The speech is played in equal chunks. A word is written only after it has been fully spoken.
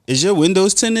is your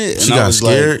windows tinted? And She got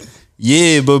scared. Like,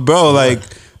 yeah, but bro, like,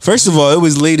 first of all, it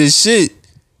was late as shit.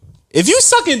 If you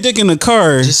sucking dick in the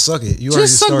car, Just suck it. You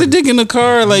just suck the dick in the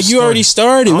car. Like you already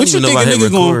started. What you think a nigga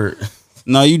going?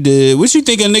 No, you did. What you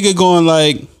think a nigga going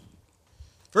like?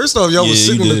 First off, y'all was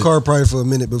sitting in the car probably for a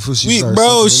minute before she started.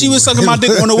 Bro, she was sucking my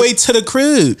dick on the way to the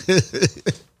crib.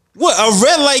 What, a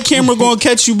red light camera gonna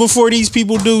catch you before these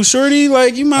people do, shorty?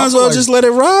 Like you might as well just let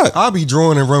it rock. I'll be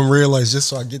drawing and run red lights just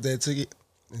so I get that ticket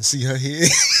and see her head.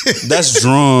 That's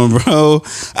drawn, bro.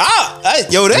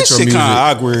 Yo, that Intro shit music. kind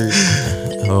of awkward.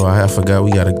 Oh, I forgot.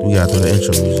 We gotta throw the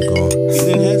intro music on. You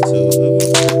didn't have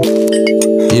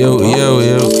to.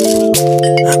 Yo.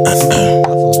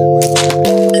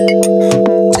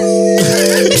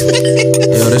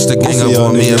 Yo, this the gang up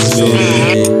on me episode.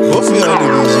 Both of y'all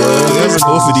niggas, yo. That's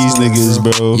both of these niggas,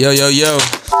 bro. Yo.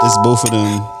 It's both of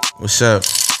them. What's up?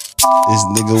 It's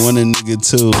nigga one and nigga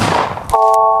two.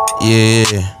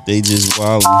 Yeah. They just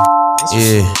wildin'.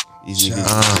 Yeah. These niggas just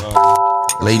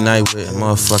wildin'. Late night with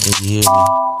motherfucking, you hear me?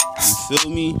 You feel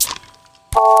me?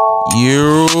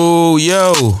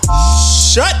 Yo.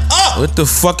 Shut up! What the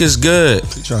fuck is good?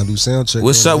 You trying to do sound check?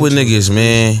 What's up with niggas,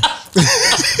 man?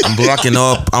 I'm blocking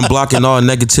all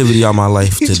negativity out my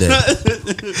life today.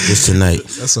 Just tonight.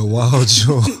 That's a wild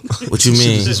joke. What you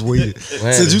mean? Just waited.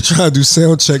 Said you trying to do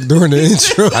sound check during the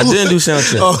intro. I didn't do sound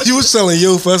check. Oh, you was telling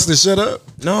yo for us to shut up?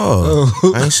 No,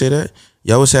 I ain't say that.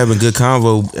 Y'all was having good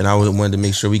convo, and I wanted to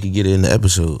make sure we could get it in the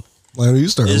episode. Like you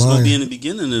started It's lying. gonna be in the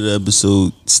beginning of the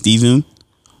episode, Steven.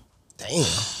 Damn.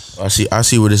 I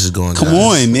see where this is going. Come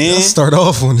guys. on, man. Let's start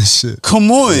off on this shit.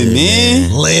 Come on,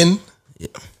 man. Lynn.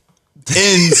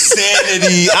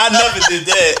 Insanity. I never did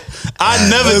that. I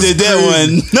never did that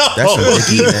one. That's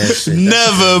a Ricky ass shit.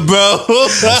 Never, bro.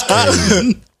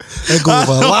 That go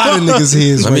over a lot of niggas'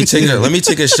 heads. Let me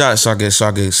take a shot so I can. It's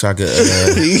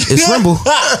Rimble.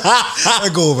 That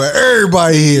go over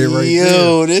everybody's head right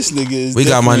Yo, this nigga is We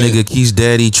got my different. nigga Keith's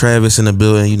daddy Travis in the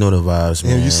building. You know the vibes,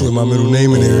 man. Damn, you slid my middle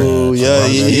name in there. Oh,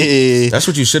 yeah. That's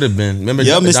what you should have been. Remember,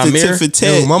 Yo, Mr. Damir? Tit for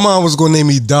Yo, tat. my mom was gonna name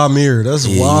me Damir. That's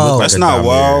Yeah, you wild. look That's like not Damir.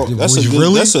 wild. That's a Was you good,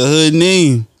 really? That's a hood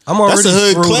name. That's a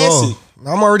hood classic.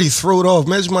 I'm already throwed off.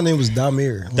 Imagine my name was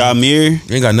Damir. Damir.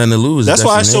 You ain't got nothing to lose. That's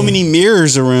why there's so many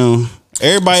mirrors around.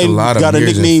 Everybody There's a lot of got a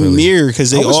mirrors in nickname Philly. Mirror because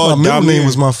they I wish all my middle name Damir.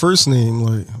 was my first name.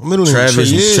 Like my middle name was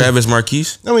Travis. Yeah. Travis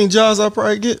Marquise. I mean, jobs I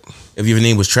probably get. If your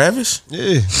name was Travis,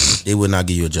 Yeah, they would not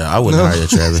give you a job. I wouldn't No. hire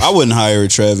Travis. I wouldn't hire a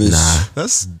Travis. Nah,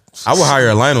 that's. I would hire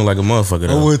a Lionel like a motherfucker. I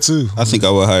Though. would too. I think I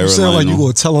would hire You a sound like you Lionel.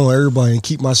 gonna tell on everybody and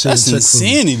keep my shit That's in check for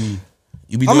me. insanity.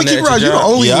 You be I'm doing gonna keep that it at right. your You the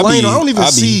job? only Lionel. I don't even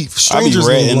see I be strangers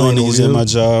ratting named on Lionel. niggas yo. at my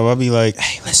job. I be like,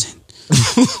 hey, listen,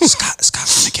 Scott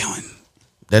McKellen.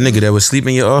 That nigga that was sleeping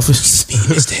in your office.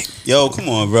 Yo, come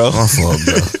on, bro. My fault,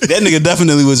 bro. That nigga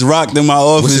definitely was rocked in my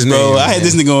office, his bro. name, I had man?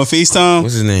 this nigga on FaceTime.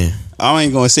 What's his name? I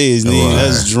ain't gonna say his name. alright.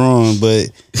 That's drawn, but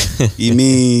you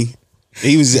mean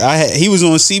he was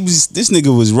on this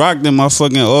nigga was rocked in my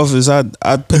fucking office. I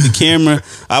put the camera.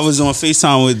 I was on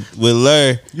FaceTime with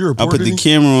Larry. You I put reported the him?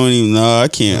 camera on him. No, I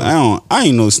can't. I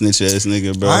ain't no snitch ass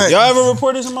nigga, bro. I- Y'all ever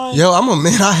reported somebody? Yo, I'm a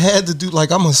man. I had to do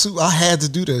I had to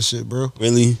do that shit, bro.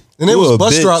 Really? And it You was a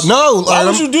bus bitch. drop. No, Why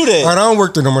would you do that? All right, I don't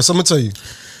work there no more. So I'm gonna tell you,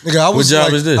 nigga. I was job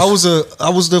like, is this? I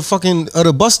was the fucking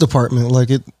the bus department, like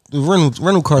the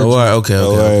rental car. Oh, all right, okay.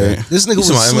 alright. This nigga You was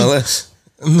talking sleep- about MLS?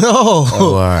 No,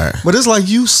 Oh, all right. but it's like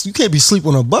you can't be sleep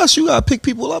on a bus. You gotta pick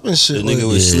people up and shit. The nigga like,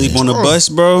 would Yeah. sleep on the bus,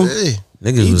 bro. hey.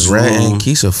 Niggas was drunk. ratting.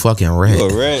 Keith's a fucking rat. You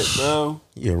a rat, bro.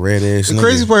 You a rat ass The nigga.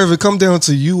 crazy part, if it come down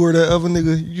to you or that other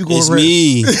nigga, you gonna It's rat.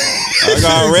 me. I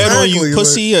got a rat on Exactly, you,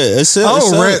 pussy. I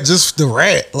don't rat just the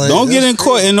rat. Like, Don't get that's in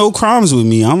court in no crimes with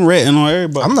me. I'm ratting on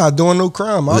everybody. I'm not doing no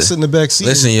crime. I'll sit in the back seat.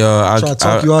 Listen, y'all. Try to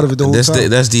talk you out of it the whole time.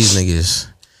 That's these niggas.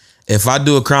 If I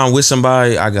do a crime with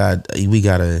somebody, we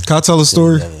gotta. Can I tell a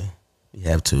story? We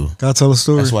have to. Can I tell a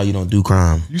story? That's why you don't do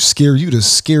crime. You the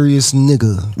scariest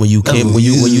nigga. When you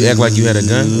act like you had a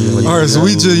gun. All right, so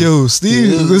we just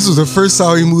Steve. This was the first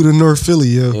time he moved to North Philly,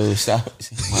 yo. Yo, stop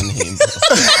saying my name, bro.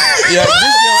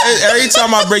 Every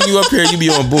time I bring you up here, you be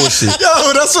on bullshit.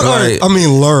 Yo, that's what. Like, I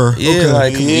mean, Lur. Yeah, okay.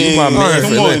 like you my man. Alright,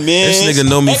 come on, man. This nigga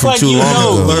know me Act from like too you long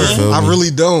know, ago. man. You feel I me?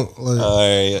 really don't. Like, All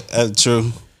right, that's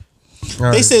true. all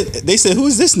right. They said,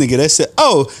 who's this nigga? That said,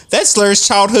 oh, that's Slur's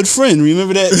childhood friend.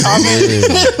 Remember that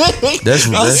comment? That's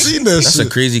seen that That's shit. a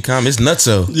crazy comment. It's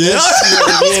nutso. Yeah,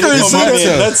 Yeah, they call my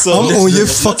man Nutso. I'm on your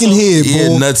fucking head, Yeah,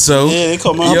 boy. nutso. Yeah, they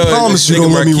call my Yo, I promise this you nigga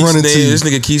don't let me Marquise run into name- you. This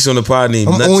nigga Keith's on the pod named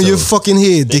I'm Nutso. on your fucking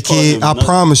head, They call dickhead. him I Nut-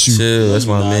 promise you. Chill, that's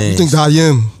my man. You think I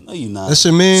am? No, you not. That's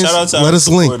your man. Shout out to Let all the us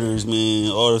link. supporters,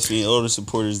 man. All the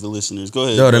supporters, the listeners. Go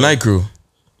ahead. Yo, the bro. night crew.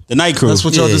 The night crew. That's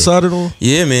what y'all decided on?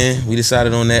 Yeah, man. We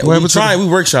decided on that. What We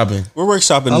workshopping. We're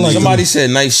workshopping. like Somebody said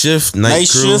night shift, night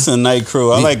crew. shift and night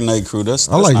crew. I like night crew. That's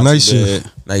I like not night too shift.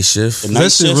 bad. Night shift. The night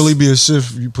That shit shift? really be a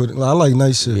shift you put in. I like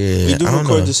night shift. Yeah, We do I don't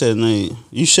record know. this at night.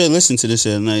 You should listen to this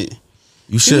at night.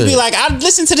 You People should. be like, I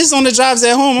listen to this on the drives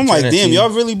at home. I'm like, that damn, TV. y'all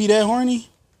really be that horny?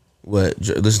 What?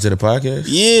 Listen to the podcast?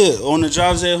 Yeah, on the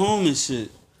drives at home and shit.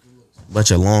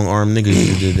 Bunch of long arm niggas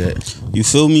who did that. You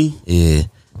feel me? Yeah.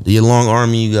 Do your long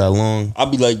arm mean you got long I'll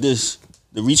be like this.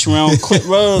 The reach around clip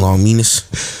rub. long meanus?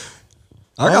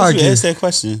 I Why gotta would you get ask that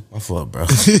question? My fault, bro.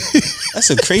 That's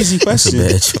a crazy That's a question.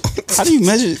 bad joke. How do you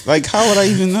measure? Like, how would I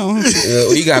even know?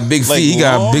 Yeah, he got big feet. Like He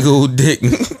got long? big old dick.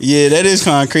 Yeah, that is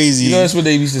kind of crazy. You know that's what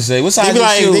they used to say. What size They be your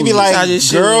like, shoes? they be What size your like,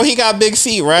 shoes? girl, he got big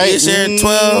feet, right? He said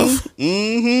 12.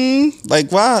 Mm-hmm.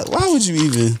 Like, why would you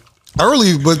even?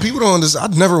 early, but people don't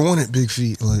understand. I never wanted big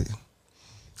feet. Like,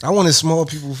 I wanted small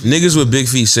people. Niggas with big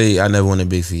feet say I never wanted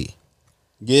big feet.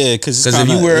 Yeah, because Because if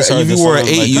you were an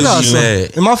 8, you Nah, be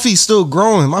mad. and my feet still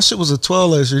growing. My shit was a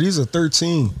 12 last year. These are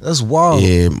 13. That's wild.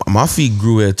 Yeah, my feet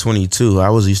grew at 22. I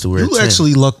was used to wear You 10.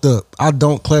 actually lucked up. I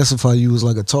don't classify you as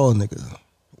like a tall nigga.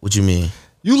 What you mean?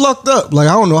 You lucked up. Like,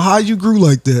 I don't know how you grew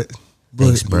like that. But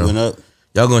Thanks, bro. went up.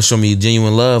 Y'all gonna show me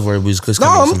genuine love or it was just no,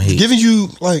 coming I'm some hate? giving you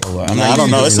like. I'm Nah, not I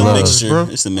don't know. giving It's you a love, mixture. bro.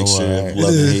 It's a mixture Oh, of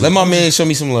love It and is. hate. Let my man show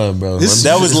me some love, bro. This-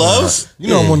 That was love. You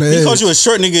know I'm on the He edge. called you a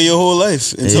short nigga your whole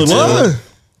life until Yeah. now. What?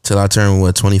 Till I turn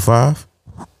what 25.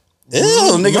 Ew,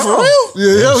 nigga, for real?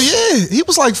 Yeah, hell yeah. He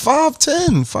was like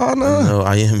 5'10", 5'9". No,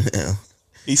 I am now.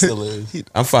 He still is.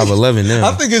 I'm 5'11" now.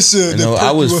 I think it should. You know,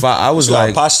 I was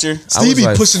like posture. I was Stevie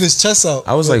like- pushing his chest out.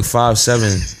 I was like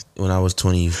 5'7" when I was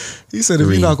 20. He said, if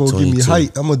you're not gonna give me 22.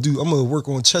 height, I'm gonna work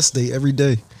on chest day every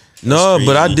day. No, crazy.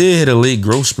 but I did hit a late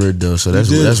growth spurt though, so that's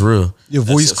did. that's real. Your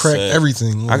voice a cracked, fact.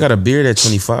 everything. I got a beard at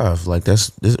 25. Like my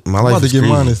I'm life about to is get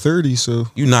crazy. mine at 30, so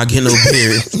You not getting no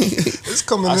beard. it's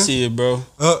coming I in. see it, bro.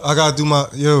 I gotta do my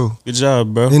Good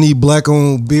job, bro. any black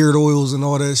owned beard oils and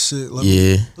all that shit. Like,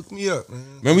 Yeah. hook me up, man.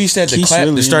 Remember we used to have to Keith clap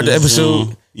really to start the is,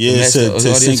 episode? Yeah, And that's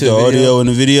to sync the video? audio and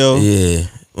the video. Yeah.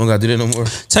 We don't gotta do that no more.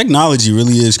 Technology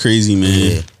really is crazy, man.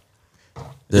 Yeah.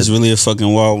 It's really a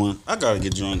fucking wild one. I gotta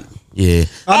get drunk. Yeah.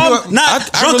 I'm not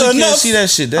I drunk really enough. can't see that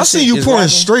shit. That I see shit you is pouring rocking.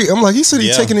 straight. I'm like, he said he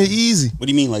Yeah. taking it easy. What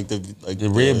do you mean, like the The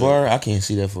red bar, I can't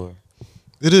see that for.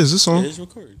 It is. It's on. It is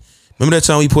recorded. Remember that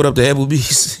time we pulled up to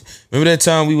Applebee's? Remember that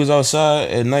time we was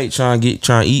outside at night trying to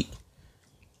eat?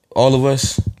 All of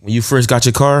us when you first got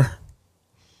your car,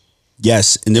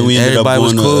 Yes, and then we ended up Everybody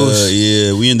was going to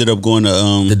close. we ended up going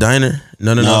to the diner.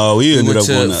 No, No, we ended went up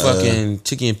to going to, fucking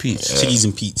Chicken and Pete's. Chickies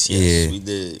and Pete's. Yes, Yeah. we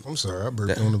did. I'm sorry, I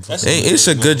burped on the. That's- Hey, it's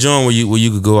a good joint where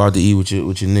you could go out to eat with your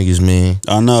niggas, man.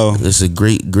 I know. It's a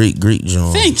great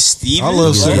joint. Thanks, Steven. I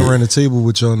love sitting Like, around the table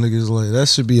with y'all niggas. Like, that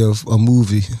should be a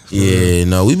movie. Yeah,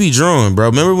 no, we be drawing, bro.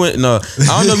 Remember when? No, I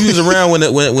don't know if you was around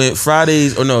when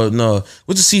Fridays or no.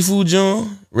 What's the seafood joint?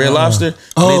 Red Lobster. When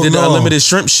Oh, they did the no. unlimited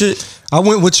shrimp shit. I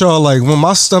went with y'all like when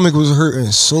my stomach was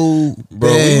hurting so Bro,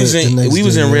 bad. we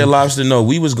was in Red Red Lobster. No,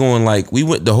 we was going like we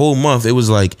went the whole month. It was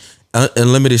like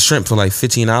unlimited shrimp for like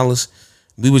 $15.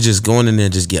 We was just going in there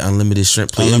and just get unlimited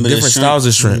shrimp, Unlimited different shrimp? styles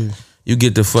of shrimp. You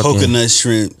get the fucking coconut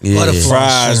shrimp, Yeah. Butterfly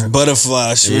fries, shrimp.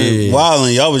 butterfly shrimp. Yeah.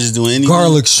 Wildin', y'all was just doing anything.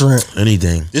 garlic shrimp.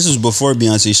 anything. This was before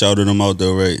Beyonce shouted them out,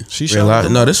 though, right? She Red shot Lobster.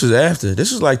 them. No, this was after.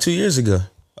 This was like 2 years ago.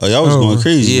 Oh, y'all was Oh. going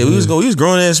crazy. Yeah, we was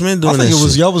grown ass men doing I think that it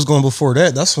was shit. y'all was going before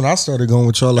that. That's when I started going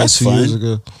with y'all like That's 2 fun. years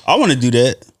ago. I want to do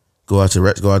that. Go out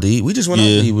to eat. We just went out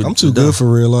Yeah. to eat. With, I'm too with good them. for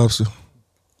Red Lobster.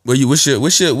 Well, you which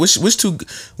two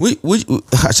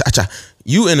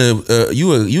you in a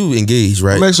you engaged,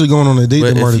 right? I'm actually going on a date But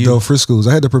if tomorrow to you- Del Frisco's.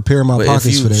 I had to prepare my But if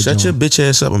pockets you for that. shut your joint. bitch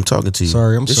ass up, I'm talking to you.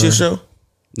 Sorry, I'm this your sorry. show?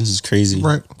 This is crazy.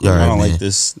 Right. Yeah, I right, don't man. like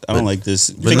this. I don't like this.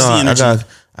 But Fix no, the I energy. got.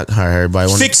 All right,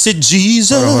 everybody. Fix it,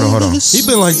 Jesus. Hold on. He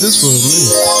been like this for a minute.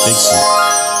 Fix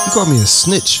it. He called me a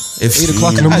snitch. If- 8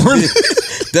 o'clock in the morning.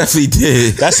 Definitely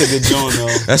did. That's a good joint, though.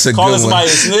 That's a Calling good one. somebody a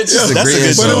snitch. That's a That's a great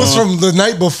good But joint. it was from the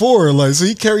night before. Like, so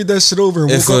he carried that shit over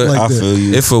and If woke up a- like I that. feel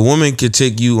you. If a woman could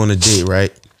take you on a date,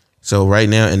 right? So right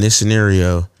now in this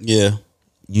scenario, Yeah.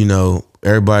 you know,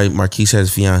 everybody. Marquise has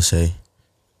a fiance.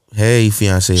 Hey,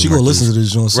 fiance. She gonna Marquise. listen to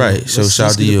this joint. Right. So let's- shout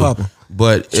let's out to get it you. popping.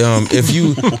 But if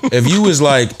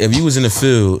you was in the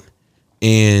field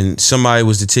and somebody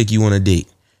was to take you on a date,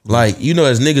 like you know,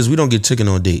 as niggas, we don't get taken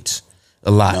on dates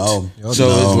a lot. No. So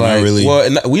No, it's not like, really. well,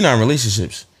 we not in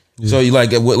relationships. So you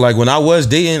like when I was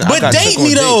dating, I But got date took on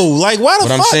me though. dates. Like why the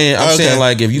But fuck? I'm saying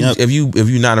like if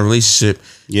you're not in a relationship,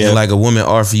 and like a woman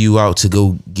offer you out to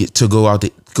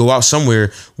go out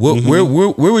somewhere, where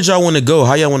would y'all want to go?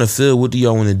 How y'all want to feel? What do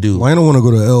y'all want to do? Well, I don't want to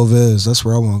go to Elvez. That's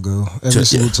where I want to go every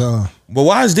single time. But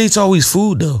why is dates always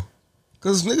food though?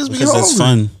 Because niggas be Because it's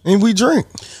hungry. fun. And we drink.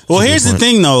 Well, here's the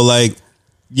thing though, like,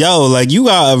 yo, like you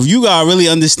gotta really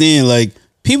understand, like,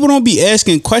 people don't be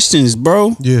asking questions,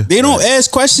 bro. Yeah. They don't ask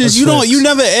questions. That's You facts.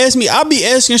 never ask me. I'll be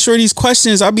asking shorties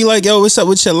questions. I'll be like, yo, what's up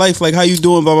with your life? Like, how you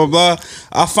doing? Blah, blah, blah.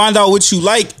 I find out what you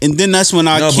like, and then that's when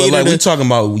I No, but cater like to. we talking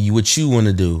about what you want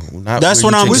to do. Not That's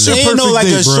where what you I'm taking What's your them. saying though. perfect Like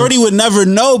date, a bro? shorty would never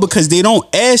know because they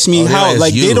don't ask me Oh, they how. ask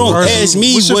Like you. they don't Alright, ask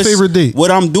me what's your favorite date?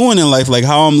 what I'm doing in life, like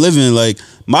how I'm living. Like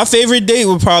my favorite date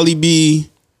would probably be.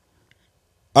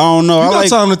 I don't know. You I got like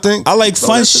time to think. I like Throw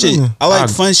fun that shit shit. in there. I like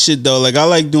fun shit though. Like I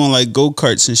like doing like go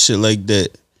karts and shit like that.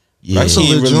 Yeah. I That's a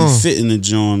can't lit really joint. fit in the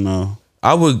joint though.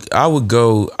 I would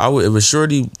if a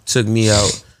shorty took me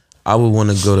out, I would want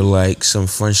to go to like some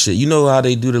fun shit. You know how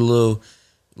they do the little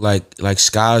like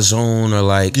Sky Zone or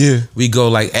like we go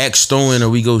like axe throwing or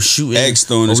we go shooting. Axe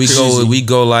throwing or is we crazy. we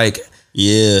go like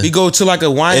Yeah, we go to like a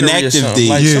winery an or active something. date.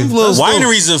 Like some little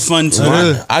Wineries are fun too.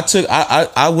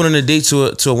 I went on a date to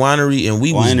a winery and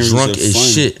we was Wineries drunk are as fun.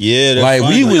 shit. Yeah, they're like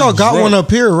fun. we was Y'all got drunk. one up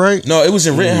here, right? No, it was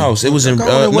in Rittenhouse. It was in got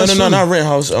one in West no, Philly. not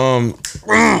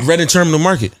Rittenhouse. Reading Terminal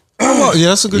Market. Oh, yeah,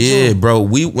 that's a good Yeah, joint. bro.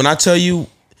 When I tell you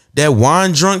that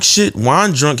wine drunk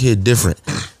hit different.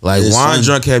 Like It's wine fun.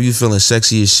 drunk have you feeling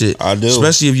sexy as shit. I do.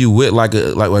 Especially if you with like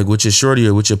with your shorty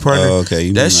or with your partner. Oh, okay,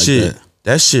 you That mean like shit. that.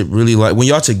 That shit really like when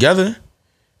y'all together.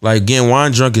 Like getting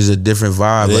wine drunk is a different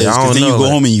vibe. It Like, is, I 'cause don't then know. you go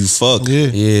like, home and you fuck. Yeah.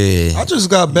 Yeah. I just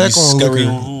got back You on scurry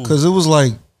liquor on home. because it was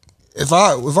like if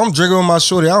I'm drinking with my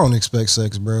shorty, I don't expect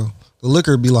sex, bro. The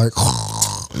liquor be like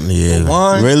Yeah.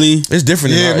 wine. Really? It's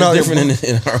different. Yeah, in our, no, it's different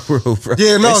in our world, bro.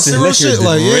 Yeah, no, That's serial liquor shit. is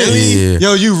Like, yeah, Really?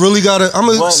 yo, you really gotta. I'm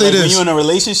gonna What, say like when this. you in a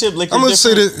relationship, liquor I'm gonna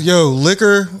say different? that, yo,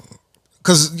 liquor,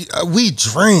 because we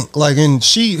drink like, and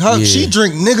she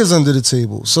drink niggas under the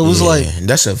table, so it's like, Yeah,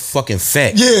 that's a fucking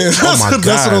fact. yeah, Oh that's, my that's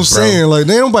God, what I'm bro. saying. Like,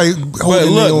 they nobody. But holding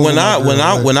their look, own when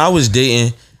like, I was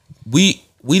dating, we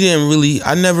didn't really.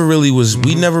 I never really was.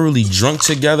 We never really drunk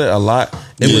together a lot.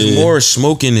 It was Yeah. more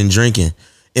smoking than drinking.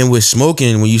 And with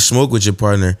smoking, when you smoke with your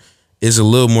partner, it's a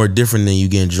little more different than you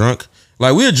getting drunk.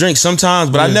 Like we'll drink sometimes,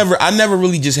 but I never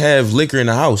really just have liquor in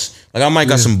the house. Like I might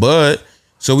got some bud,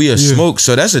 so we'll smoke.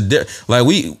 So that's like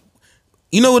we.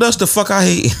 You know what else the fuck I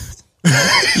hate?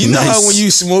 You know how when you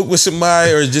smoke with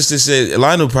somebody, or just to say,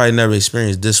 Lionel probably never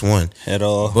experienced this one At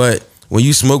all. but when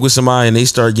you smoke with somebody and they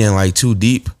start getting like too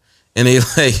deep, and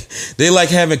they like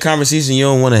having conversation you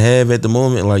don't want to have at the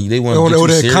moment, like they want to or get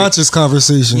that serious. conscious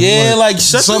conversation. Yeah, like,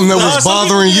 shut something the- that Nah, was some people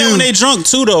bothering do that you. when they drunk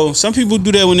too, though. Some people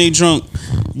do that when they drunk.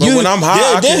 But when I'm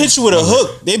high, I they'll can- hit you with a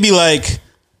hook. They be like,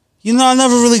 you know, I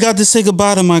never really got to say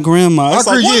goodbye to my grandma. It's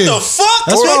I like, agree, what yeah. the fuck?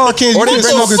 That's why I can't. or they You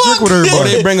bring can't smoke and drink with Or everybody.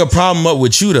 they bring a problem up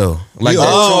with you though, like Yeah,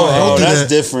 that. don't do that's that.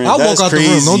 different. I'll That's walk out the room.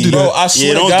 crazy. Don't do that. Bro, I swear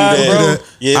Yeah, to don't God, do bro. that.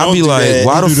 Yeah, I'll don't be do like, that.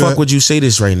 why You the do fuck that. would you say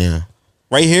this right now?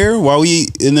 Right here, while we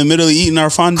in the middle of eating our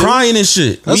fondue, Crying and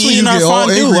shit. That's we when you eating our get all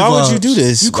fondue. angry Why would vibes. you do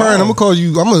this? You crying? Wow. I'm gonna call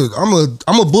you.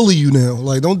 I'm a bully you now.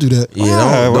 Like, don't do that. Yeah,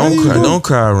 Why? Why don't you cry. doing- Don't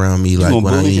cry around me like gonna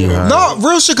when I bully need you. her? high. No,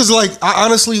 real shit. Cause like, I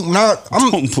honestly,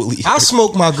 Don't bully her. I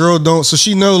smoke. My girl don't, so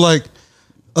she know like,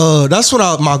 that's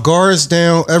what my guard's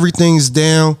down. Everything's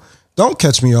down. Don't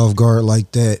catch me off guard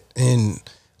like that. And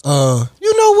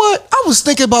you know what? I was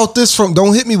thinking about this from.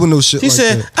 Don't hit me with no shit. He like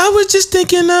said, that. I was just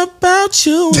thinking about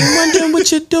you, wondering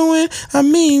what you're doing. I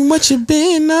mean, what you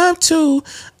been up to.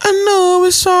 I know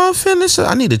it's all finished.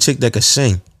 I need a chick that can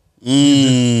sing.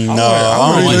 No, I don't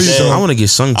already like know you that. don't. I want to get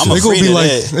sung to. I'm They gonna afraid be of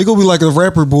like that. they gonna be like a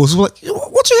rapper boys. Like,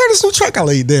 what you hear this new track I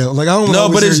laid down? Like, I don't No,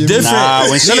 know. but it's different. Nah,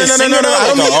 when she a singer, I like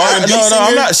don't a mean- R&B no, I'm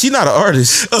singer? not. She's not an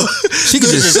artist. She can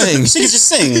just sing. She can just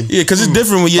sing. Yeah, because it's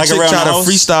different when your Like chick around try the to house?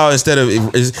 freestyle instead of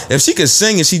if she can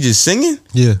sing and she just singing.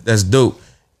 Yeah. That's dope.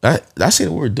 I say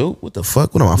the word dope. What the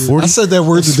fuck? What am I 40? I said that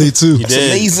word today too. You That's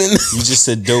did. amazing. You just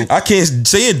said dope. I can't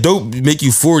say it dope make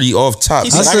you 40 off top. He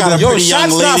said, I I got a said Yo, pretty young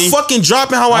shots not lady. fucking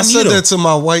dropping how I, I need said them. that to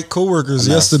my white coworkers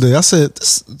yesterday. I said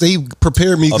they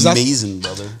prepared me because Amazing,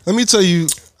 brother. let me tell you,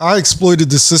 I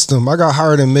exploited the system. I got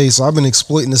hired in May, so I've been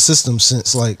exploiting the system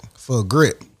since like for a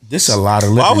grip. This a lot of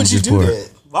liquor. Why would you just do poured. that?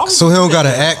 Why would So you he do don't got to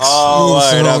that? act. Oh,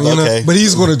 okay. But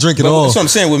he's going to drink it all. That's what I'm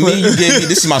saying. With me, you gave me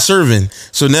this is my serving.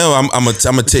 So now I'm gonna take. Can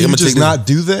I'm you gonna take just this. not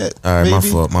do that? All right, my maybe?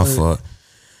 fault. My Like, fault.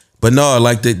 But no,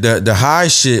 like the high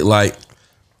shit. Like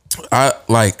I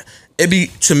like it be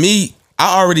to me.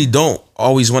 I already don't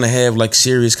always want to have like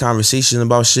serious conversation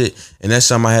about shit, and that's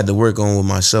something I had to work on with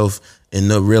myself. and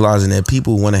not realizing that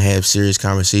people want to have serious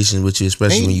conversations with you,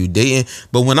 especially when you dating.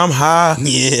 But when I'm high,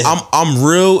 I'm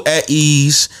real at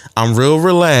ease. I'm real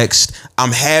relaxed.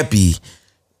 I'm happy.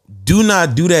 Do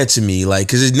not do that to me, like,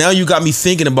 because now you got me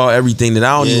thinking about everything that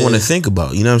I don't even want to think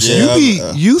about. You know what I'm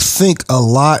saying? You think a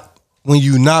lot when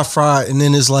you not fried, and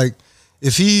then it's like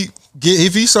if he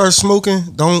starts smoking,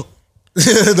 don't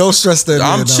stress that.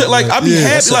 I'm man out. like I be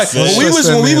happy. Like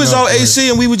when we was out AC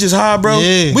and we were just high, bro.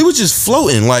 Yeah. We were just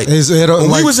floating. Like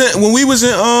when we was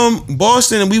in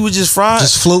Boston and we were just fried,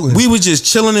 just floating. We were just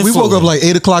chilling and we floating. woke up like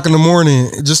 8 o'clock in the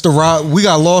morning just to ride. We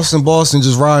got lost in Boston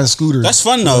just riding scooters. That's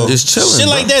fun though. Just chilling. Shit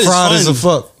like that is fried fun. as a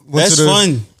fuck. That's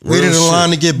fun. Waited in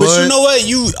line to get bud. But you know what?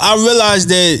 I realized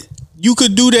that you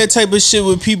could do that type of shit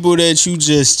with people that you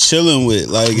just chilling with.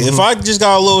 Like if I just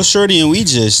got a little shorty and we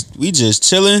just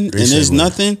chilling and there's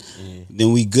nothing,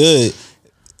 then we good.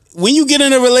 When you get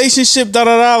in a relationship,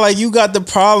 like you got the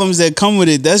problems that come with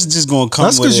it. That's just gonna come.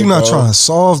 That's because you're not trying to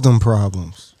solve them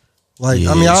problems. Like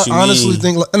I mean, I honestly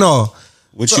think no.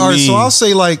 What you mean? So I'll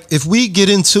say like if we get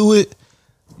into it,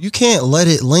 you can't let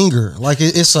it linger. Like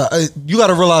you got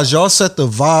to realize y'all set the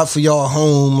vibe for y'all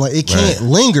home. Like it can't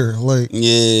linger. Like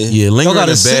linger gotta in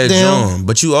a sit bad down. joint.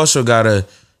 But you also gotta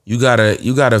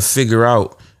figure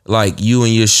out like you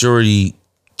and your shorty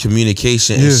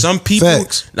communication. And some people,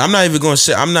 I'm not even gonna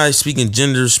say, I'm not speaking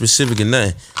gender specific or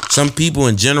nothing. Some people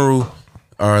in general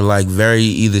are like very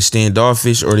either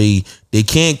standoffish or they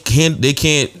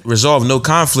can't resolve no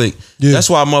conflict.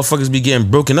 That's why motherfuckers be getting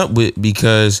broken up with,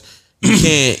 because you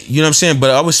can't, you know what I'm saying? But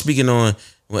I was speaking on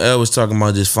when Elle was talking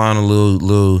about just find a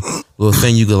little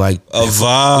thing you could like a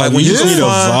vibe. Like when you need a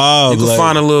vibe, you can like,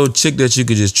 find a little chick that you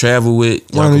could just travel with.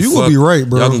 You will be right,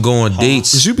 bro. Y'all can go on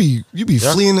dates. 'Cause you be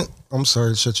fleeing it. I'm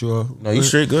sorry to shut you off. No, you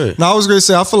straight good. No, I was gonna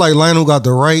say I feel like Lionel got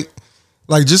the right,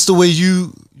 like just the way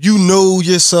you know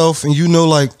yourself and you know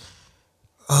like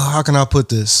how can I put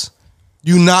this?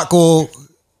 You not go.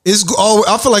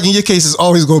 I feel like in your case, it's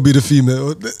always gonna be the female.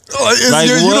 Like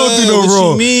you don't do no what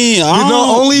wrong. You mean?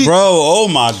 Bro, oh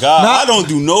my god, I don't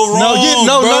do no wrong.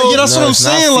 No, that's what I'm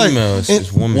saying. Like,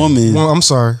 it's woman. Well, I'm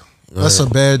sorry. That's a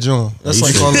bad joint. That's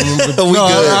like calling them. We good.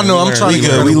 I know. I'm trying to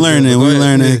get We learning.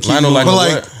 Lionel but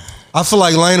like, I feel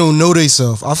like Lionel know they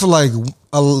self. I feel like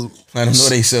Lionel know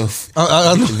they self.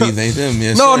 I know.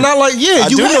 Yes, no, sir. not like you have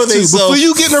to. Before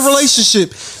you get in a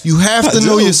relationship, you have to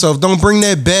know yourself. Don't bring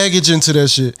that baggage into that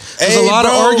shit. There's a lot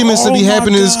of arguments that be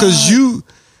happening is because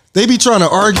they be trying to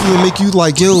argue and make you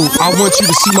like, yo, I want you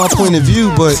to see my point of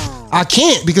view, but I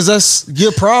can't because that's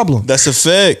your problem. That's a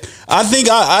fact. I think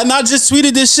I not just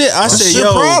tweeted this shit. I said,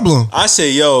 your problem. I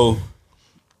say, yo,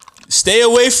 stay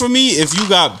away from me if you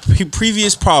got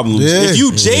previous problems. Yeah. If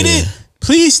you jaded,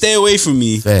 please stay away from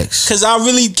me. Facts. Because I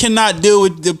really cannot deal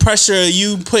with the pressure of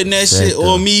you putting that shit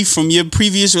on me from your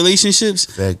previous relationships.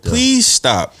 Please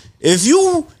stop. If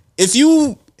you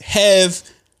have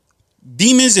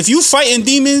demons, if you fighting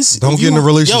demons, don't get in a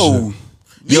relationship.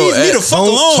 Leave me the fuck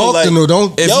alone. Talk to no,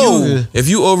 don't. If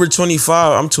you over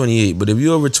 25, I'm 28, but if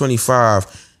you over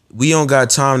 25, we don't got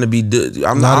time to be. You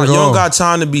don't got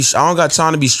time to be. I don't got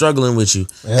time to be struggling with you.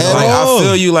 I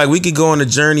feel you. Like we could go on a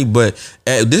journey, but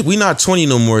we not 20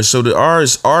 no more. So our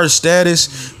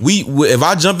status. If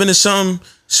I jump into something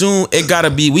soon, we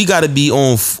gotta be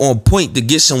on point to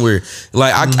get somewhere.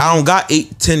 Like I don't got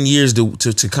 8-10 years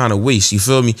to kind of waste. You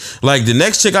feel me? Like the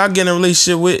next chick I get in a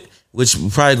relationship with, which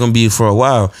probably gonna be for a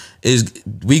while, is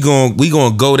we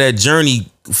gonna go that journey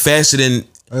faster than.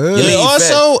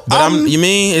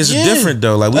 It's different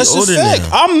though. Like we older now.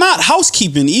 I'm not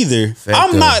housekeeping either.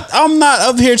 I'm not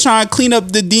up here trying to clean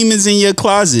up the demons in your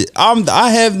closet. I'm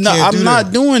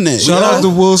not doing that. Shout out to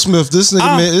Will Smith.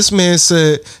 This man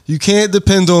said you can't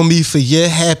depend on me for your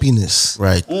happiness.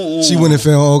 Right. She went and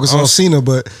found August Alsina,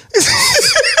 but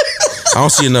I don't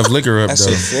see enough liquor up that's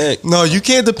though. A fact. No, you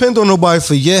can't depend on nobody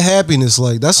for your happiness.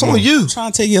 Like that's on you. I'm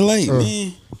trying to take your light,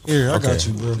 man. Here, I got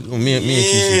you, bro. Me and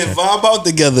Keisha. Vibe out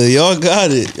together. Y'all got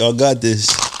it. Y'all got this.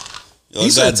 He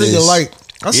said take your light.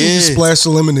 I see you splash the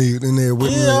lemonade in there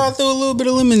with me. Yeah, I threw a little bit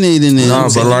of lemonade in there. No,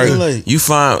 but like you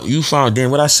found.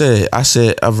 Damn, what I said. I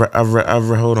said.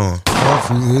 Hold on. That's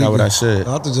what I said.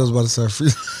 I thought you was about to say free.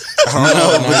 No,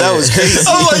 but that was crazy. I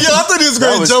was like, yo, I thought he was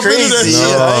going to jump into that shit. I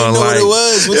didn't know what it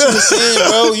was. What you was saying,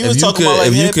 bro? You was talking about like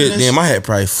if you happiness. could, damn, my head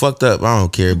probably fucked up. I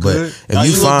don't care, but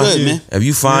if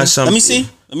you find something, let me see.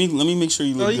 Let me make sure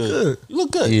you look good. You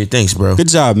look good. Yeah, thanks, bro. Good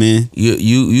job, man.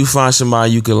 You find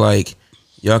somebody you could like,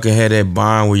 y'all can have that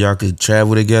bond where y'all could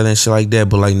travel together and shit like that,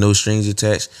 but like no strings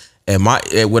attached. At my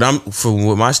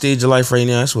stage of life right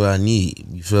now, that's what I need.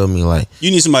 You feel me? Like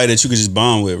you need somebody that you could just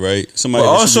bond with, right? Somebody. But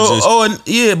also,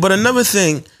 but another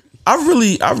thing,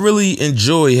 I really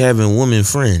enjoy having women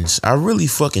friends. I really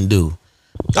fucking do.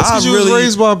 That's because you was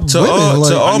raised by women.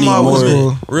 To all my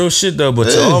women, real shit though. But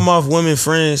to Yeah. all my women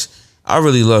friends, I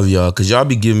really love y'all because y'all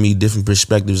be giving me different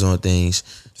perspectives on things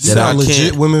that I legit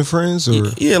can't. women friends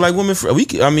or Yeah, like women.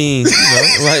 I mean,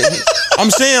 like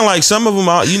I'm saying, like some of them,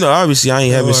 obviously I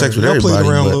ain't having sex with y'all everybody.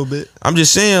 played around a but little bit. I'm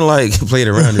just saying, like played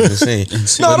around is insane.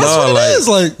 No, that's what it is.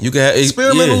 Like you can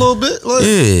experiment yeah. a little bit. Like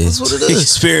Yeah. that's what it is.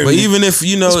 Experiment. But even if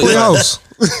Play house.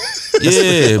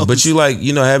 yeah, but you like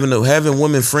having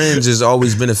women friends is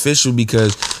always beneficial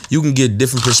because you can get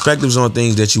different perspectives on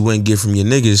things that you wouldn't get from your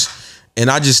niggas. And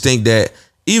I just think that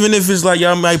even if it's like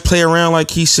y'all might play around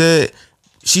like he said,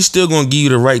 she's still gonna give you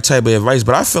the right type of advice.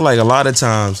 But I feel like a lot of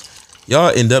times y'all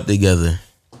end up together.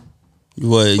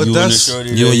 What But you and that's- the shorty?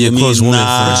 you and your close woman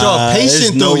friend. But y'all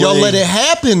patient though. Y'all let it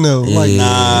happen though. Like,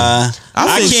 Yeah.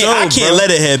 I think can't. so, I can't bro.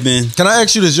 let it happen. can I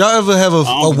ask you this? Y'all ever have a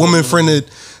don't woman know. friend that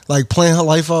like plan her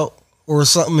life out or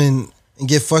something and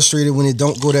get frustrated when it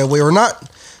don't go that way, or not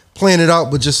plan it out,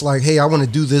 but just like, hey, I want to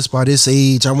do this by this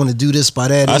age. I want to do this by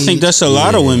that I age. think that's a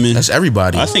lot of women. That's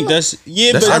everybody. I think that's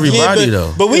That's everybody,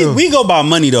 though. But we go by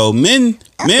money though. Men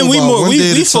go we by more one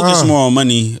day at we a focus time. more on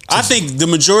money. I think the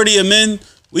majority of men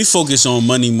we focus on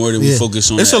money more than we Yeah. focus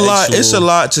on. It's the a lot. actual- It's a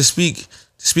lot to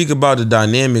speak about the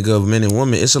dynamic of men and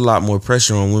women. It's a lot more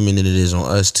pressure on women than it is on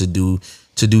us to do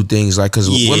things like because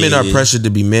Yeah. women are pressured to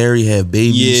be married, have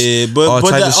babies. Yeah, all but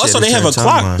type of shit also at a they have a certain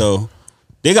clock timeline. though.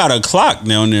 They got a clock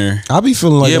down there. I be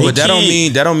feeling like Yeah, they but that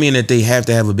can't- don't mean that they have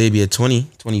to have a baby at 20,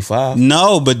 25.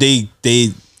 No, but they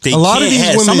A lot can't of these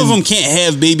have, some women- of them can't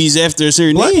have babies after a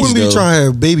certain black age. women be though. trying to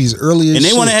have babies early as and they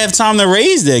shit. want to have time to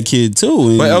raise that kid too.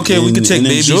 And, But okay, we and- can take and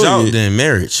babies enjoy out it. then.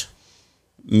 Marriage.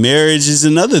 Marriage is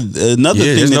another Yeah, thing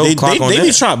there's that no clock on they be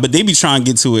that. trying, but they be trying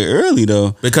to get to it early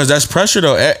though. Because that's pressure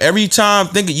though. Every time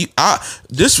thinking you,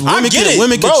 women get can, it,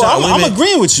 women bro. can chime. I'm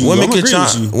agreeing with you. Women I'm can agreeing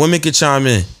with chime. you. Women can chime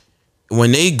in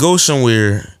when they go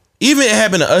somewhere. Even it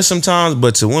happen to us sometimes,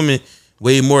 but to women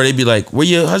way more. They be like, "Where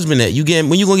your husband at?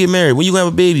 When you gonna get married? When you gonna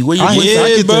have a baby? Where you?" I Yeah,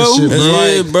 get that bro. shit, bro. It's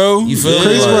Yeah, like, bro. you feel Yeah. me?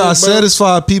 Crazy Like, where I bro.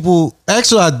 satisfied people.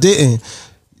 Actually, I didn't.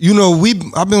 You know,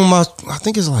 I've been with my. I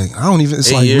think it's like I don't even. It's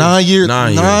 8 like years? 9 years.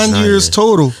 9 9 years, 9 years years.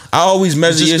 total. I always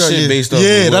measure Just your got- shit yeah. based off. Yeah,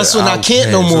 of what that's when I can't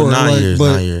had. no So more, 9 like, years.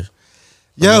 but- 9 years.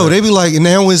 Yo, they be like, and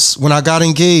now it's when I got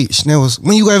engaged. Now it's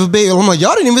when you have a baby. I'm like,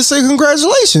 y'all didn't even say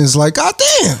congratulations. Like,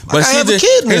 goddamn, But I see, have a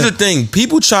kid now. here's the thing: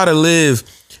 people try to live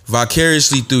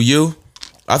vicariously through you.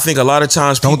 I think a lot of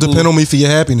times Don't people, depend on me for your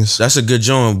happiness. That's a good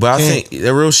joint, but I Can't. think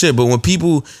they're real shit. But when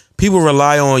people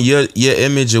rely on your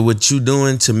image of what you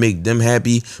doing to make them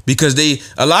happy, because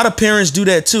a lot of parents do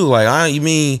that too. Like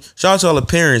shout out to all the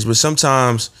parents, but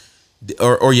sometimes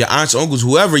or your aunts, uncles,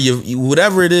 whoever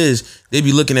whatever it is, they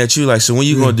be looking at you like, so when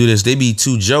you gonna do this? They be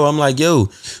too Joe. I'm like,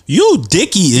 yo, You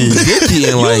dick eating.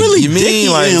 and like, really you mean dick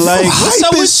like, eating. Like, what's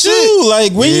hype up as with shit. you?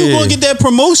 Like, when you Yeah. gonna get that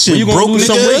promotion? when you gonna broke lose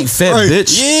some nigga? weight, fat Right.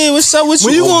 bitch? Yeah, what's up with you?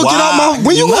 When you gonna get out my?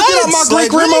 When you gonna get out my Nuts. great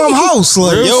grandma's house?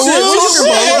 Like, Real Yo, shit. real Talking shit.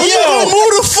 about- Yo,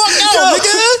 move the fuck out,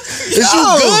 nigga. Is you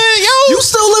good, yo? You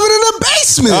still living in the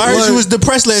basement? I heard like, you was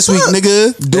depressed last week, son.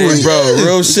 nigga. Hey, bro,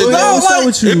 real shit. No, though.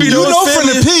 like, It be you those know from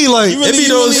the family- P, like, You it really, be you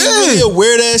those. really a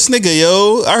weird ass nigga,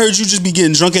 yo. I heard you just be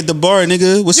getting drunk at the bar,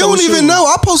 nigga. What's You up don't with even you? know.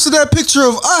 I posted that picture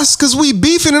of us because we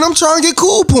beefing and I'm trying to get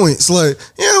cool points. Like,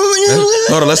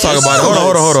 Hold on, let's talk about it.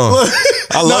 Hold on.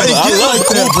 I love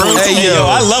cool points. Hey, yo, yo.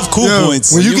 I love cool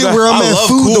points. When you get where I'm I at, love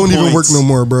food cool don't even work points. no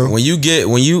more, bro. When you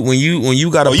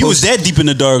got Oh, you was that deep in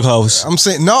the dog house. I'm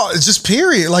saying no, it's just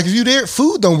period. Like if you there,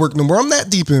 food don't work no more. I'm that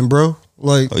deep in, bro.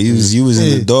 Like Oh, you was in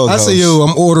yeah. the dog I house. say, yo,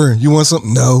 I'm ordering. You want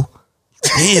something? No.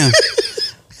 Damn.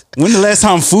 When the last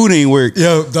time food ain't work?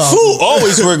 Yo, dog. Food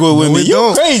always work with women. it You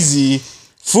don't. crazy.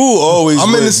 Food always I'm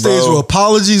work, in the stage bro. where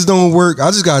apologies don't work.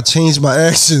 I just gotta change my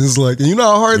actions. Like, and you know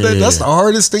how hard that's the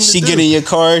hardest thing She to get do. in your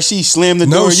car, she slam the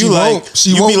No, door. she You like won't. She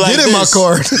you be won't like get in my this.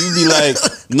 car. You be like,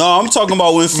 no, I'm talking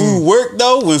about when food work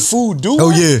though. When food do. Oh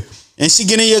work, yeah. And she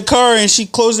get in your car and she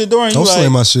close the door and Don't you slam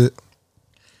like. my shit.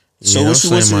 So Yeah, what don't you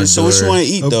want? slam my So what you door. want to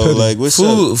eat I'm though? petty. Like what's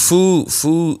up?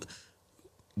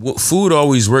 Food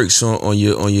always works on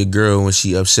your girl when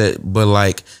she upset, but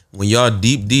like when y'all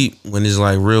deep when it's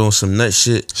like real on some nut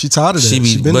shit, She tired of that. she be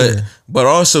She been there. but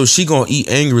also she gonna eat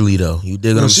angrily though. You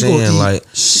dig what I'm she gonna saying? eat. Like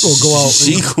She gonna go out.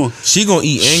 She she gonna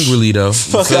eat angrily though. You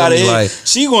fuck feel out of me? here. Like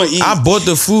She gonna eat. I bought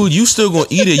the food, you still gonna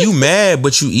eat it. You mad,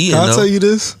 but you eating Can I though. tell you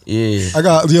this? Yeah. I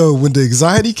got when the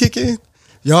anxiety kick in,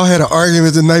 y'all had an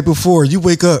argument the night before. You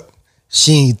wake up,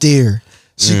 she ain't there.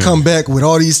 She come back with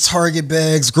all these Target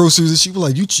bags, groceries, and she was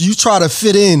like, "You try to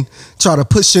fit in, try to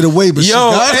put shit away, but she Yo,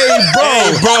 got hey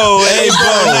bro, Hey,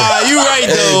 bro. Nah, you right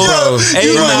though.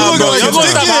 Hey, nah, bro. Y'all gonna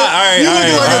stop high. All right, You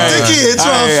looking like a dickhead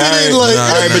trying to fit in. Like,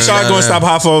 all right, but y'all gonna stop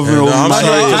high five over I'm my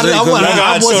sorry, head. Y'all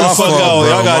gotta chill the fuck out.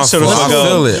 Y'all gotta chill the fuck I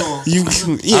feel out.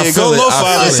 it. Go low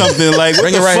five or something. Like, what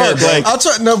Bring the it right fuck? here, Like, I'll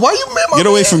try. Now, why you mad? get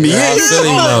away from me. I feel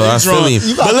you, no, I feel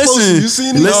you. But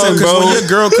listen, Listen, bro. when your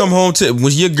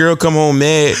girl come home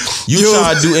mad, you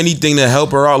try to do anything to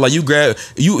help her out. Like you grab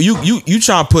you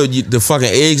try to put the fucking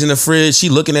eggs in the fridge. She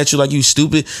looking at you like you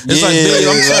stupid. It's like, babe,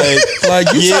 I'm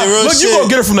like you try, look, you gonna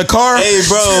get it from the car. Hey,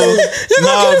 bro. You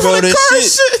gonna get it from the car,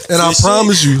 shit. And I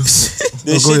promise you,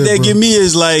 the shit that get me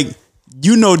is like,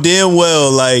 you know damn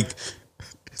well, like,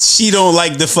 she don't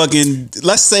like the fucking,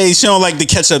 let's say she don't like the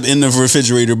ketchup in the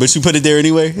refrigerator, but you put it there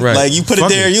anyway. Right. Like, you put it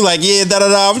there, you like, yeah,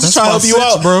 I'm just That's trying to my help you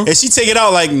sex, out, bro. And she take it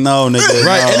out like, no, nigga.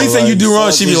 Right. no, Anything like, you do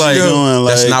wrong, fuck she be what like, you doing?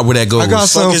 that's Like, not where that goes. I got fuck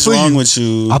something is for wrong you. with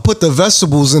you? I put the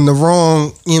vegetables in the wrong. You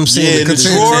know what I'm saying? Yeah, in the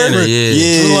container. drawer.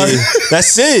 Yeah. Like,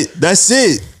 that's it. That's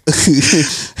it.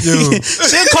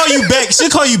 She'll call you back. She'll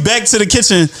call you back to the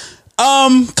kitchen.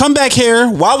 Come back here.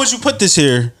 Why would you put this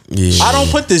here? Yeah. I don't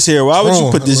put this here. Why would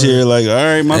you put this here? Like, all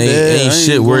right, my bad. I ain't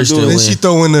shit gonna worse do than it. Then she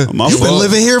throwing the. My You been fault.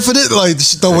 living here for this? Like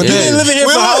she throwing You that. been living here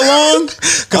for how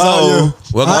long?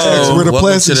 Welcome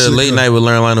plastic to the shit late go. night with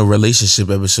Learn Lionel relationship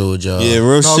episode, y'all. Yeah,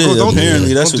 real No, shit. don't do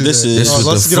Apparently, that. that's Don't what do this that. is. This was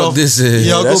let's the get fuck off. this is.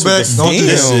 Yeah, I'll That's go what back. the Don't do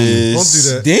this that. is. Don't do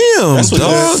that. Damn, That's what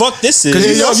dog. the fuck this is. Cause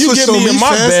you know, y'all if you switched get on me in me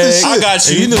my fast bag, as shit. I got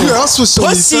you. You know, Yeah, I'll switch on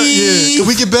Pussy. Yeah, can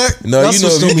we get back? no, Y'all you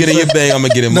know, switched if you on get me in your fast. bag, I'm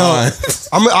gonna get in No, mine.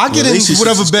 I get in Relationships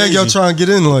whatever is bag y'all crazy. trying to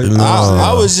get in. Like,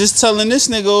 I was just telling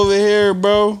this nigga over here,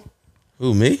 bro.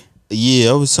 Who, me? Yeah,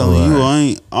 I was telling you,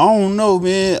 I don't know,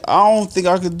 man. I don't think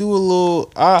I could do a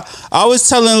little. I was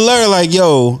telling Larry, like,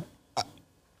 yo,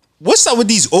 what's up with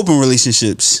these open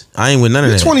relationships? I ain't with none of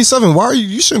you're that. 27. Why are you?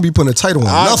 You shouldn't be putting a title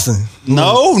on nothing.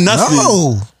 No, nothing.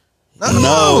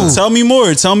 No. Tell me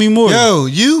more. Tell me more. Yo,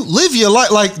 you live your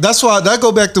life. Like, that's why that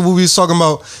go back to what we was talking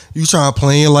about. You trying to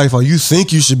plan your life, or you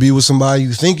think you should be with somebody,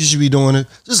 you think you should be doing it.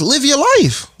 Just live your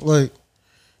life. Like,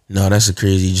 No, that's a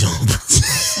crazy jump.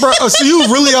 bro, so you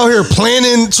really out here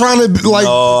planning, trying to like?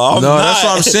 I'm not. That's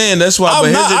what I'm saying. That's why. I'm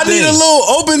But not. here's the I need thing. a little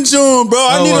open June, bro.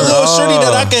 I need a little shorty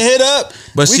that I can hit up.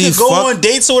 But we see, can go fuck- on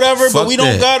dates or whatever, but fuck we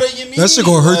don't that. gotta. You mean, That shit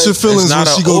gonna hurt your feelings It's when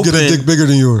not she a go get a open- dick bigger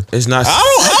than yours. It's not. How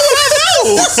would I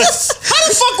know? How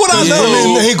the fuck would I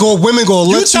know? Women gonna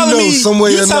let you telling know me, some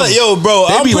way you or another. yo, bro,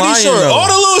 They I'm be pretty lying, sure though. all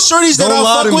the little shorties that Don't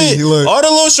lie I fuck to me, with, look. all the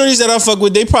little shorties that I fuck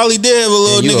with, they probably did have a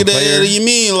little you a nigga player? that you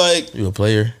mean like You a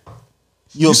player?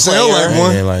 you a sound player. like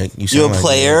one. Yeah, like you. You a sound like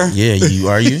player? one. Yeah, you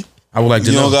are you? I would like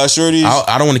to You know. don't got shorties?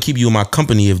 I don't want to keep you in my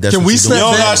company if that's Can what we you're snap You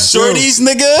doing. don't back? got shorties,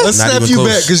 nigga? Let's Not snap even you close.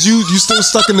 back because you still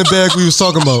stuck in the bag we was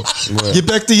talking about. What? Get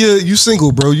back to you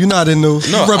single, bro. You not in no.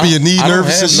 You No, rubbing your knee, I don't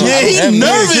nervous have and no- shit. Yeah, I don't he have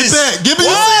no- nervous. Get back. Give me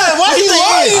Why he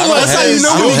lying? don't That's how have- you know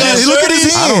I when don't he have- look at his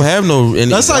I hand. don't have no.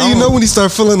 That's how you know when he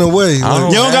start feeling away. I Like, don't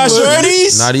You don't have got no-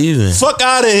 shorties? Not even. Fuck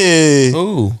out of here.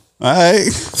 Ooh, All right.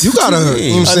 you got a,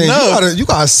 you know what I'm saying? Enough. You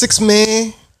got a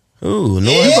 6-man. ooh, no.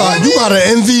 You got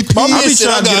an MVP. My I man be said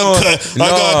trying to get on- I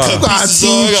got Nah. pieces,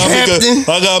 Team captain.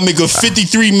 I gotta make a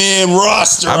 53-man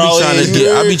roster.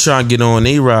 I be trying to get on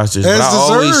they rosters, but As I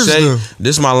always deserves, say though.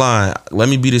 this is my line. Let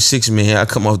me be the 6th man. I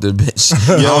come off the bench.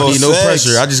 I don't need no facts.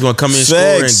 pressure. I just gonna come in, score,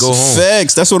 and go home.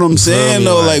 Facts. That's what I'm saying me?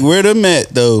 though. Like- Like where them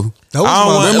at though? That was I don't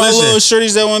my, want- Where my listen, little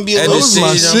shorties that want to be a at that little? was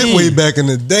my stage, I shit mean- way back in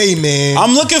the day, man.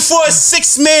 I'm looking for a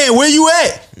 6-man. Where you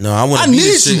at? No, I want I to be the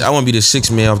need six, you. I want to be the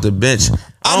 6th man off the bench.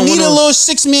 I don't need want a no- little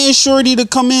 6-man shorty to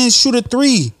come in and shoot a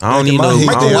 3. I don't need My no. hate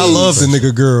day, I don't love the need-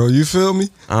 nigga girl. You feel me?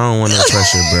 I don't want no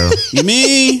pressure, bro. You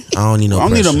mean? I don't need no I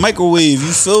pressure. need a microwave.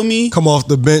 You feel me? Come off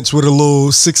the bench with a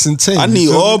little 6 and 10. I you need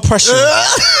feel all me? pressure. Look,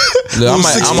 I Little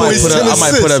might 6 put points, up. 10 I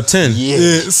might put up 10.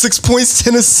 Yeah, 6 points,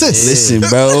 10 assists. Listen,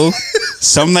 bro.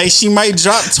 Some nights she might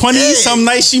drop 20. Some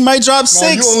nights she might drop 6.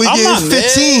 No, you only I'm not getting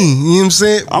 15. You know what I'm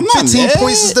saying? I'm not 15 mad.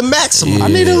 points is the maximum. I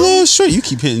need a little short. You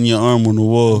keep hitting your arm on the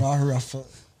wall. I felt.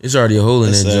 It's already a hole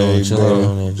in that That's joint. alright, Chill bro. out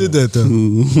on that Did joint. that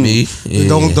though. Me? Yeah.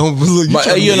 Don't look.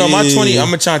 But, you know, my Yeah. 20. I'm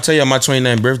gonna try to tell you, my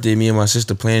 29th birthday. Me and my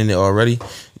sister planning it already.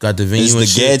 Got the venue It's and the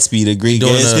shit. Gatsby, the Great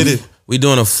Doing Gatsby. we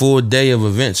doing a full day of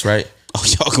events, right? Oh,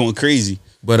 y'all going crazy.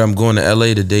 But I'm going to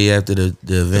LA the day after the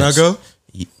events. Can I go?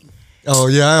 Oh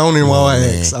yeah, I don't even know why I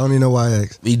man. asked. I don't even know why I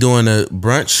asked. We doing a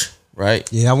brunch, right?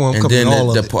 Yeah, I want to And come in then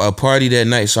all of it. a party that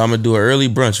night. So I'm gonna do an early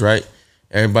brunch, right?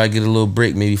 Everybody get a little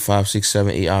break, maybe 5, 6,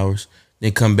 7, 8 hours.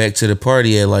 Then come back to the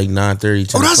party at like 9:30,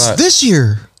 10 Oh, that's o'clock. this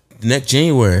year. Next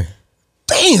January.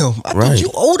 Damn, I Right. think you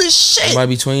old as I shit. might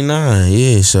be 29.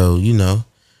 Yeah, so you know.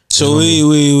 So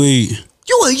wait.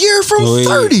 You a year from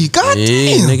 30. God Yeah,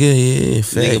 damn. nigga, yeah, Nigga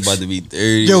facts. about to be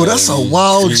 30. Yo, that's a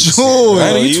wild joy.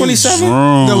 Lionel, you 27?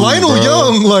 The Lionel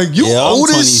Young, like, you Yeah, I'm old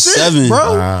as shit, 27.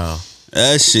 bro. Wow.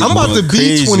 That shit. I'm about to going be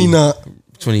crazy. 29.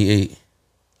 28.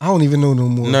 I don't even know no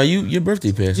more. No, your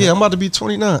birthday passed. Yeah, I'm about to be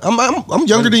 29. I'm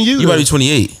younger than you. You about to be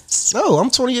 28. No, I'm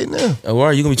 28 now. Oh,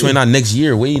 are you gonna be 29 next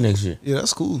year? Way next year. Yeah,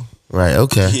 that's cool. Right.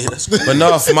 Okay. Yeah, that's cool. But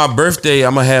no, for my birthday,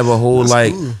 I'm gonna have a whole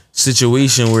like cool.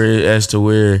 situation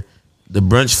where the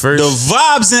brunch first. The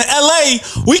vibes in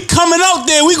LA, we coming out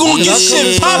there. We gonna get I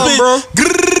shit come popping. down,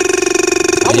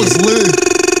 bro. I was lit.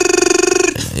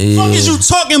 Yeah. What is you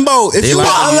talking about? If They you like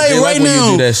in when LA they like right when you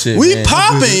now, do that shit, we man.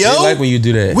 popping, yo. They like when you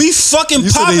do that. We fucking You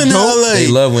said popping they in don't? LA. They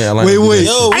love when Atlanta. Wait, do wait.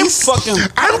 that. Yo, we fucking.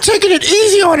 I'm taking it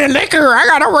easy on the liquor. I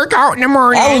gotta work out in the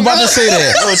morning. I was about to say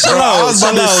that. Yo, chill Bro, I out, was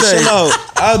about chill to out, say. chill out.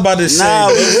 I was about to say. Nah,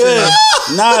 we good.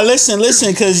 Nah,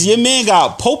 listen, cause your man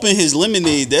got Pope in his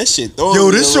lemonade. That shit throwing Yo,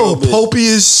 me this a show little bit.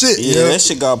 popey as shit. Yeah, Yeah, that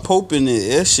shit got Pope in it.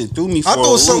 That shit threw me for I a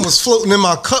thought something loop. was floating in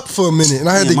my cup for a minute, and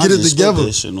I had Damn, to I get it just spilled together.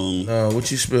 that shit on me.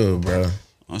 What you spilled, bro?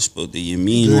 I spilled the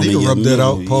Yamin Dude, on you the can rub that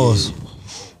Yamin. out. Pause.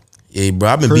 Yeah, bro.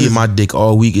 I've been Crazy. beating my dick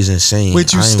all week. Is insane.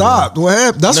 Wait, you I ain't stopped? What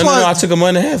happened? That's No, why. I took a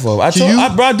month and a half off. Can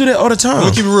you- Bro, I do that all the I'm time.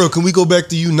 gonna keep it real. Can we go back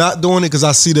to you not doing it? Because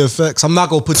I see the effects. I'm not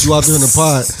gonna put you out there in the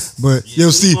pod. But yo,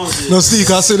 Steve. No, Steve.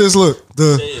 Can I say this? Look,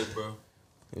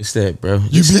 What's that, bro?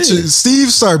 you Say bitch. it.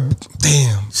 Steve start.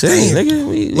 Damn. Say it, Damn. nigga.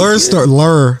 We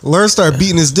Learn start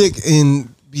beating his dick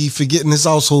and be forgetting his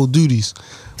household duties.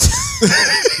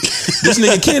 This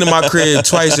nigga came to my crib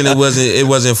twice and it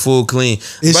wasn't full clean.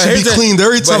 It should here's be cleaned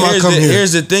every time I come here.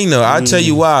 Here's the thing though. I'll tell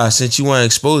you why. Since you want to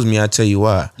expose me, I'll tell you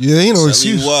why. Yeah, ain't no Tell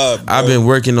excuse. you what, bro. I've been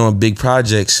working on big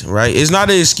projects, right? It's not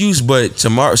an excuse, but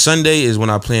tomorrow Sunday is when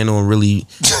I plan on really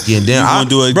getting down. gonna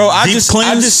do a I deep just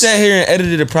cleanse? sat here and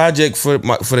edited a project for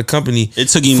the company. It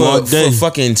took him all day.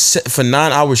 for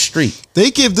 9 hours straight. They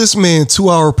give this man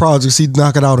 2-hour projects. He'd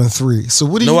knock it out in 3. So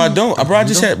what do you? No, I don't. I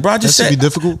just That should be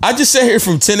difficult. I just sat here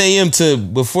from 10 a.m. to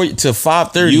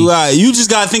 5:30. You just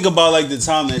gotta think about like the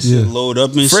time that shit Yeah. load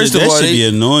up and First shit. of That all, should be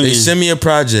annoying. they send me a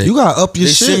project. You gotta up your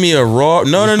They shit. send me a raw.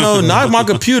 No, not my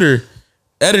computer.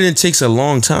 Editing takes a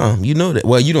long time. You know that.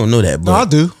 Well, you don't know that, No, I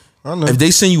but do. I know. if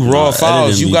they send you raw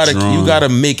files, editing you be gotta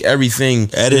drawn. make everything.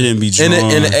 Editing be drawn.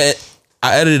 And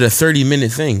I edited a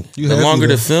 30-minute thing. You The have longer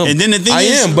to, the film, And then the thing I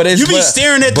is, am, but it's, you be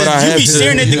staring at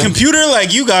the computer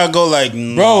like you gotta go like,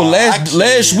 Bro,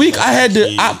 last week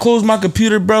I closed my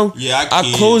computer, bro. Yeah, I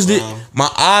can't, closed bro. it. My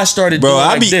eyes started. Bro, doing I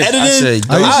like be this. editing. I said,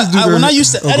 I used to do when that. I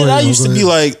used to Oh, go edit, ahead, I used go to be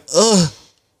ahead. like,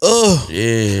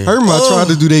 yeah. I remember I tried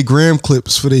to do their gram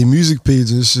clips for their music page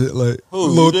and shit. Like Who,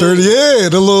 the little you did? 30, yeah,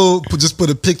 the little just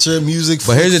put a picture of music.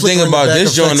 But here's the thing flickering about back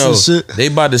this joint effects though. and shit. They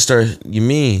about to start.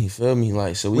 You feel me?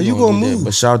 Like, so we When you gonna gonna do that. move?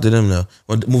 But shout out to them though.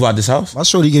 Want to move out this house? My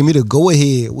shorty gave me the go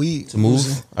ahead. We To move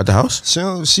out the house?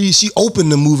 She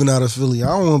opened to moving out of Philly. I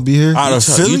don't want to be here. out of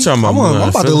Philly. You talking about I'm moving out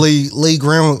about of to Philly? lay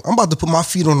ground. I'm about to put my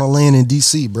feet on the land in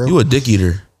DC, bro. You a dick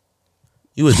eater.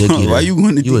 You a dick eater. Why you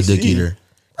going to You a DC? dick eater.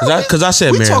 Cause I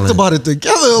said we Maryland. talked about it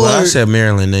together. Well, I like, said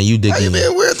Maryland, then you dick how you eater.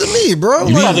 being weird to me, bro?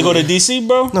 You Like, about to go to DC,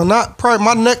 bro? no, not probably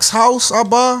my next house I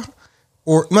buy,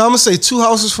 or no, I'm gonna say 2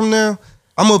 houses from now.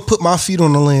 I'm gonna put my feet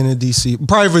on the land in DC,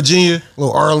 probably Virginia,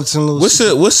 little Arlington, little. What's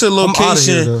the I'm outta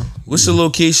here, location? though. What's the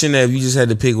location that if you just had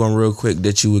to pick one real quick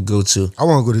that you would go to? I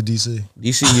want to go to DC.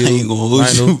 DCU. I ain't gonna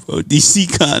hold you, bro.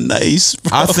 DC kind of nice,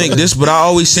 bro. I think this, but I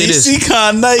always say this. DC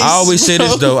kind of nice. I always say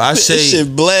this, though. I That say-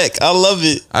 shit black. I love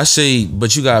it. I say,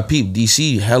 but you gotta peep.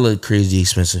 DC hella crazy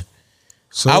expensive.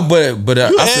 So But I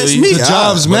feel asked you. me. the Yeah,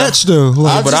 jobs but match though.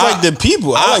 Like, I but just I- like the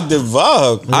people. I like the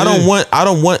vibe.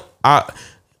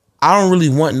 I don't really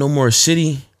want no more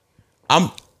city. I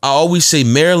always say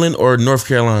Maryland or North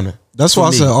Carolina. that's for why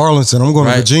I me. said Arlington. I'm going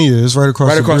Right. to Virginia. It's right across.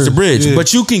 Right across the bridge. Yeah.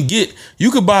 But you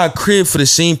could buy a crib for the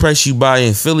same price you buy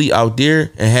in Philly out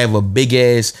there and have a big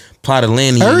ass plot of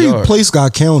land in your every yard. place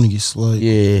got counties. Like,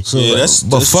 Yeah. So Yeah, that's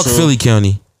But fuck true. Philly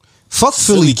County. fuck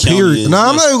Philly. Philly County Period. is Nah,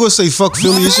 I'm nice. not even gonna say fuck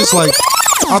Philly. It's just like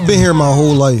I've been here my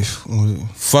whole life.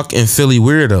 Fucking Philly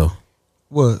weirdo.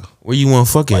 What? Where you want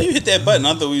to fuck Why it? you hit that button?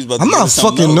 I thought we was about to I'm get not to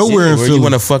something fucking else. nowhere in Where Philly. you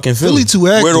want to fuck in Philly Philly? too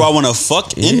active. Where do I want to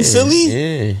fuck in Philly?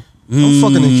 Yeah. I'm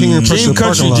fucking in King and Dream Prussia country,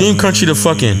 parking lot. dream country to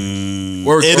fucking.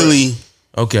 Work. Italy.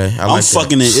 Okay, I like I'm that.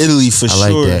 fucking in Italy for I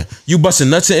like sure. that. You busting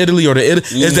nuts in Italy or is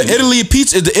the Italy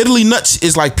pizza? Is the Italy nuts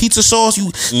is like pizza sauce? You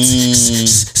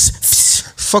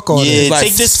Fuck all Yeah, that. Like-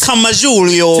 take this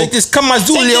Camajulio. take this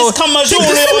Camajulio. Take this Camajulio. Take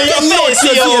this Your Camajulio.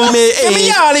 Messi, yo. Hey. Give me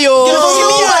Ario. Give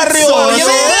me Ario. Give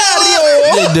me Ario.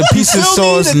 The piece of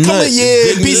sauce nuts.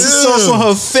 Yeah, piece of sauce on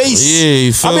her face. Yeah,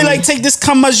 you feel I be me? like, take this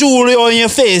camajuri on your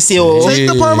face, yo. Take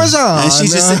the Parmesan. And she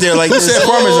just sit there like this. said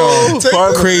Parmesan?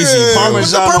 Crazy. The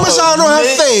Parmesan. Parmesan on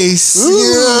her face.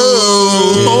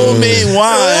 Homemade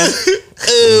wine.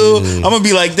 Ew. I'm gonna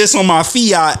be like this on my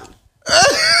Fiat.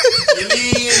 You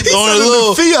mean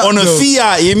on a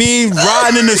Fiat, you mean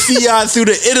riding in the Fiat through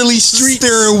the Italy street,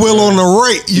 Steering wheel on the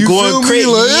right. You going crazy?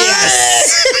 Like,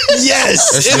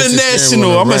 Yes, That's just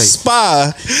international. the I'm a right.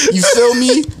 spy. You feel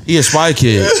me? He a spy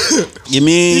kid. You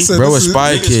mean? said Bro, a this is-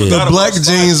 spy kid. The Black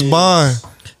James Bond.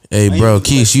 Hey, bro,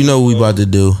 Keith, you know what we about to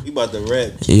do. We about to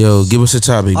rap. Yo, give us a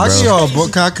topic, bro. I give y'all a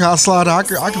book. Can I slide? I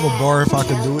give a bar if I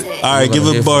can do it. All right, give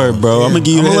a bar, bro. I'm gonna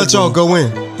give you. I'm gonna the let y'all go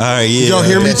in. All right, yeah. Y'all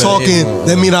hear me talking?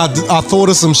 That mean I thought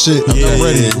of some shit. I'm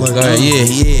ready. yeah. Like, Go ahead,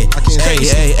 yeah. I can't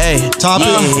Hey. Topic?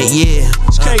 Yeah.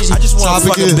 It's crazy. I just want to Topic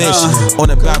fuck a is- bitch on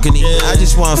the balcony. I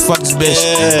just want to fuck this bitch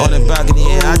Yeah. on the balcony.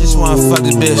 Yeah, I just want to fuck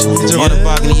this bitch on the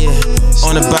balcony. Yeah,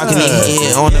 on the balcony.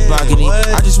 Yeah, on the balcony.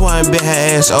 I just want to bend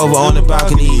her ass over on the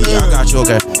balcony. Yeah, I got you.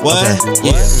 Okay. What? Okay.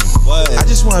 Yeah. What? I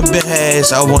just want to bend her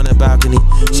ass over on the balcony.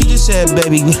 She just said,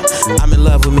 baby, I'm in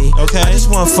love with me. Okay. I just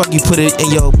want to fuck you, put it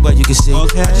in your butt, you can see.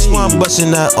 Okay. I just want to bust a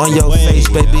nut on your Wait, face,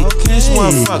 baby. okay. I just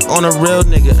want to fuck on a real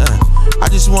nigga. I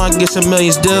just want to get some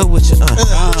millions deal with you.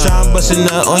 Try and bust a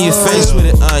nut on your face with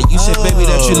it. You said, baby,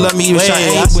 that you love me, you try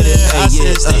to hate with it. I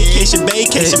Hey, said, yeah. Cation Bay,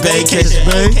 Cation Bay, Cation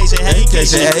Bay. Cation Hey,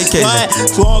 Cation. Cation. What?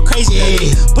 Going crazy, baby.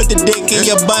 Put the dick in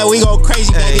your butt, we go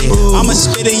crazy, baby. I'ma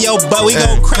spit in your butt, we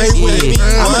go crazy, baby.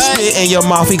 I'ma What? spit in your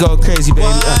mouth, we go crazy, baby.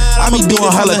 What? I be I'ma beat doing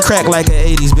it from hella the- crack like an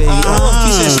 80s, baby.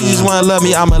 She said she just wanna love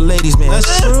me, I'm a ladies man. That's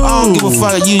true. I don't give a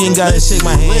fuck, you ain't gotta shake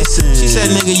my hand. Listen. She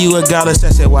said, nigga, you a goddess. I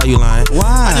said, why you lying?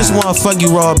 Why? I just wanna fuck you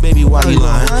raw, baby, why you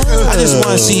lying? I just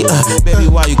wanna see, baby,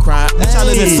 why you crying? Bitch, I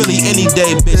live in Philly any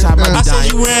day, bitch, I might I be said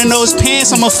dying. you wearing those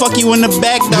pants, I'ma fuck you in the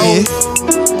back though.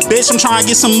 Bitch, I'm trying to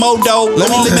get some more dough.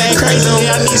 Let me Going lick back that crazy. dough.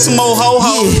 I need some more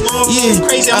ho-hos. Yeah.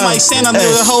 Crazy. I'm like Santa Hey.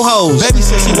 little ho-hos. Baby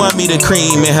said she want me to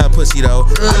cream in her pussy though.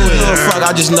 I don't give a fuck,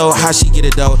 I just know how she get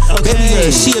it though.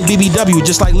 Baby, she a BBW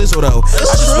just like Lizzo though. I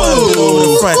just want to do over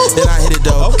the front, then I hit it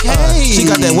though. Okay. She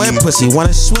got that wet pussy,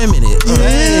 wanna swim in it.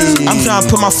 I'm trying to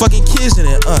put my fucking kids in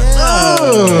it.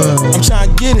 I'm trying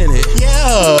to get in it.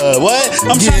 Yeah, what?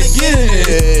 I'm trying to get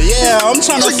it. Yeah, I'm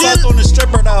trying to fuck on the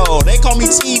stripper though. They call me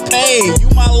T-Pain. You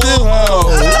my little hoe.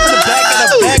 I'm in the back of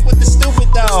the back with the stupid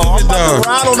dog. I'm about dog. to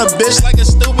ride on a bitch like a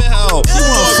stupid hoe. You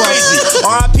want crazy?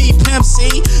 R.I.P. Pimp C.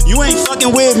 You ain't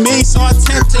fucking with me, so I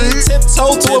tiptoe to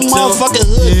a Tiptoe. motherfucking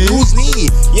hood. Who's me?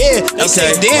 Yeah, they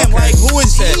say, damn, like who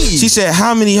is he? She said,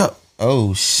 how many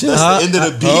oh shit. That's the end of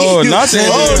the beat. Oh, not the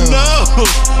end. Oh no.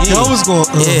 That was going.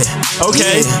 Yeah.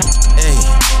 Okay.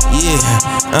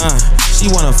 Yeah. She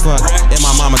wanna fuck in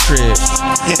my mama crib.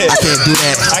 I can't do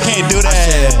that. I can't do I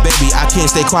said, that. baby, I can't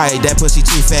stay quiet. That pussy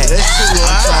too fat. That's too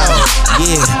loud.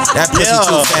 Yeah, that pussy Yeah.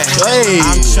 too fat. Hey.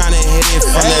 I'm trying to hit it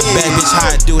from that back, bitch.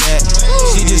 How I do that?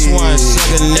 She just wanna suck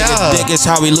a nigga Yeah. dick. It's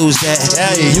how we lose that.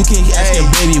 Hey. You can ask him,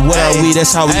 baby, what are we?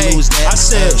 That's how we lose that. I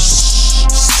said,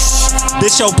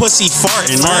 bitch, your pussy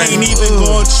farting. I ain't even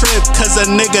going trip, cause a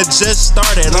nigga just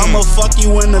started. I'ma fuck you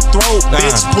in the throat,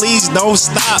 bitch. Please don't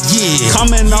stop. Yeah.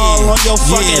 Coming all on your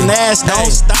fucking ass. Don't Hey.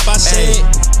 stop. I said,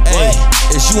 Hey,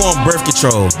 what? if you on birth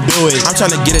control, Do it. I'm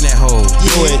trying to get in that hole.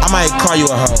 Do it. I might call you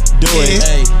a hoe. Do it.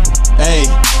 Hey, Hey,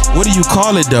 what do you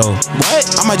call it though? what?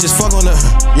 I might just fuck on the.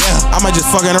 Yeah. I might just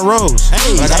fuck in a rose.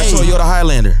 Hey, like I hey. told you the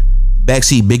Highlander.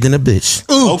 Backseat big than a bitch.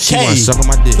 She Okay. wanna suck on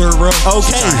my dick. Third row.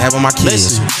 Okay. I have on my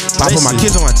kids. Listen, I put my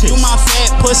kids on my tits. You my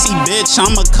fat pussy bitch,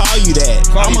 I'ma call you that.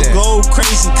 Call me I'ma that. go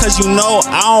crazy cause you know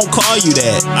I don't call you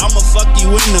that. I'ma fuck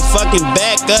you in the fucking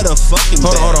back of the fucking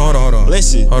Hold back. on.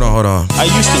 Listen, Hold on. I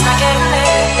used to.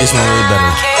 This one way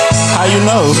better. How you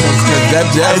know? That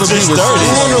It's just dirty.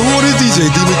 Who is DJ?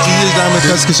 DJ Diamond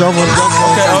Cuts, cause y'all want to go.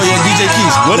 Okay, oh yeah, DJ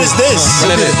Keys. What is this?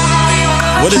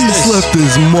 What is Keith this? left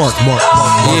his mark.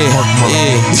 Yeah.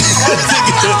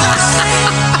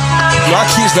 Yo, I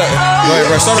Keys that.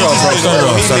 Right, start it off, bro. Start it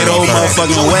off. He Start made it the whole off.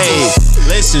 motherfucking way.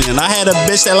 Listen, I had a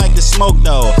bitch that liked to smoke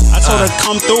though. I told her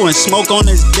come through and smoke on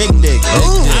this big dick.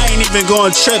 I ain't even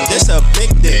going trip. This a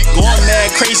big dick. Going mad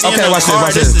crazy in Okay, the watch car.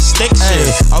 this. This the stick Hey,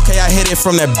 shit. okay, I hit it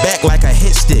from the back like a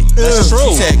hit stick. That's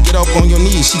true. She said, get up on your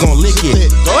knees. She gon' lick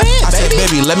it. Go ahead, I said,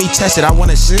 baby. baby, let me test it. I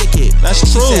wanna stick it. That's She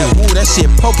true. said, ooh, that shit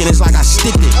poking. It's like I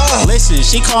sticked it. Listen,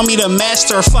 she called me the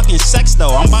master of fucking sex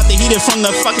though. I'm about to heat it from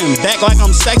the fucking back like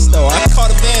I'm sex though. I caught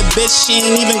a bad bitch. She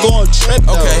ain't even going trip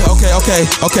though.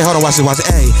 Okay. Hold on, watch it.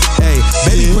 Hey,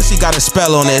 baby pussy got a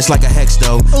spell on it. It's like a hex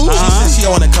though. She said she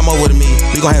don't wanna come over to me.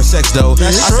 We gon' have sex though.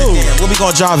 That's I said, true. damn, what we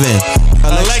gon' drive in?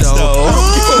 Alex though.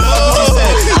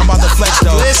 I'm about to flex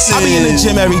though. Listen. I be in the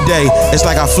gym every day. It's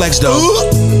like I flex though.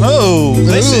 Oh,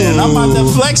 listen, I'm about to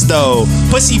flex though.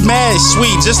 Pussy mad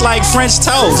sweet, just like French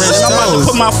toast. French I'm about to toast.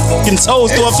 put my fucking toes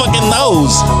through her fucking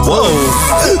nose. Whoa.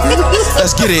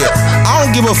 Let's get it. I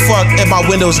don't give a fuck if my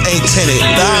windows ain't tinted.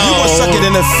 You gon' suck it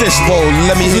in the fishbowl.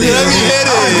 Let me hit it. Let me hit I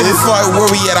don't it. give a fuck where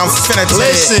we at. I'm finna tell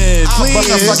Listen, it. I'll bust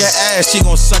her please. fucking ass. She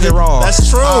gon' suck it raw. That's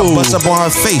true. I'll bust up on her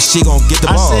face. She gon' get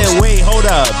the I balls. said, wait, hold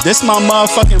up. This my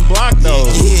motherfucking block though.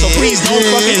 Yeah. So please don't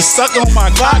fucking suck on my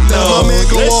block though. my man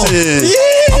go off. Listen.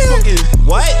 Yeah. I'm fucking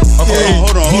what? Okay,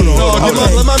 hold on.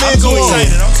 Let my man I'm go too off.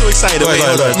 excited. I'm too excited. Go ahead,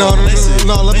 Wait, hold go ahead. up.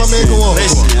 No, let my man go off.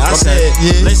 Listen, I said,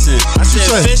 Yeah. listen. I said,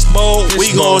 say? fishbowl,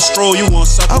 we Fishbowl. gon' stroll, you gon'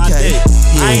 suck my Okay. dick.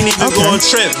 Yeah. I ain't even Okay. gon'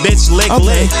 trip, bitch, lick.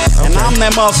 And I'm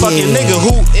that motherfucking Yeah. nigga.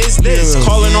 Who is this? Yeah.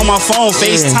 Calling on my phone,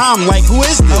 FaceTime. Like, who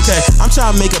is this? Okay, I'm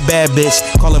trying to make a bad bitch,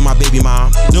 call her my baby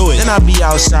mom. Do it. Then I be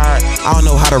outside, I don't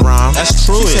know how to rhyme. That's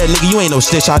true. She said, nigga, you ain't no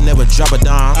stitch, I'll never drop a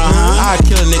dime. I'd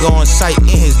kill a nigga on sight in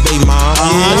his baby mom.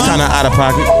 That's kinda out of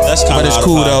pocket. That's kinda But it's out of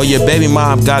cool pocket. though, your baby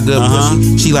mom got good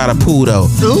pussy. She like a pool though.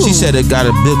 She said it got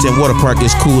a built-in water park,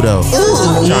 it's cool though.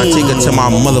 Trying to take her to my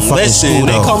motherfucking Listen, school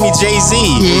they though. call me Jay-Z.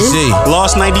 Z.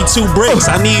 Lost 92 bricks.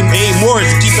 I need 8 more to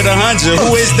keep it 100.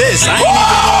 Who is this? I ain't even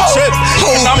gonna trip.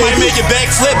 'Cause I might make it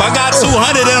backflip. I got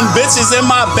 200 of them bitches in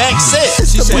my back sit.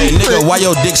 She said, nigga, why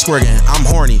your dick squirting? I'm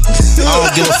horny. I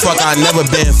don't give a fuck, I never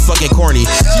been fucking corny.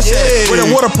 She said, where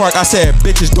the water park? I said,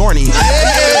 bitch is dorny.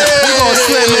 We gon'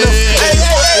 slam in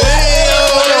the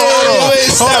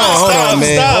Hold on,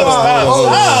 man.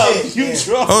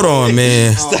 Hold on,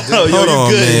 man. Hold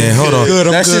on, man. Hold on. Good,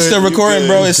 I'm That's just good. the recording,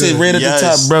 bro. It said right at the Yes,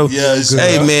 top, bro. yes.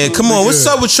 Hey, man, come on. What's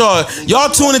up with y'all? Y'all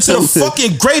tune into the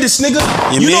fucking greatest, nigga.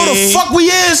 You know the mean? fuck we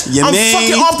is? You I'm mean?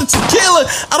 fucking off the tequila.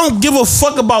 I don't give a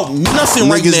fuck about nothing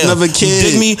right Niggas now. never You kid.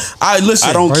 dig me? I listen.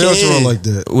 I don't Why y'all care. doing like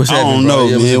that? What's I happening, don't bro? know,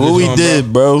 Yeah, it was a man. good What we joint,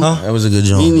 did, bro. That was a good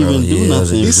joint, He didn't bro. even do Yeah, that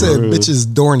was a nothing. He good said, Bro. bitch is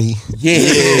dorny. Yeah,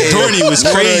 Dorny was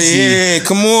crazy. Yeah,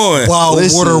 come on. Wild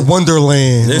Listen. water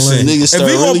wonderland. Listen, Niggas if start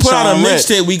we gonna really put out a trying to rap.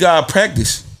 mixtape, we gotta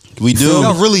practice. We do.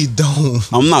 I really don't.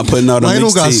 I'm not putting out a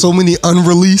Lionel got mixtape. so many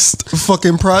unreleased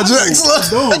fucking projects.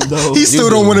 He still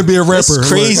don't want to be a rapper. That's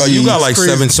crazy. Oh, you got like Crazy.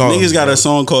 7 songs. Niggas got a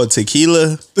song called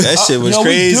Tequila. That shit was Yo, we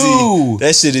crazy. do.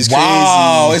 That shit is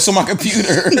Wow, crazy. it's on my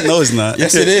computer. No, it's not.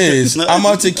 Yes, it is. No. I'm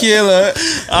on tequila.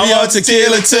 I'm on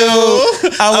tequila too.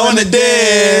 I wanna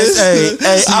dance.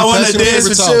 Hey, I wanna That's your dance favorite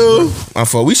with song, you. my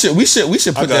fault. We should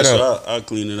I put got that you. up, I'll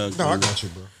clean it up. No, I got you,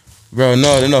 bro. bro.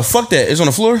 No, fuck that. It's on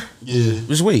the floor. Yeah.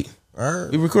 Just wait. All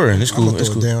right. We recording. It's I'm cool. gonna It's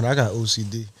throw it cool. down. I got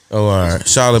OCD. Oh, all right,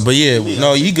 Charlotte. But yeah,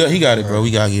 no, he got it, bro. We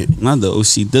got it. Not the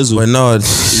OC Dizzle. But no,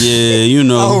 Yeah, you I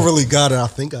know. don't really got it. I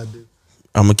think I do.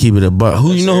 I'm gonna keep it a buck.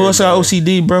 Who you know who else got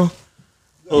OCD, bro?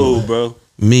 Oh, bro.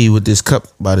 Me with this cup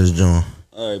by this joint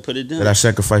All right, put it that I down.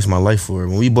 sacrificed my life for.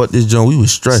 When we bought this joint, we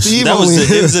was stressed. Steve That was only-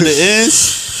 the ends of the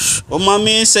ends. What my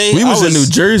man say? We I was in New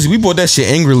Jersey. We bought that shit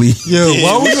angrily. Yo, Yeah,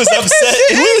 why we was upset.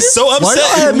 We was so upset. Why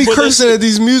y'all had me Put that cursing at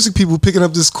these music people picking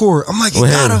up this chord? I'm like, it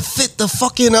What gotta happened? fit the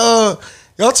fucking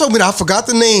Y'all told me that I forgot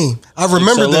the name. I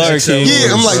remember that. XLR,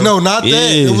 Yeah, I'm like, no, not that.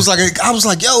 Yeah. It was like I was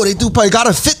like, yo, they do probably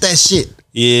gotta fit that shit.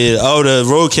 Yeah, oh, the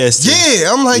roadcaster.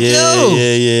 Yeah, I'm like, Yeah, yo.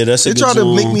 yeah. That's a They good tried to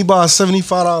joint. make me buy a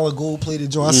 $75 gold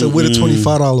plated joint. I said, where the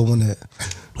 $25 one at?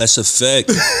 That's a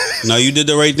fact. No, you did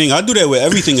the right thing. I do that with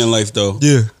everything in life, though.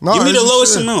 Yeah. No, Give me the that's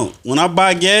lowest shit. amount. When I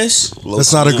buy gas,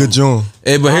 That's not a good joint.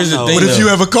 Hey, but here's the know. thing. But if though. you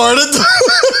have a car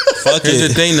Fuck Here's the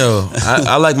it. thing though.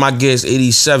 I like my gas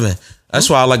 87. That's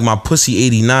why I like my pussy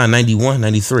 89, 91,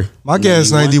 93. My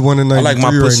gas 91 and 93 I like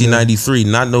my pussy right now. 93,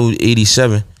 not no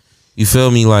 87. You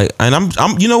feel me? Like, and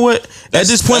I'm you know what? At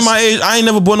this point in my age, I ain't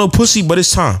never bought no pussy, but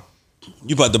it's time.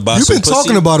 You about to buy You've some been pussy?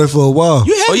 talking about it for a while.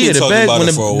 You have Oh been yeah, the talking bag about when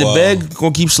it for a the while. bag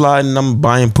gonna keep sliding. I'm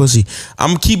buying pussy.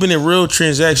 I'm keeping it real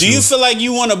transactional. Do you feel like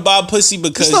you want to buy pussy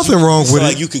because There's nothing you wrong feel with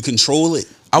like it. you could control it?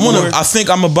 I more? I think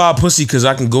I'm gonna buy pussy because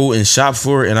I can go and shop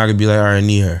for it, and I can be like, all right, I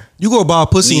need her. You go buy a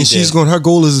pussy Need and she's that. going. Her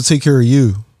goal is to take care of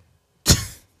you.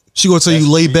 She gonna tell you,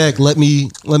 lay back. Let me.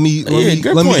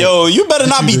 good point. Yo, you better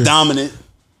not be do? dominant.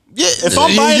 Yeah, If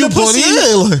I'm buying you the pussy,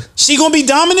 like, she gonna be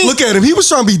dominant. look at him. He was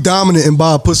trying to be dominant and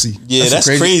buy a pussy. Yeah, that's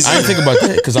crazy. I didn't think about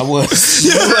that because I was.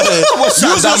 You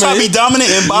was gonna try to be dominant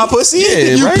and buy pussy?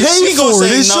 Yeah, You right? pay She gonna for it.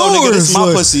 say It's no, nigga. This yours. my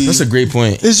Like, pussy. That's a great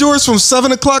point. It's yours from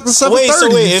 7 o'clock to 7:30. Wait, so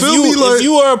wait, if feel you me? Like, if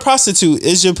you are a prostitute,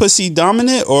 is your pussy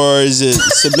dominant or is it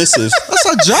submissive? that's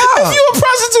her job. If you a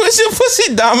prostitute, is your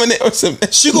pussy dominant or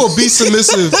something? She gonna be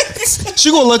submissive.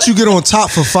 She gonna let you get on top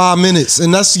for 5 minutes,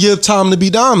 and that's your time to be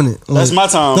dominant. Like, That's my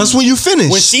time. That's when you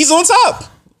finish. When she's on top.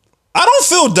 I don't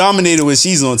feel dominated when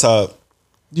she's on top.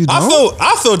 you don't?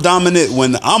 I feel dominant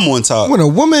when I'm on top. When a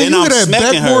woman, and you I'm hear that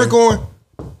smacking backboard her. going.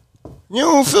 You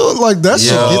don't feel like that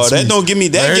shit gets that me. don't give me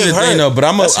that. Here's Give the her. thing, though. But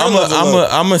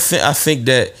I I think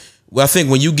that. Well, I think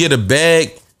when you get a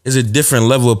bag, it's a different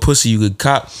level of pussy you could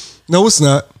cop. No, it's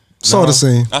not. It's all the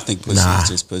same. I think pussy is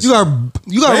just pussy. You gotta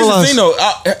Here's the realize. thing, though.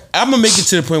 I'm gonna make it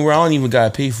to the point where I don't even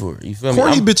gotta pay for it. You feel me?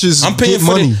 Corny bitches get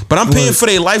money. but I'm paying Like- for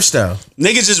their lifestyle.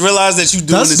 Niggas just realize that you doing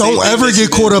That's- the same don't thing ever that get you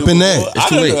caught been up in doing. that. It's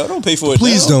too late. I don't pay for it.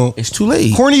 Please now. don't. It's too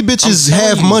late. Corny bitches I'm telling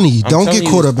have you. money. I'm Don't get telling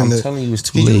caught you. up in I'm that. telling you, it's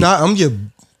too Can you late. not? I'm your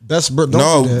best bro.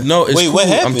 Don't do that. No. It's Wait, cool. what I'm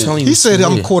happened? telling you. He it's said too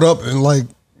I'm late. caught up in like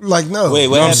no. Wait, You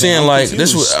what know what I'm happened? saying? I'm Like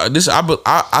confused.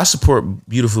 I support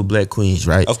beautiful black queens,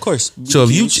 right? Of course. So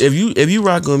if you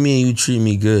rock with me and you treat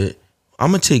me good,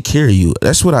 I'm gonna take care of you.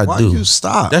 That's what I Why do. you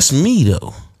stop? That's me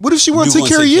though. What if she want to You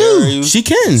take gonna care of you? She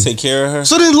can. Take care of her.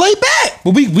 So then lay back.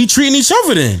 But we treating each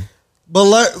other then. But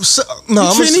like, no,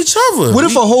 I'm treating each other. What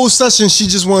if a whole session she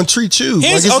just want to treat you? Like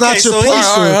Here's- it's okay, not your so place. here's-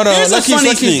 to- All right, hold on. Here's a Let's keep- funny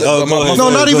let's keep- thing. Oh, go ahead. No,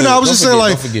 not even that. I was Don't just saying, forget,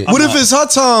 like, don't forget. what if it's her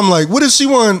time? Like, what if she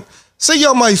want? Say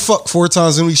y'all might fuck 4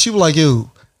 times a week. She was like,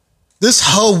 yo, this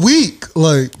her week.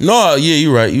 Like, No, yeah,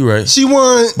 you're right. You're right. she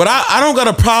want. But I don't got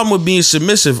a problem with being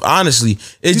submissive, honestly.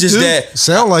 It's You just do. that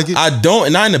Sound like it. I don't,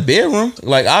 and not in the bedroom.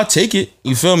 Like, I'll take it.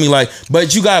 You feel me? Like,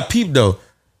 but you got to peep though.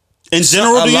 In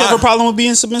general, a do you lot- have a problem with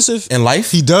being submissive? In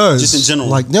life, He does. Just in general.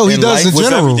 Like, no, he In does life, in with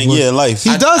general. everything. but Yeah, life.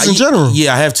 He does in general.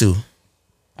 Yeah, I have to.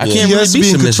 I Yeah. can't He really has to be be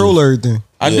in submissive. control of everything.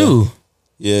 I Yeah. do.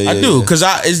 Yeah, I do. Because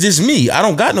it's just me. I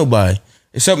don't got nobody.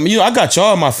 Except, I got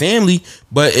y'all, my family.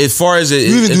 But as far as it,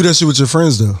 You even do that shit with your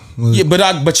friends though. Like, yeah,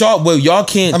 but y'all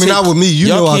can't. I mean, take, not with me. You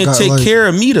y'all know I can't got, take like- care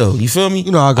of me though. You feel me?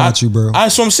 You know I got you, bro.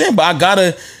 That's what I'm saying. But I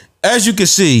gotta, as you can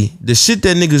see, the shit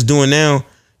that niggas doing now.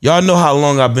 Y'all know how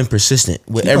long I've been persistent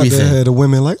with everything. Had the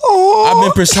women like, oh,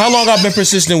 How long I've been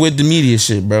persistent with the media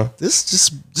shit, bro?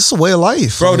 this just a way of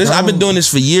life, Bro, Like, I've been doing this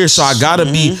for years, so I gotta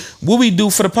be. What we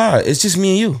do for the pod? It's just me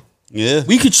and you. Yeah.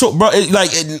 We control, bro.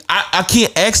 I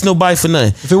can't ask nobody for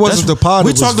nothing. If it wasn't the pod,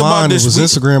 it was Vine, it was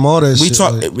Instagram, all that We shit.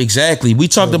 talked like- exactly. We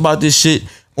talked about this shit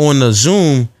on the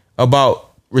Zoom about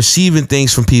receiving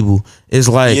things from people. It's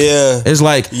like,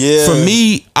 Yeah. for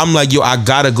me, I'm like, yo, I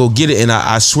gotta go get it, and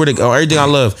I swear to God, everything I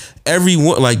love,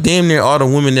 everyone, like damn near all the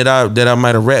women that I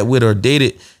might have rapped with or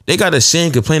dated, they got the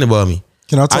same complaint about me.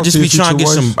 Can I talk just to your be trying to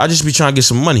future get wife? some. I just be trying to get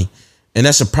some money. And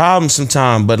that's a problem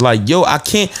sometimes. But like, yo, I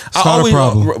can't. not a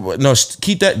problem. No,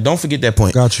 keep that. Don't forget that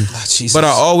point. Got you. Jesus. But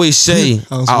I always say,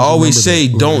 I was supposed to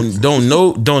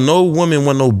remember that. don't no woman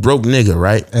want no broke nigga,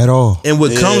 right? At all. And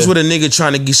what comes with a nigga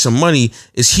trying to get some money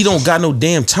is he don't got no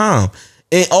damn time.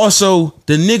 And also,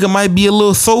 the nigga might be a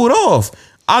little throwed off.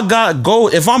 I got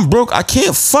gold. If I'm broke, I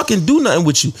can't fucking do nothing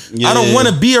with you. I don't Yeah. want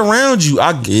to be around you.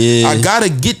 I Yeah. gotta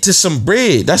get to some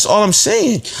bread. That's all I'm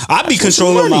saying. I be That's some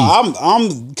controlling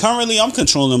money. I'm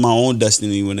controlling my own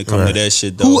destiny when it comes to that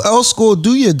shit though. Who else go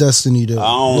do your destiny though? I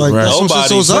don't like, Right. that's some shit, nobody.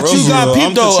 so it's up But to you got I'm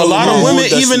peep though. A controlling lot my of own women,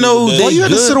 destiny even though today. they Why you had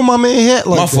to good- sit on my man head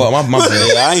like my that? fault. My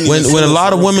bad. Yeah, I ain't when even when a feel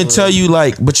lot of for women real. tell you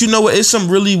like, but you know what? It's some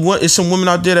women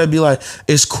out there that be like,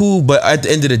 it's cool, but at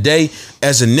the end of the day,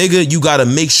 as a nigga, you gotta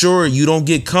make sure you don't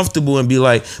get comfortable and be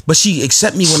like, but she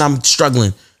accept me when I'm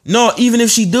struggling. No, even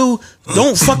if she do,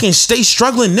 don't fucking stay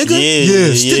struggling, nigga.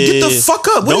 Get the fuck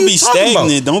up. What Don't are be you talking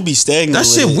stagnant. about? Don't be stagnant. That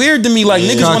shit with it. weird to me. Like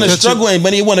niggas Can I want to catch struggle, it?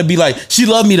 but they want to be like, she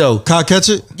love me though. Can I catch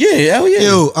it? Yeah, hell yeah.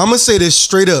 Yo, I'm gonna say this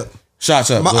straight up. Shots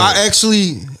up. Go ahead. I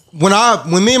actually, when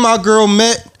me and my girl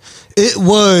met, it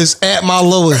was at my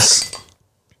lowest.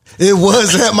 It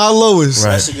was at my lowest.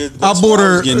 Right. That's a good- I that's bought what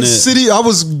her was getting at. City. I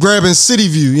was grabbing City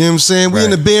View. You know what I'm saying? We in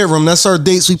Right. the bedroom. That's our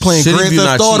dates. We playing City Grand View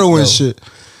Theft not Auto cheap, and though. shit.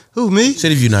 Who, me?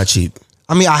 City View not cheap.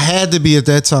 I mean, I had to be at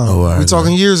that time. Oh, all right, We're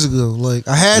talking right. years ago. Like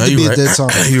I had No, to you be right. at that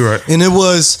time. You right. And it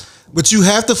was, but you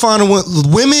have to find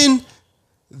women.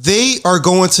 They are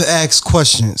going to ask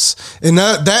questions, and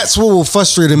that's what will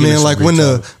frustrate a Give man. us Like some when great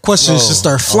the time. questions just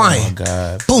start flying. Oh my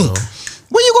god. Boom. bro.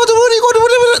 Where you going to? What are you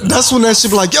going to? That's when that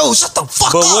shit be like, yo, shut the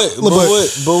fuck But up.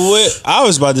 what I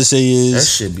was about to say is That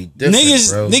shit be different,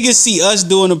 bro. niggas see us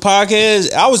doing the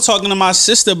podcast. I was talking to my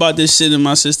sister about this shit, and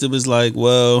my sister was like,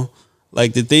 "Well,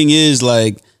 like the thing is,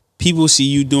 like people see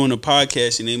you doing a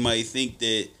podcast, and they might think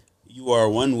that you are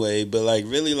one way, but like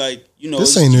really, like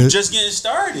This ain't you it. just getting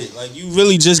started. Like you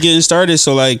really just getting started.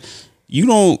 So like." You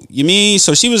don't, you mean?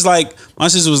 So she was like, my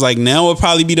sister was like, now would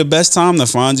probably be the best time to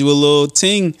find you a little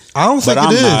ting. I don't think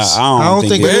But it is. I don't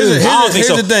think it is. I don't think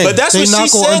so. Here's the thing. But that's They what not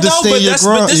she gonna said though. understand But, your but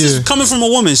grind, this is yeah. coming from a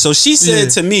woman. So she said Yeah.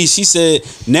 to me, she said,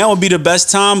 now would be the best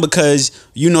time because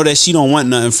you know that she don't want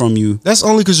nothing from you. That's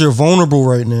only because you're vulnerable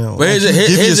right now. But here's Like, it- you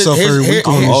give here's it- yourself here's- every here- week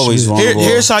on I'm this always shit. vulnerable.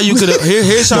 Here's how you could.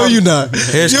 Here's how. No, you're not.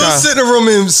 Here's You'll how- sit in a room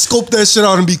and scope that shit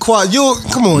out and be quiet. You'll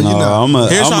come on, you know.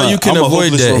 Here's how you can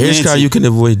avoid that. Here's how you can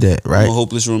avoid that. I'm Right. a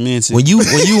hopeless romantic. When you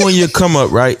on your come come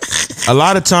up, right? A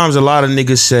lot of times, a lot of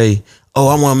niggas say, "Oh,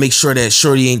 I want to make sure that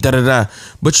shorty ain't da da da."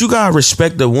 But you gotta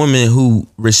respect the woman who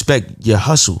respect your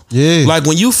hustle. Yeah. Like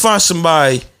when you find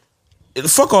somebody,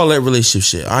 fuck all that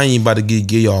relationship shit. I ain't about to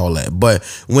give you all that. But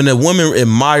when a woman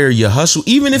admire your hustle,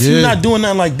 even if you're not doing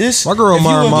nothing like this, my girl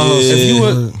admire my hustle. If you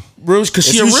were real, because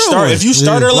she a real one. If you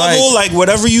start her level, like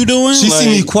whatever you doing, she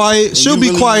see me quiet. She'll be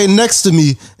really quiet next to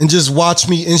me and just watch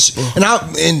me, and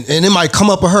it might come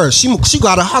up with her. She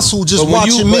got to hustle just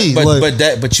watching me. But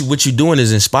what you doing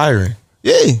is inspiring.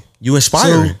 Yeah, you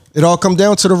inspiring. So it all come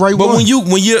down to the right one. But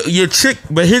when you're trick.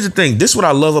 But here's the thing. This is what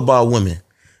I love about women.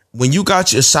 When you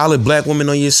got your solid black woman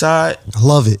on your side, I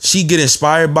love it. She get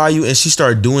inspired by you and she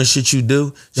start doing shit you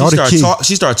do.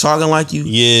 She start talking like you.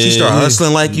 Yeah. She start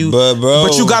hustling like you.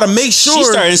 But you gotta make sure she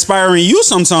start inspiring you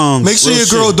sometimes. Make sure your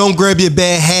girl don't grab your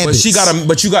bad habits.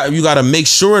 But you gotta make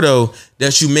sure though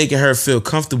that you making her feel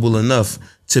comfortable enough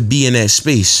to be in that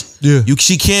space. Yeah.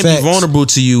 She can't be vulnerable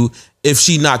to you if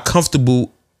she not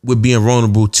comfortable with being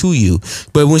vulnerable to you.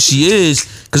 But when she is,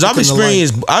 because I've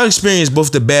experienced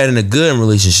both the bad and the good in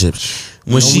relationships.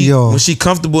 When she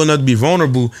comfortable enough to be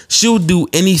vulnerable, she'll do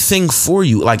anything for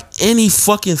you, like any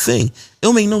fucking thing.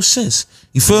 It'll make no sense.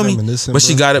 You feel me? But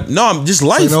she got it. No, I'm just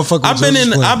life. I've been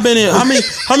in how many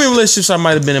relationships I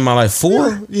might have been in my life?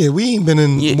 4? Yeah, we ain't been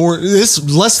in more. It's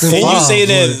less than 5. Can you say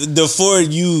that the 4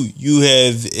 you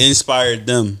have inspired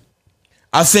them?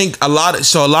 I think a lot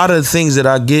of the things that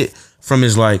I get from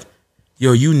is like,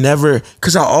 yo, you never,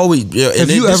 because I always. Have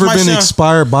you ever been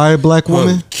inspired by a black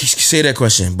woman? Say that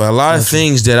question, but a lot of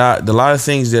things that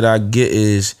I get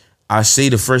is I say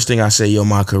the first thing I say, yo,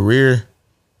 my career,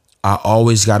 I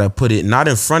always gotta put it not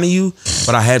in front of you,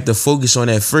 but I have to focus on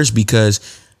that first, because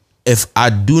if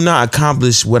I do not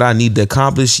accomplish what I need to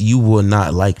accomplish, you will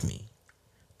not like me.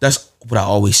 That's what I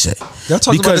always say. Y'all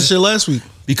talked about this shit last week.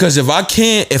 Because if I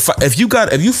can't, if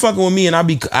you fucking with me and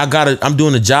I'm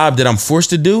doing a job that I'm forced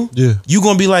to do, you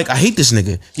gonna be like, I hate this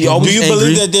nigga. He always angry.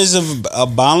 Believe that there's a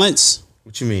balance?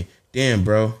 What you mean? Damn,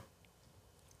 bro.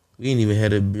 We ain't even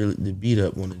had the beat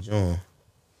up on the joint.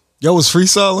 Y'all was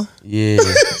freestyling? Yeah.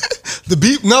 The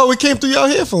beat? No, it came through y'all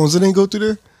headphones. It didn't go through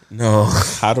there? No.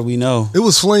 How do we know? It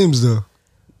was flames though.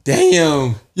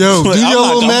 Damn. Yo, do your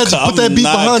little magic. Put that beat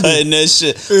behind it. That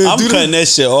shit. I'm cutting that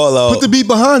shit all out. Put the beat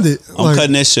behind it. I'm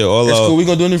cutting that shit all out. That's cool. We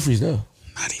gonna do it in freestyle.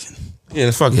 Not even. Yeah,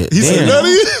 let's fuck it. He said not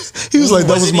even. He was like,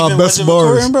 that was my best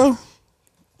bars. Bro?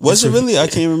 Was it really? I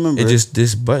can't remember. It just,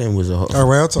 this button was a whole. All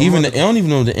right, I don't even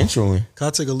know the intro in. Can I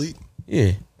take a leak?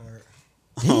 Yeah.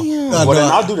 Damn. Well,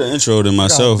 then I'll do the intro to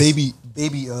myself. Baby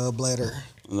bladder.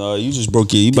 No, you just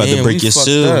broke your. You about to break your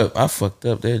seal. I fucked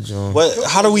up that joint. What?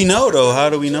 How do we know though? How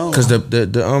do we know? Because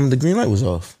the green light was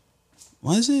off.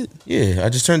 Was it? Yeah, I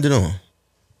just turned it on.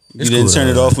 You didn't turn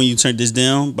it off when you turned this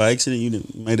down by accident. You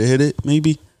might have hit it,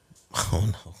 maybe. I don't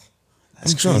know.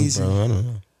 That's crazy, bro.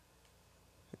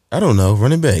 I don't know.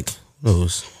 Run it back. Who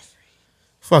knows?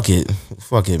 Fuck it,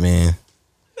 man.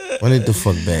 Run it the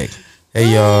fuck back.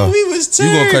 Hey y'all, you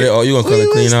gonna cut it? You gonna cut it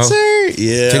clean out?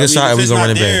 Yeah. Take a shot and we gonna run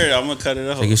it back. I'm gonna cut it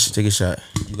off. Take a shot.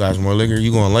 You guys more liquor?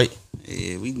 You going light?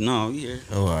 Yeah, we here.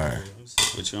 Oh, all right.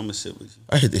 I'm gonna sit with you.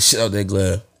 I hit the shit out that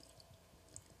glove.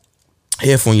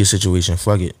 Headphone your situation.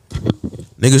 Fuck it,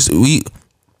 niggas.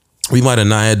 We might have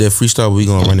not had that freestyle, but we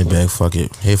gonna run it back. Fuck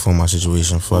it. Headphone my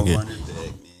situation. Fuck it.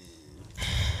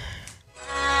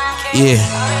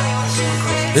 Yeah.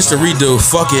 This the redo.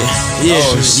 Fuck it. Yeah.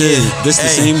 Oh shit. Yeah. This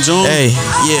the same joint? Hey.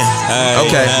 Yeah.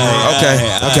 Okay.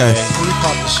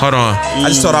 Hold on. I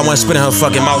just thought I wasn't spitting her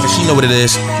fucking mouth and she know what it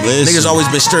is. Niggas always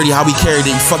been sturdy how we carried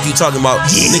it. Fuck you talking about.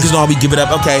 Niggas know how we give it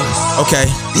up. Okay.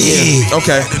 Yeah.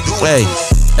 Okay.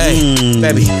 Hey,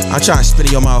 baby, I'm trying to spit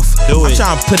in your mouth. I'm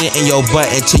trying to put it in your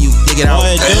butt until you dig it out.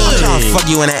 I'm trying to fuck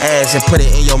you in the ass and put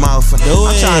it in your mouth. I'm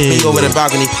trying to bend you over the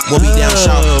balcony when we down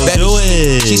shout.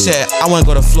 Baby, she said, I want to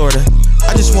go to Florida.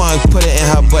 I just want to put it in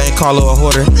her butt and call her a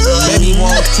hoarder. Baby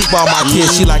won't keep all my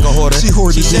kids, she like a hoarder. She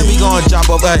said we gonna drop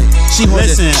up. She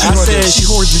hoarded. Listen, I said she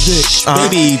hoards the dick.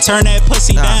 Baby, turn that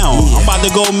pussy down. I'm about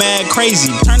to go mad crazy.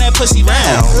 Turn that pussy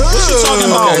round. What you talking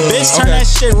about, bitch? Turn that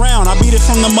shit round. I beat it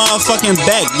from the motherfucking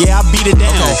back. Yeah, I beat it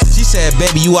down. She said,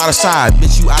 baby, you out of side.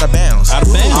 Bitch, you out of bounds. Out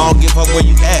of bounds. I don't give up where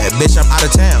you at. Bitch, I'm out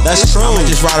of town. That's true. I'ma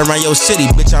just ride around your city.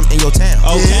 Bitch, I'm in your town.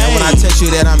 Okay. And when I text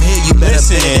you that I'm here, you better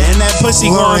listen. And that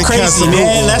pussy going crazy.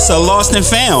 man, that's a lost and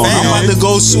found. I'm about to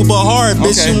go super hard,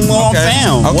 bitch. You more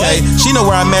found. Okay. What? She know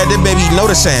where I'm at. That baby know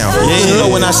the sound. She know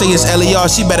when I say it's LER,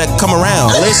 she better come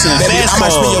around. Listen, baby, I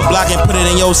might spin your block and put it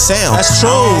in your sound. That's true.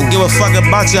 I don't give a fuck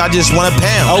about you. I just want a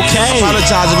pound. Okay.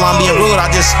 Apologize if I'm being rude. I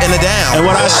just in it down. And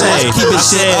what I say? Keep it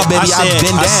shit up, baby. I've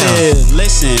been down. I said,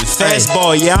 listen,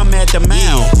 fastball, yeah, I'm at the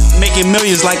mound. Making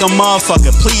millions like a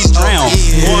motherfucker. Please drown.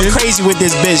 Going crazy with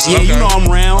this bitch. Yeah, you know I'm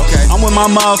round. I'm with my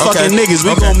motherfucking niggas.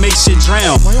 We gon' make shit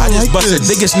drown. I just busted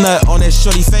biggest nut on that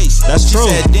shorty face. That's true.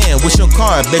 She said, damn, what's your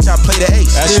card? Bitch, I play the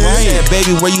ace. That's right. She said,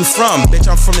 baby, where you from? Bitch,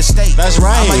 I'm from the state. That's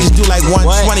right. I might just do like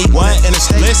 120 in the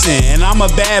state. Listen, and I'm a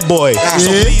bad boy.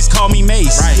 So please call me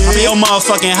Mace. Right. I'm in your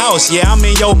motherfucking house. Yeah, I'm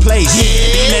in your place.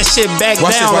 Beating that shit back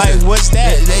down like, what's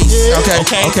that?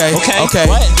 Okay.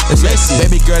 What? Listen.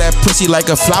 Baby girl, that pussy like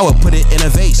a flower, put it in a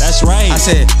vase. That's right. I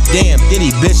said, damn, Diddy,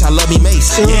 bitch, I love me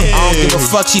Mace. I don't give a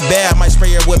fuck, she bad, I might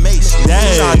spray her with mace.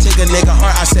 Trying to take a nigga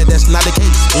heart, I said that's not the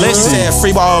case. Listen. Said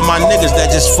free ball all my niggas, that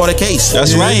just for the case.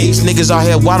 That's right. These niggas out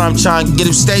here while I'm trying to get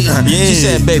him straight. She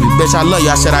said, baby, bitch, I love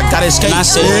you. I said, I gotta escape. And I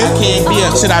said, I can't be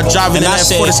up. Should I drive in that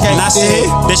for the skate? And I said,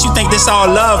 bitch, you think this all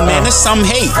love, man? This some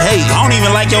hate. I don't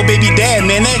even like your baby dad,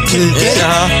 man. That kid gay.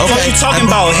 What you talking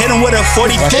about? Hit him with a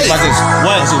 40 pick.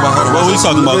 What we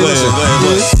talking about? Go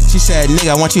ahead. She said,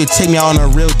 nigga, I want you to take me out on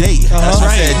a real date. That's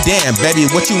right. I said, damn,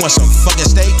 baby, what you want, some fucking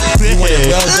steak? You want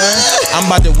it well done? I'm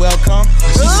about to welcome.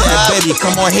 She said, baby,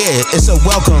 come on here. It's a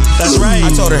welcome. That's right. I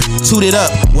told her, toot it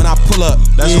up when I pull up.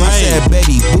 That's right. She said,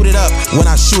 baby, boot it up when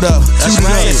I shoot up. That's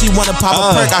right. She said she wanna pop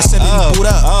a perk. I said, baby,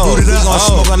 boot up. We gon'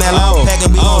 smoke on that loud pack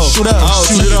and we gon' shoot up.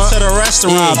 Shoot up to the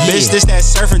restaurant, bitch. This that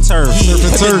surf and turf.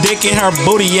 Put the dick in her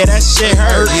booty, yeah, that shit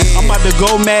hurt. I'm about to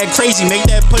go mad crazy, make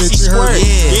that pussy squirt.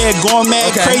 Yeah, going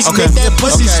mad crazy, make that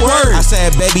pussy squirt. I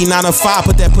said, baby, 9 to 5,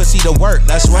 put that pussy to work.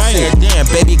 That's right. I said, damn,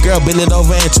 baby girl, bend it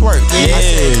over and twerk. Yeah. I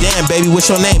said, damn, baby, what's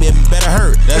your name? It better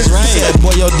hurt. That's right. She said,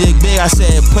 boy, your dick big. I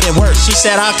said, put it work. She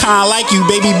said, I kinda like you,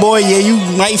 baby boy. Yeah, you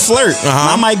might flirt.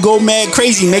 I might go mad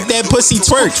crazy, make that pussy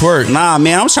twerk. Nah,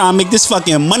 man, I'm trying to make this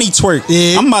fucking money twerk.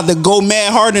 I'm about to go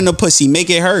mad hard in the pussy, make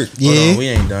it hurt. Hold on, we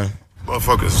ain't done.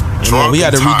 Motherfuckers, We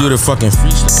got to redo the fucking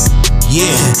freestyle. Yeah.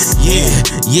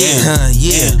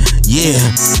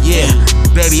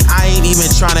 Baby, I ain't even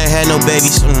tryna have no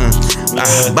babies.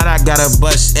 But I got a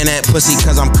bust in that pussy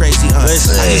cause I'm crazy. I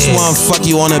just wanna fuck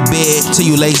you on the bed till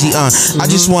you lazy. I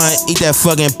just wanna eat that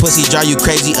fucking pussy, drive you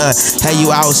crazy. Have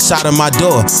you outside of my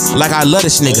door like I love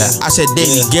this nigga. I said,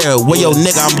 Davey Garrett, where your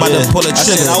nigga? I'm about to pull a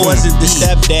trigger. I wasn't the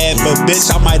stepdad, but bitch,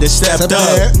 I might have stepped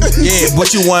up. Yeah,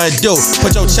 what you wanna do?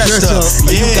 Put your chest up.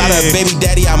 You got a baby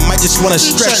daddy, I might just wanna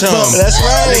stretch him. That's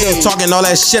right. Nigga talking all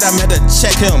that shit, I'm had to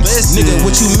check him. Nigga,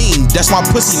 what you mean? That's my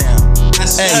pussy now.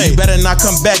 Hey, you better not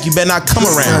come back. You better not come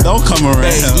around. Don't come around.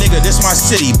 Hey, nigga, this my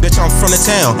city. Bitch, I'm from the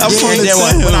town. I'm from the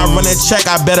town. When I run that check,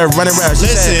 I better run around. She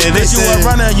said, bitch, you a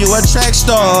runner, you a track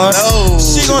star. No.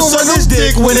 She gon' suck his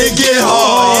dick when it get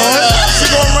hard. She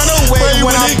gon' run away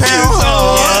when I pound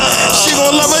her. She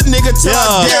gon' love a nigga till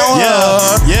I down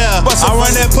her. Yeah, I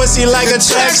run that pussy like a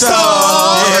track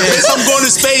star. Bitch, I'm going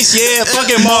to space, yeah,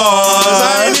 fucking Mars.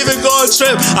 I ain't even going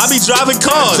trip. I be driving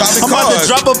cars. I'm about to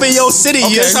drop up in your city.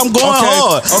 Yes, I'm going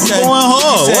hard. I'm going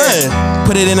hard. What?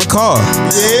 Put it in the car.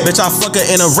 Bitch, I fuck her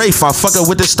in a Wraith. I fuck her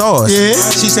with the stars.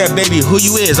 She said, baby, who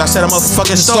you is? I said, I'm a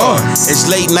fucking star.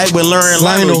 It's late night with Lauren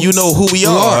Lionel. You know who we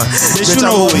are. Bitch, you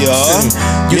know who we are.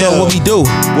 You know what we do.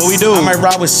 What we do? I might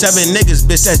ride with 7 niggas,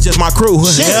 bitch. That's just my crew.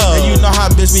 And you know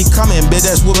how bitch we coming, bitch.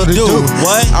 That's what we do.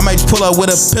 What? I might pull up with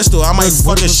a pistol. I might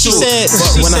fucking shoot.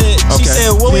 She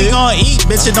said, what we gonna eat?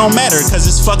 Bitch, it don't matter, cause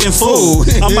it's fucking food.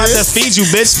 I'm about to feed you,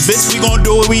 bitch. Bitch, we gonna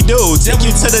do what we do. Take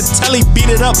you to the telly, beat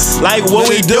it up like what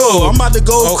we do. I'm about to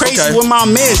go crazy with my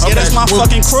miss. Yeah, that's my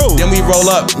fucking crew. Then we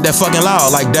roll up that fucking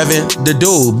loud like Devin the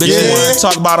dude. Bitch, you wanna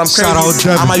talk about I'm crazy.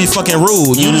 I might be fucking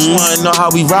rude. You just wanna know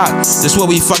how we rock. This what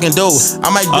we fucking do. I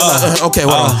might be like, okay,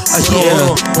 well,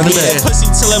 pussy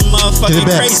till it motherfucking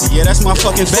crazy. Yeah, that's my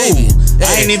fucking baby.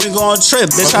 I ain't even going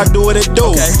trip. Bitch, I do what it do.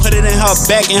 Put it in her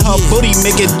back and her booty,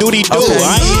 make it doody do.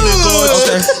 I ain't even going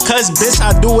trip, cause bitch,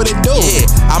 I do what it do.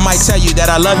 I might tell you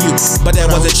that I love you, but that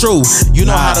wasn't true. You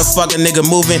know how the fucking nigga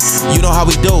moving. You know how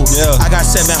we do. I got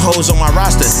 7 hoes on my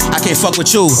roster. I can't fuck with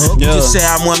you. You just say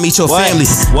I wanna meet your family.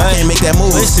 I can't make that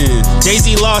move. Listen,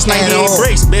 Jay-Z lost 98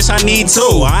 bricks. Bitch, I need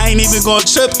 2. I ain't even going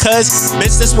trip, cause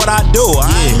bitch, this what I do.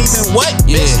 I ain't even what?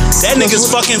 Bitch, That nigga's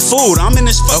fucking food. I'm in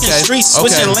this fucking street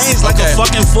switching lanes like a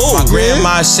fucking fool. My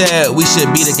grandma said we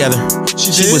should be together.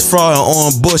 She was frauding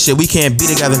on bullshit. We can't be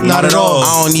together. Not at all.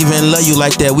 I don't even love you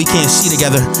like that. We can't see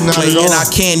together. Not at all. And I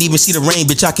can't even see the rain,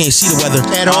 bitch. I can't see the weather.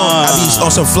 At all. I be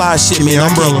on some fly shit, man. I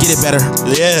can't get it better.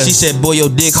 Yeah. She said, boy, your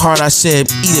dick hard. I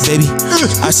said, eat it, baby.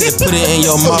 I said, put it in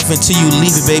your mouth until you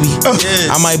leave it, baby.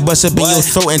 Yeah. I might bust up in your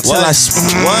throat until I.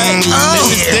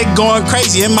 This dick going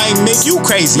crazy. It might make you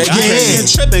crazy. I ain't even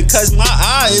tripping because my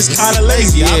eye is kind of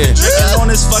lazy. I've been drinking on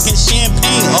this fucking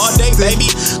champagne all day, baby.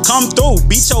 Come through,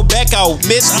 beat your back out,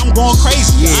 bitch. I'm going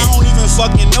crazy. I don't even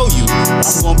fucking know you. I'm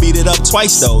gonna beat it up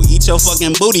twice though. Eat your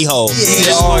fucking booty hole.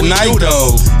 Yeah, all night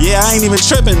though. Yeah, I ain't even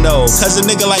tripping though. Cause a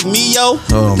nigga like me, yo.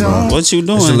 Oh, bro. What you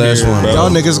doing? It's the last here, one. bro? Y'all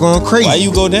niggas going crazy. Why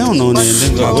you go down on it?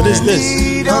 What is this?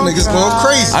 Y'all niggas going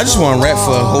crazy. I just want to rap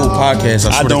for a whole podcast.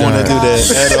 I don't want to do that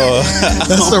at all.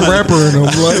 That's the rapper in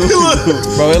them. Like,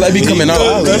 Bro, it like be coming out.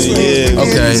 Yeah.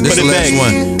 Okay, this is the last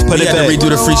one. We had to redo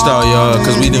the freestyle, y'all,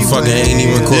 because we didn't fucking ain't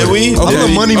even record. Did we? I'm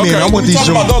the money man. I want these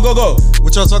joints. Go.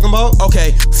 What y'all talking about?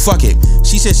 Okay, fuck it.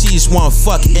 She said she just want to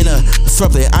fuck in a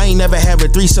throuple. I ain't never have a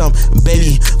threesome,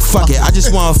 baby. Fuck it. I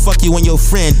just want to fuck you and your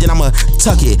friend, then I'ma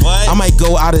tuck it. What? I might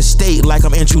go out of state like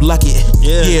I'm Andrew Luckett.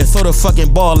 Yeah, throw the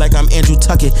fucking ball like I'm Andrew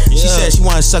Tuckett. She said she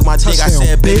want to suck my dick. I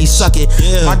said, baby, suck it.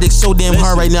 My dick's so damn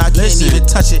hard right now, I can't even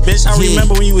touch it. Bitch, I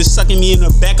remember when you was sucking me in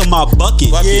the back of my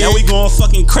bucket. Now we going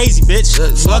fucking crazy, bitch.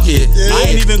 Fuck it.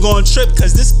 I ain't even going trip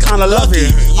because this kind of lucky.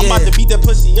 I'm about to beat that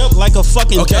pussy up like a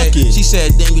fucking ducky. She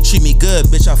said, damn, you treat me good,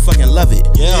 bitch, I fucking love it.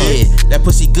 Yeah. That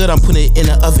pussy good, I'm putting it in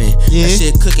the oven. That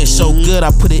shit cooking so good,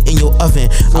 I put it in your oven.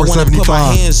 I wanna put my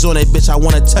hands on it, bitch, I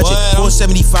wanna touch it.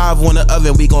 475 on the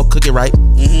oven, we gon' cook it right.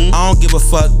 I don't give a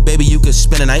fuck, baby, you can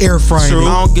spend a night. Air frying.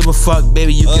 I don't give a fuck,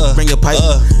 baby, you can bring a pipe.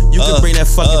 You can bring that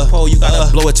fucking pole, you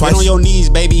gotta blow it twice. Get on your knees,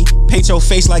 baby. Paint your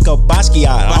face like a Basquiat.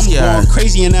 I'm going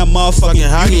crazy in that motherfucking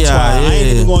beauty twat. I ain't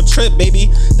even going trip, baby.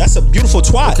 That's a beautiful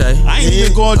twat. I ain't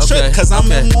even going trip because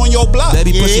I'm on your block.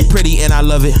 Baby pussy pretty and I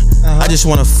love it. I just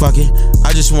wanna fuck it.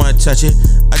 I just wanna touch it.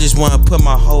 I just wanna put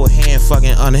my whole hand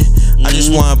fucking on it. I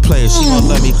just wanna play it. She gon'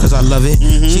 love me cause I love it.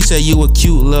 She said you a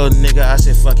cute little nigga. I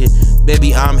said fuck it.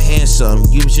 Baby, I'm handsome.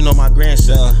 You know my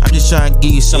grandson. I'm just trying to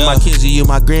give you some of my kids. You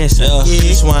my grandson. You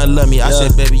just wanna love me. I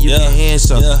said, baby, you get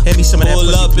handsome. Hit me some of that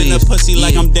pussy, up please. In the pussy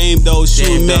like I'm Dame though.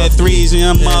 Shooting mad threes and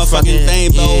I'm motherfucking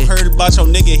Dame though. Heard about your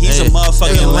nigga. He's a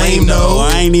motherfucking lame though.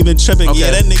 I ain't even tripping.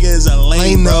 Yeah, that nigga is a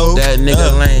lame bro. That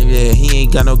nigga lame. Yeah, he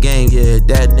ain't got no game. Yeah,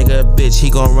 that nigga a bitch. He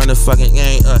gon' run the fucking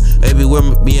game. Baby,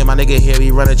 me and my nigga here,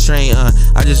 we run a train.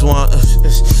 I just want.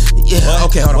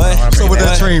 Okay, hold on. So with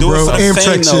that train, do bro. it for the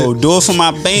fame though. Do it for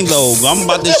my bang though. I'm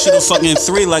about to shoot a fucking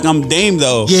three like I'm Dame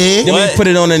though. Yeah. Then we put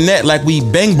it on the net like we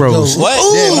bang bros. What?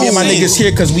 Yeah, me and my niggas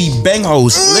here cause we bang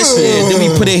hoes. Listen, then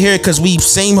we put it here cause we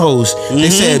same hoes. They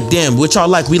said, damn, what y'all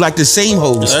like? We like the same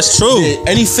hoes. That's true.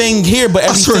 Anything here, but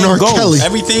everything R. goes. Kelly.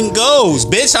 Everything goes,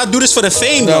 bitch. I do this for the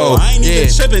fame though. No, I ain't even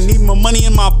tripping. Need my money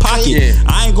in my pocket.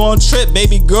 I ain't going to trip,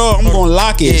 baby girl. I'm going to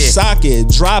lock it, sock it,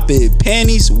 drop it.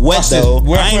 Panties wet though.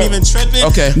 I ain't even tripping.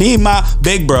 Okay. Need my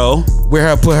big bro. Where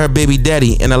her put her baby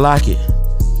daddy in a locket.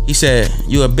 He said,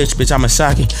 you a bitch, I'm a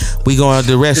socket. We going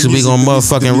the rest, we gonna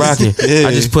motherfucking rock it.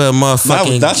 I just put a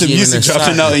motherfucking That's the music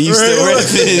dropping out and you still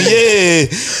rapping. Yeah.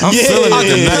 I'm feeling it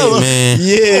tonight, man.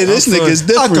 Yeah, this nigga's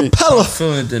different. Acapella. I'm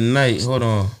feeling it tonight. Hold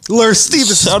on. Lur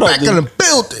Stevens is back in the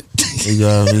building. We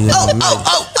got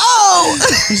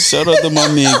Shout out to my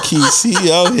man Keith.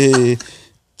 He out here.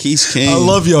 Keith came. I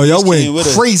love y'all. Y'all Keith went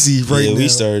crazy right now. We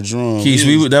started drawing.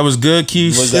 Keith, that was good,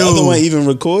 Keith. Was the other one even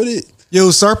recorded?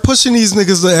 Yo, start pushing these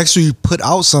niggas to actually put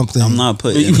out something. I'm not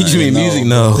putting. What you mean music?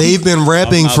 No. They've been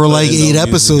rapping for like 8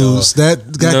 episodes. That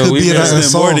could be a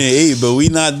song. More than 8, but we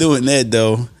not doing that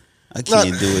though. I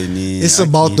can't do it, man. It's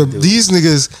about these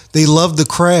niggas. They love the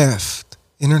craft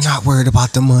and they're not worried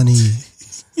about the money.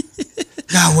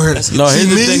 Not worried. No, here's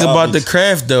the thing about the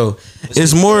craft though.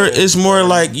 It's more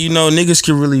like, you know, niggas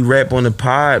can really rap on the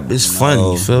pod. It's fun.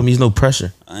 You feel me? There's no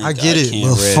pressure. I get it,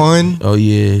 but fun. Oh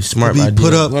yeah, smart idea.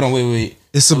 Put up. Hold on, wait.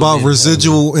 It's about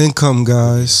residual income,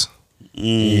 guys.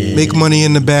 Make money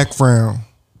in the background.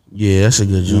 Yeah, that's a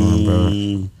good joint,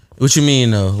 bro. What you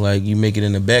mean though? Like you make it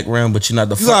in the background, but you're not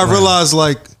the. You gotta realize,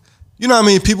 like, you know what I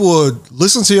mean? People will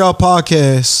listen to y'all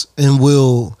podcasts and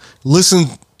will listen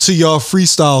to y'all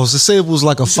freestyles. Let's say it was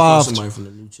like a 5. You know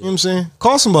what I'm saying?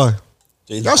 Call somebody.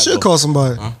 Y'all should call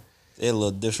somebody. They're a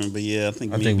little different, but yeah, I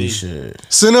think we should.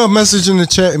 Send a message in the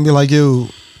chat and be like, yo,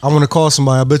 I want to call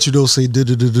somebody. I bet you they'll say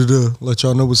da-da-da-da-da. Let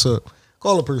y'all know what's up.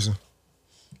 Call a person.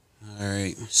 All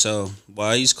right. So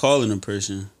while he's calling a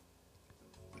person,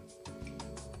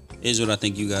 here's what I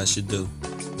think you guys should do.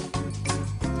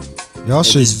 Y'all At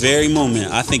should. this very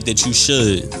moment, I think that you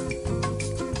should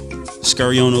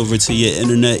scurry on over to your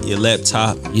internet, your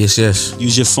laptop, Yes, yes.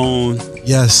 use your phone.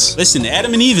 Yes. Listen,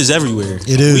 Adam and Eve is everywhere.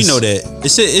 It is. We know that.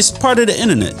 It's part of the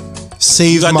internet.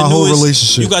 Saved got my the whole newest-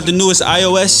 relationship. You got the newest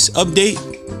iOS update.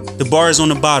 The bar is on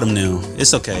the bottom now.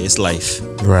 It's okay. It's life.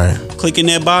 Right. Click in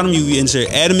that bottom. You enter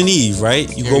Adam and Eve. Right.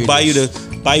 You There go it buy is.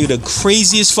 you the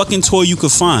craziest fucking toy you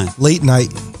could find. Late night.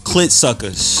 Clit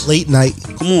suckers. Late night.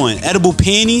 Come on. Edible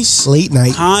panties. Late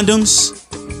night. Condoms.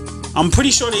 I'm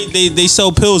pretty sure they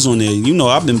sell pills on there. You know,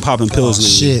 I've been popping pills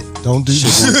lately. Shit. Don't do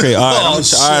Going that. crazy. All right, Oh,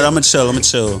 shit. I'm gonna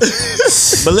chill.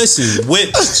 But listen,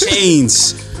 whips,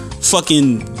 chains,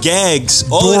 fucking gags,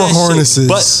 all Door of that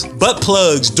harnesses. shit. Butt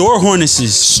plugs, door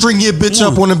harnesses. String your bitch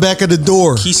Come up on the back of the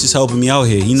door. Keith is helping me out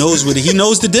here. He knows what he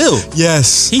knows the deal.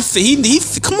 Yes. He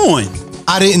come on.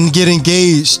 I didn't get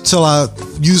engaged till I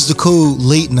used the code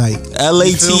late night.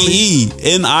 LATENITE.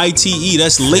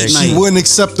 That's late She night. wouldn't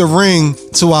accept the ring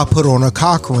till I put on a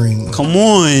cock ring. Come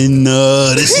on,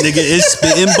 this nigga is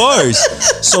spitting bars.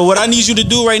 So what I need you to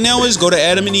do right now is go to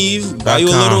Adam and Eve, buy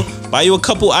you a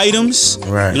couple items.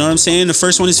 Right. You know what I'm saying? The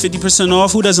first one is 50%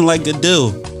 off. Who doesn't like a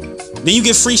deal? Then you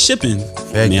get free shipping.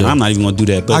 Man, good. I'm not even gonna do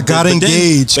that. But I got then-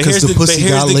 engaged but 'cause here's the pussy but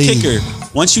here's got the laid. kicker.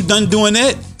 Once you done doing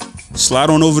that, slide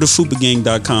on over to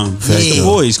fupagang.com. Fact The though.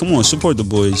 boys, come on, support the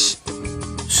boys.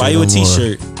 Buy you a no more.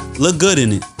 t-shirt. Look good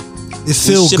in it. It We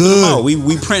feel shipping them out. good.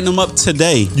 We printing them up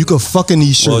today. You can fucking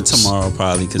these shirts. Well, tomorrow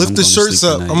probably. Lift the shirts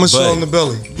up. I'm gonna show them the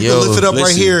belly. You Yo, can lift it up right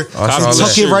listen, here. I saw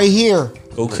Tuck that. it right here.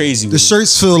 Go crazy. The With it.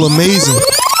 shirts feel amazing.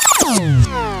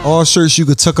 All shirts you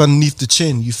could tuck underneath the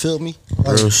chin. You feel me?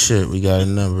 Real shit. We got a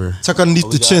number. Tuck underneath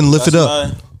We the got- chin. Lift it that's up.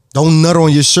 why- Don't nut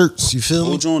on your shirts. You feel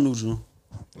me? New John.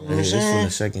 This from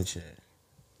the second chat.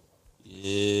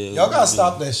 Yeah. Y'all gotta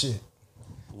stop that shit.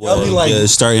 Well, Y'all be like, yeah,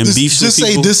 starting this- beef. just with say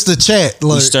people. this the chat.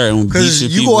 Like, starting beef cause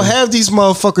with you people. gonna have these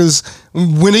motherfuckers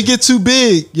when they get too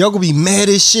big. Y'all gonna be mad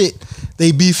as shit.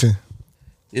 They beefing.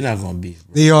 You're not gonna beef,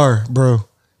 bro. They are, bro.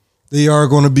 They are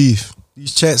gonna beef.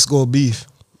 These chats gonna beef.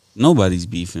 Nobody's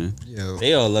beefing. Yeah.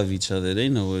 They all love each other. They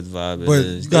know what vibe But it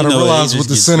is. you gotta They know realize they what just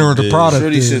the get center too of the big. product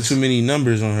Shorty is. said too many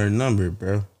numbers on her number,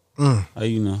 bro. How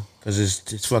you know? Cause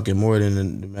it's fucking more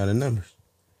than the amount of numbers.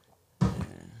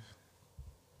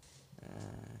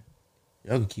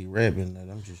 Y'all can keep rapping that.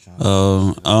 I'm just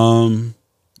trying.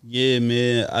 Yeah,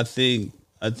 man. I think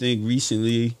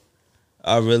recently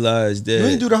I realized that. You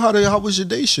ain't do the how was your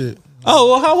day shit.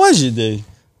 Oh, well, how was your day,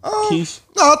 Keith?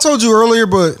 No, I told you earlier,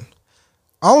 but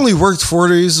I only worked 4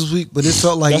 days this week, but it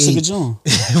felt like That's a 8. good job.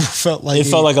 It felt like It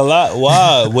felt like a lot.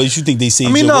 Why? What did you think they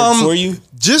saved your work for you?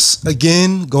 Just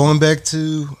again going back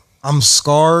to I'm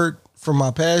scarred from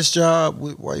my past job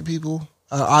with white people.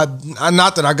 I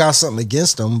not that I got something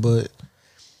against them, but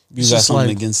You it's got just something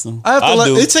like- against them? I have to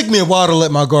do. it take me a while to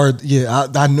let my guard. Yeah,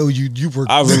 I know you work.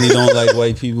 I really don't like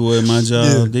white people at my job.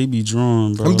 Yeah. They be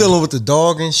drawn, bro. I'm dealing with the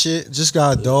dog and shit. Just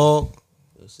got a dog.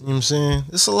 You know what I'm saying?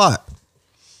 It's a lot.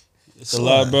 It's a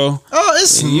lot, bro. Oh,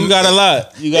 it's You got a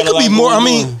lot. You got it could a lot be more. I going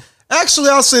mean, on. actually,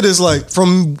 I'll say this: like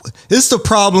it's the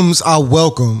problems I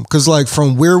welcome because, like,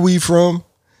 from where we from,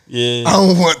 yeah, I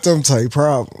don't want them type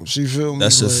problems. You feel me?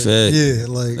 That's a Like, fact. Yeah,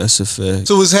 like that's a fact.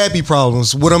 so it's happy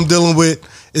problems. What I'm dealing with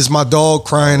is my dog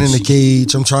crying in the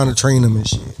cage. I'm trying to train him and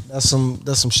shit. That's some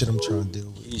shit I'm trying to deal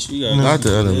with. Not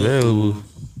the unavailable.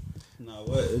 Nah,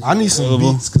 what? I need some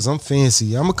beats because I'm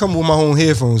fancy. I'm gonna come with my own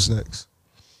headphones next.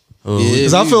 Oh, Yeah,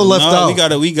 'Cause I feel left out. We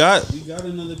got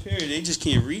another pair. They just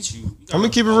can't reach you. I'm gonna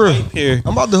keep it real. Pair.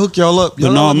 I'm about to hook y'all up. But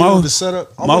Y'all no, know my- the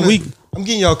setup. I'm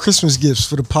getting y'all Christmas gifts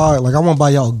for the pod. Like I want to buy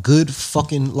y'all good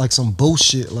fucking like some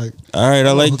bullshit. Like All right,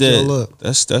 I like hook y'all that. up.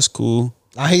 That's cool.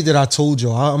 I hate that I told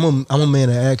y'all. I'm a man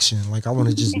of action. Like I want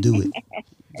to just do it.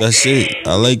 That's it.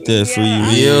 I like that for you,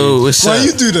 man. Yo, what's Why up?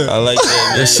 you do that? I like that.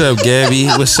 Man. What's up, Gabby?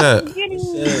 What's up?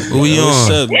 Who we What's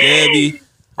on? up, Gabby?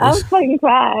 I was fucking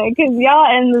crying because y'all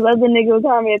and this other nigga was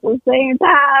on me at the same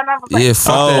time. I was like, Yeah,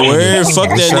 fuck Oh, that. where? nigga. Fuck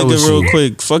What's that up with nigga real you?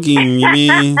 quick. Fucking, you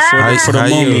mean? For the How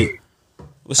you? moment.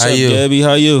 What's How up, you? Gabby?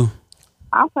 How you?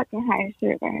 I'm fucking high as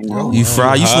shit right now. You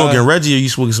fry? You smoking Reggie or you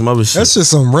smoking some other shit? That's just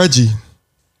some Reggie.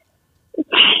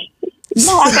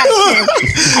 No, I got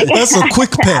a pen. That's a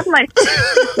quick pack. I'm like,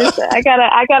 listen, I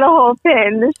got a whole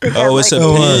pen. This shit got Oh, it's a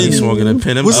like, pen. You smoking a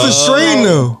pen? What's the strain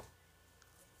though?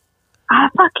 I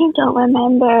fucking don't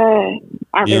remember.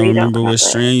 I You really don't remember don't what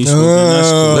strain you smoking? Uh,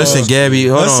 That's cool. Listen, Gabby,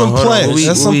 hold That's on. some hold on. plat. What we-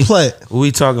 That's what some we- plat. What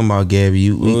we talking about,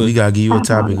 Gabby? We gotta give you a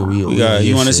topic. Or We got.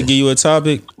 You want us to give you a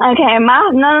topic? Okay,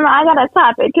 no, I got a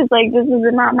topic because like this was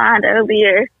in my mind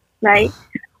earlier. Like,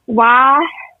 why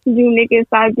do niggas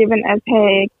start giving us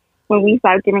head when we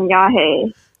start giving y'all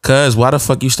head? Cuz, why the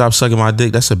fuck you stop sucking my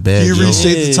dick? That's a bad Can you joke.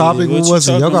 restate the topic? what What you was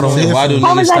it? Y'all got on talking here. Why do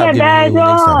How niggas was that stop a giving bad head when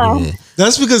they stop job? giving head?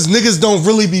 That's because niggas don't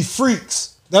really be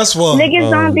freaks. That's why. Niggas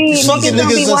don't be Fucking niggas don't niggas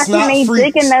be that's watching not they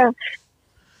freaks. dick enough.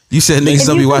 You said niggas If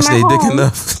don't you be watching come their at dick home-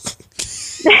 enough.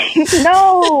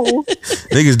 No.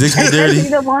 Niggas dicks be Especially dirty.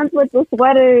 the ones with the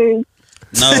sweaters.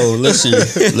 No,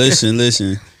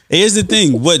 listen. Here's the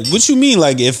thing. What you mean?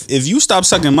 Like if you stop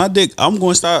sucking my dick, I'm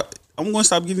gonna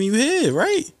stop giving you head,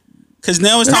 right? Because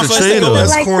now it's That's time a for us to trade-off. go. That's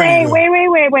Like corny, say, though.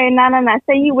 wait. No.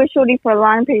 Say you were shorty for a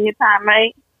long period of time,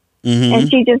 right? Mhm. And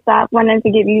she just stopped wanting to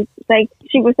give you, like,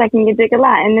 she was sucking your dick a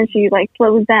lot, and then she like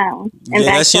slows down. And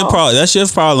Yeah, that's backs your off. problem. That's your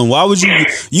problem. Why would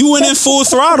you went in full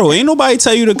throttle? Ain't nobody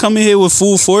tell you to come in here with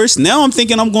full force. Now I'm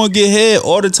thinking I'm gonna get head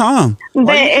all the time. But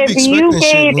Why you keep if you expecting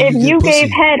shit when gave you get gave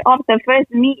pussy? head off the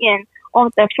first meeting,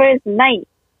 off the first night,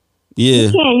 Yeah.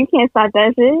 you can't stop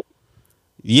that shit.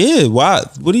 Yeah, why?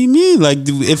 What do you mean? Like, if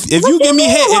you What give you me mean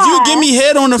head, if you why? give me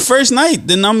head on the first night,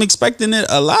 then I'm expecting it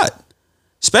a lot.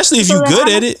 Especially if you then good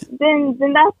how- at it. Then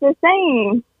that's the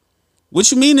same.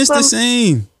 What you mean it's the Well,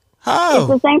 same? It's How?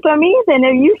 the same for me. Then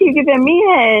if you keep giving me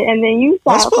head, and then you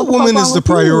stop. Let's put what the women fuck as wrong the with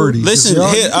you? priority. Listen, Y'all-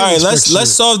 you here, can't all right. expect Let's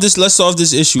shit. solve this. Let's solve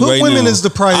this issue Put right women now. as the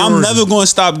priority. I'm never going to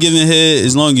stop giving head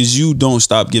as long as you don't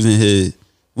stop giving head.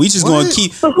 We just going to What?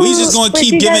 keep. But We just going to but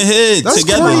keep you giving guys- head That's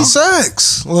together. corny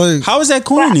sex. Like, How is that But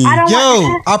corny? I don't yo,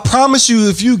 want. I promise you,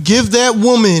 if you give that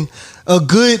woman a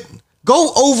good,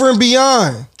 go over and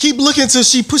beyond. Keep looking till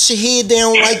she push your head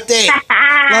down like that.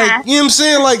 Like, you know what I'm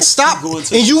saying? Like, stop, Going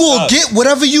till and you she will stops. get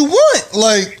whatever you want.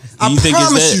 Like, I You think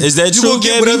promise you, is that you true? will get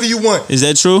Gabby? whatever you want. Is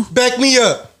that true? Back me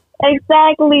up.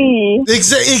 Exactly.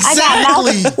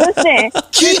 Exactly. Listen,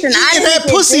 Keep listen, I eating didn't that get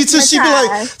pussy till she be like,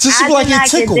 dickmatized. till she I be like, did it not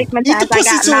get tickle. Eat dickmatized. the I pussy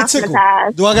got till it tickle.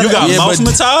 mouthmatized. Do I You got Yeah, mouth but-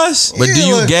 massage? But do Yeah,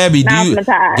 you, like- Gabby? Do you,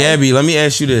 Mathematize. Gabby? Let me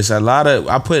ask you this.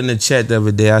 I put in the chat the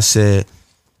other day.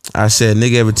 I said,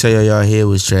 nigga ever tell y'all head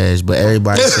was trash? But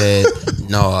everybody said,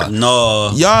 no.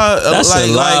 No. Y'all That's a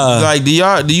lie. like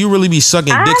do you really be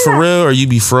sucking dick for I'm not- real or you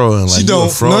be throwing? Like She you don't.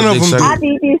 a fraud None of dick them sucker? do.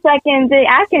 I be sucking dick.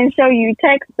 I can show you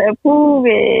text to prove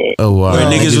it. Oh wow. Where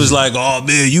niggas was like, oh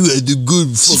man, you had the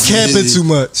good She fucking camping head. too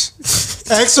much.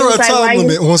 Ask her a It's like, time why you-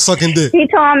 limit on sucking dick. He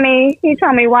told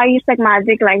me why you suck my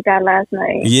dick like that last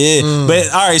night. Yeah,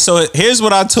 but all right. So here's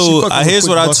what I told. fucking Here's with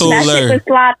what I quick told That shit her. was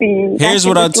sloppy. Here's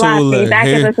what I told her. Back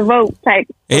Here- in the vote type.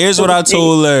 Here's what I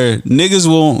told her. Niggas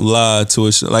won't lie to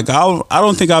a shorty. Like I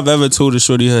don't think I've ever told a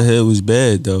shorty her head was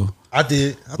bad though. I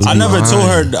did. I never told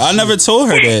her. I never told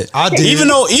her that. I did. Even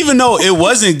though it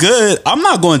wasn't good, I'm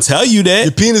not going to tell you Your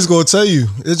that. penis gonna tell you.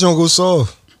 It don't go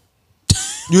soft.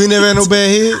 You ain't never had no bad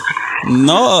head?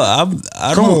 No,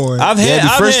 I Come don't. on. I've had. Gabby,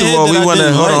 I've first had of all, head we that I want to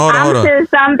didn't hold like. on. I'm sure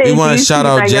some We bitches want to shout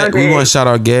out. like your We want to dick. shout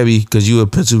out Gabby because you a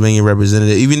Pennsylvania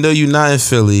representative. Even though you're not in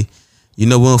Philly, you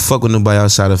know we don't fuck with nobody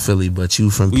outside of Philly, but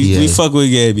you from PA. We fuck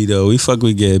with Gabby though. We fuck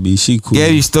with Gabby. She cool.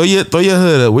 Gabby, throw your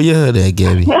hood up. Where your hood at,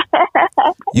 Gabby?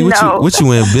 You No. what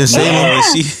you in Ben Salem? Yeah,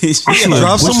 she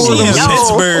Drop some more of in them. No.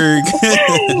 Pittsburgh.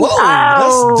 Whoa,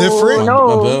 Oh, that's different.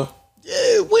 no.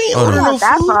 Yeah, we ain't Oh, ordering no. no Not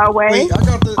that food. far away. Wait, I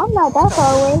got the. I'm not that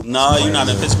far away. No, you're not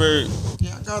in Pittsburgh.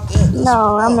 Yeah, I got that.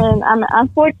 No,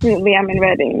 unfortunately, I'm in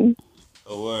Reading.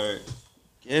 Oh word.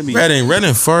 Gabby.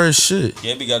 Redding far as shit.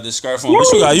 Gabby got the scarf on.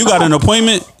 What you got? You got an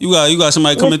appointment? You got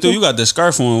somebody coming through? You got the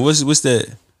scarf on. What's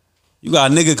that? You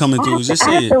got a nigga coming through. Just I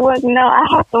say have it. to work. No, I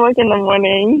have to work in the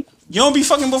morning. You don't be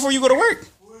fucking before you go to work.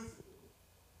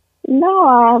 No,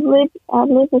 I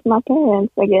live with my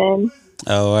parents again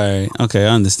Oh, all right. Okay, I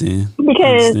understand.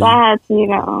 because Understand. I had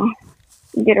to,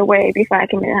 get away before I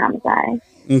committed homicide.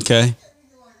 Okay.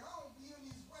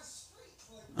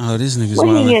 Oh, this nigga's What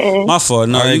he wildin'. getting? My fault.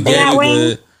 No, All right, you Gabby, Gabby wings?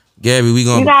 good. Gabby, we You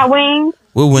gonna got wings?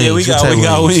 what wings? Yeah, we What type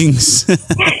got of wings.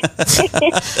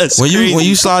 That's When crazy.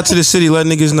 you slide to the city, let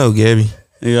niggas know, Gabby.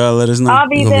 You gotta let us know. I'll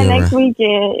be gonna there be next around.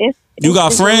 weekend. You got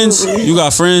it's friends? movie. You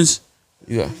got friends?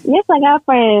 Yeah. Yes, I got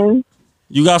friends.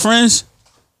 You got friends?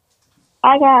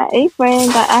 I got 8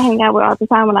 friends that I hang out with all the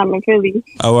time when I'm in Philly.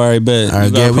 Oh, all right, bet. All right,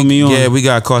 You gotta put me on. we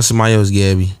got to call somebody else,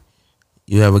 Gabby.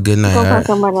 You have a good night. Go All for right.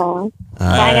 someone else. Bye,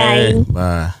 right. guys.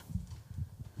 Bye.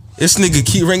 This nigga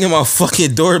keep ringing my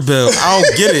fucking doorbell. I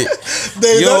don't get it.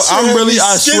 Dave, Yo, that shit I'm had really, me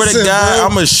I swear to skitzing, God, bro.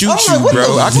 I'm gonna shoot I'm you, like, what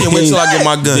bro. the I can't wait till I get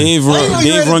my gun. Dave I didn't know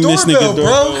you had a rung this nigga doorbell,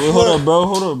 doorbell. bro. Wait,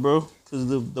 hold up, bro. Cause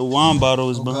the wine bottle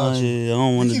is behind you. here. I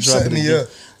don't want to keep drop it setting me again.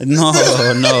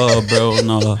 up. No, bro,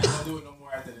 no.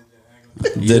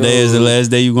 Today is the last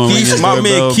day you gonna ring this My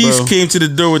doorbell, man Keith bro. came to the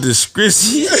door with the script.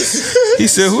 He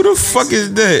said, "Who the fuck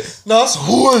is that?" No, that's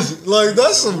horse. Like,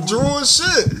 that's some drawing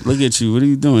shit. Look at you. What are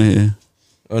you doing here?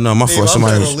 Oh no, my Dave, fault. I'm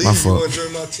Somebody trying to was leave. my You fault. wanna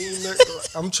join my team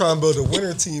next? I'm trying to build a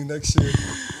winter team next year.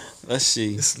 Let's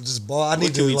see. It's just ball. I need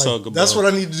What can to we like. talk about? That's what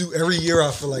I need to do every year.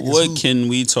 I feel like. What can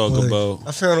we talk about?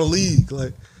 I found a league.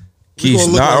 Like Keith,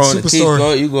 gonna look not like on Keith,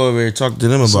 superstar. you go over here and talk to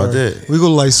them about Sorry. that. We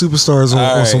go like superstars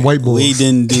on some white boys.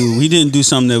 We didn't do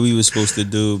something that we were supposed to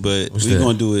do, but What's we that?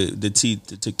 gonna do it. The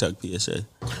TikTok PSA.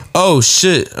 Oh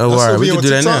shit! Oh, all right, what we we can on do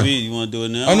that now. TikTok. You want to do it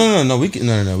now? Oh no, we can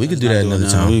we can do that another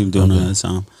time. We can do it Okay. another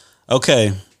time.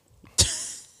 Okay.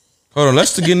 Hold on,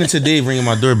 let's get into Dave ringing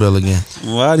my doorbell again.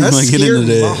 Why do you That want to get scared into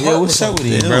me. that? My Yeah, what's up with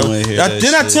you, They bro? don't wanna hear that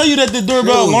Didn't I shit. tell you that the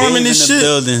doorbell alarming this shit?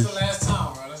 Building.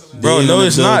 Bro, Dave no, in the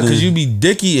it's not, because building. you be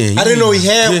dickying. I didn't know he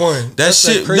had one. That That's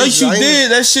shit, like no, crazy. you I ain't-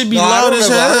 did. That shit be No, I loud don't as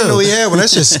know, I didn't know hell. he had one. That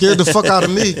shit scared the fuck out of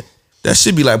me. That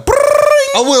shit be like.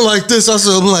 I went like this.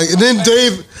 I'm like, and then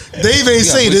Dave ain't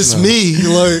say this voicemail. me.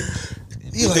 Like,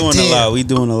 he We like, doing a damn. lot. We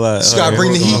doing a lot. Just gotta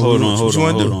bring the heat. Hold on. What you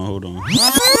wanna do? Hold on.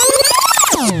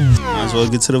 Might as well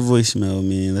get to the voicemail,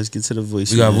 man. Let's get to the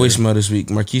voicemail. We got voicemail this week.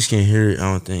 Marquise can't hear it, I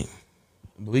don't think.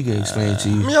 But we can explain it to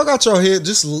I you. mean, y'all got your head.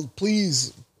 Just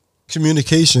please,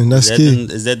 communication. That's Is that,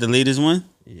 key. is that the latest one?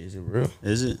 Yeah, is it real?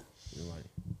 Is it?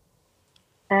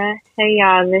 Hey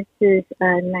y'all, this is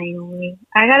Naomi.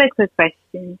 I got a quick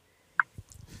question.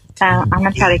 I'm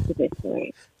gonna try to keep it short.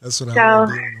 That's what So, I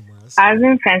do. I've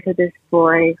been friends with this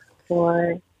boy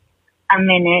for a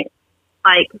minute,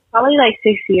 like probably like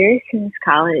 6 years since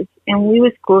college, and we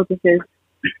was cool just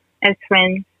as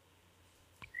friends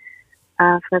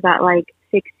for about like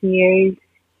 6 years,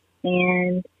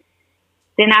 and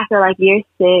then after like year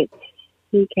 6,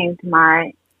 he came to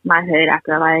my hood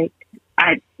after like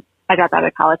I got out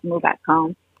of college and moved back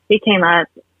home. He came up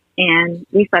and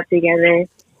we slept together,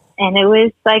 and it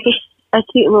was like a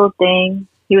cute little thing.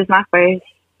 He was my first,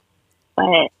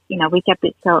 but you know, we kept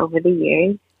it chill over the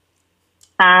years.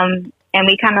 And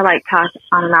we kind of like talked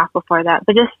on and off before that,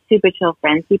 but just super chill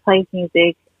friends. He plays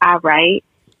music, I write,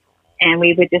 and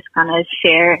we would just kind of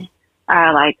share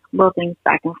like little things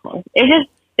back and forth. It's just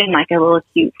been like a little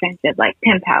cute friendship, like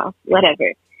pen pals,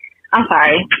 whatever. I'm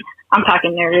sorry, I'm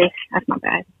talking nervous. That's my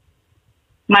bad.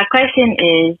 My question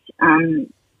is,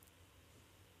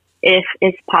 if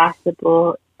it's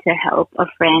possible to help a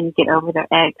friend get over their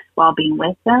ex while being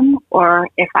with them, or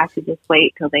if I should just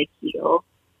wait till they heal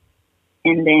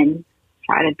and then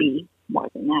try to be more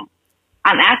than that.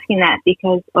 I'm asking that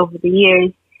because over the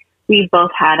years, we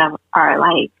both had our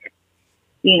like,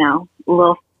 you know,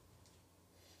 little.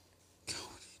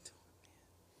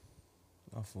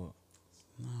 My fault.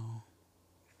 No.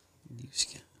 You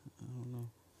scared? I don't know.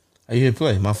 Are you hit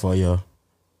play? My fault, y'all.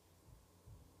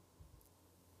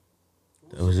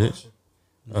 That was it?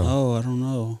 Oh, I don't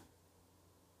know.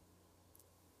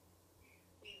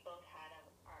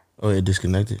 Oh, it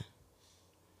disconnected?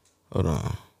 Hold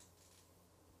on.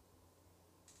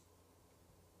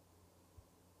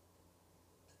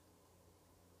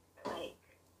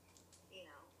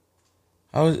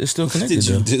 How is it still What connected did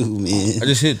you though? do, man? I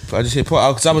just hit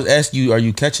pause because I was asking you, are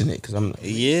you catching it? Because I'm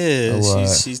Yeah, Oh,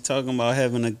 she's talking about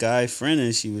having a guy friend,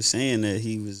 and she was saying that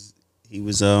he was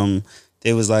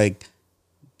they was like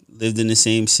lived in the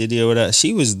same city or whatever.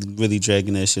 She was really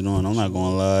dragging that shit on. I'm not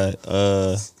gonna lie.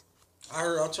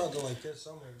 I tried to like catch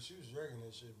some of it. She was dragging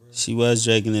that shit, bro. She was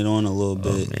dragging it on a little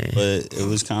bit, man. but it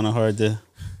was kind of hard to.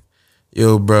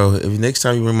 Yo, bro. If next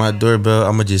time you ring my doorbell,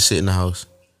 I'm gonna just sit in the house.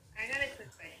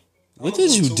 What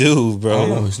did you do, I bro? don't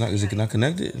know. It's not. Is it not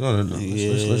connected? No. Let's Put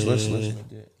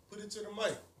it to the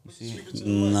mic. Speak it to the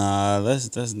mic. Nah, that's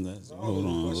hold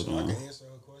on. I can answer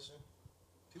her question.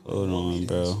 Hold on,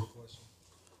 bro.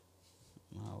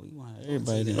 Nah, we want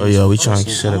everybody to. Oh yeah, we answer. trying to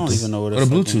set I up don't even know what Go to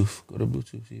fucking- Bluetooth. Go to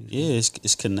Bluetooth. Yeah,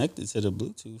 it's connected to the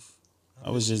Bluetooth.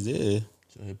 I was just there.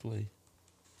 So hit play.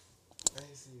 I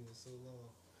ain't seen you in so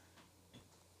long.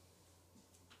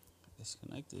 It's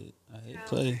connected. I hit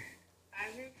play.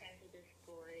 I've been friends with this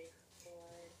boy for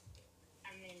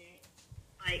a minute,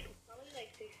 like probably like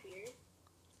 6 years.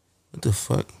 What the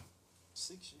fuck?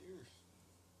 6 years.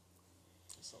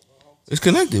 That's a long It's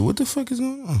connected. What the fuck is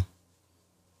going on?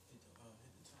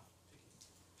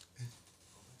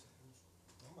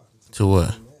 To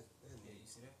what?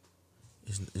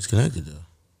 It's connected though.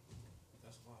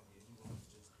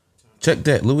 Check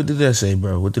that. Look, what did that say,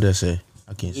 bro? What did that say?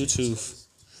 I can't see. Bluetooth.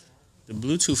 The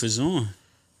Bluetooth is on.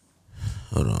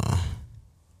 Hold on.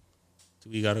 Do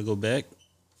we gotta go back?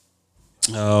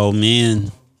 Oh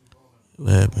man,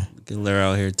 What happened? look at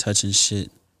Lara out here touching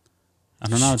shit. I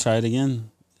don't know. Try it again.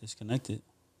 It's connected.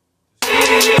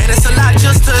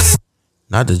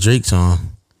 Not the Drake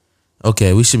song.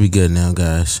 Okay, we should be good now,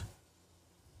 guys.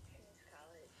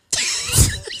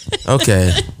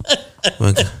 Okay.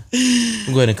 Go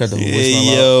ahead and cut the voicemail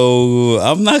out. Yo,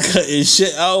 I'm not cutting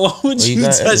shit out. Why would you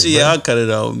got touch it, it? Yeah, bro. I'll cut it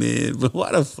out, man. But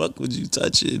why the fuck would you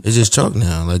touch it? It's just talk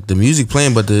now. Like the music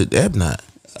playing, but the app not.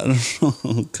 I don't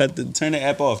know. Turn the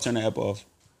app off. Turn the app off.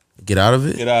 Get out of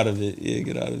it. Get out of it. Yeah,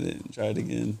 get out of it. Try it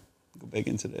again. Go back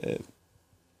into the app.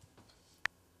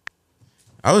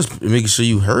 I was making sure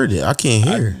you heard it. I can't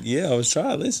hear. I was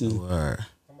trying to listen. All right.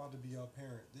 I'm about to be your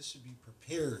parent. This should be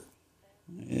prepared.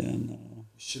 Yeah, no.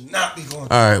 Should not be going.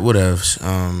 All right, whatever.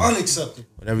 Unacceptable.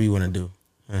 Whatever you want to do.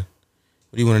 Huh?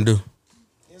 What do you want to do?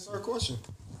 Answer our question.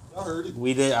 Y'all heard it.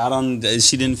 We did.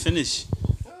 She didn't finish.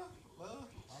 Yeah, well,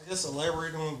 I guess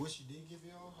elaborate on what she did give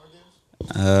y'all.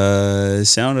 I guess. It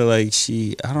sounded like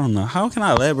I don't know. How can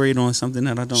I elaborate on something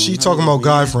that I don't? She talking about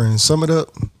guy friends. Sum it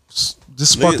up.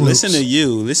 Just spark Listen to you.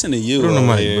 Listen to you. Put on the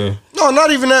mic, bro. No,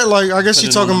 not even that. Like I guess she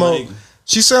talking about.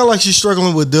 She sound like she's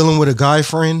struggling with dealing with a guy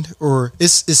friend, or it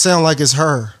sound like it's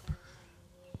her.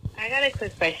 I got a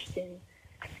quick question.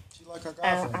 She like her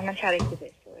guy friend. I'm gonna try to keep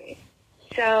it short.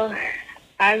 So,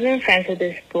 I've been friends with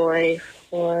this boy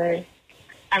for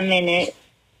a minute,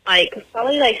 like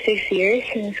probably like 6 years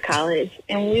since college,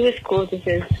 and we was cool just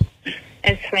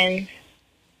as friends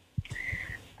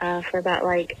for about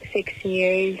like 6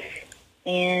 years,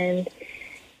 and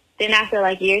then after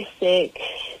like year 6,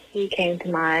 he came to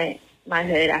my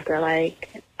hood after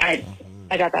like I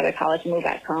got out of college and moved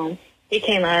back home. He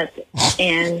came up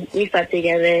and we slept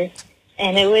together,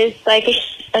 and it was like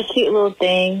a cute little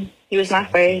thing. He was my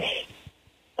first,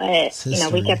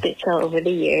 but we kept it chill over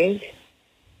the years.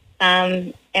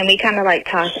 And we kind of like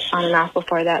talked on and off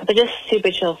before that, but just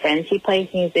super chill friends. He plays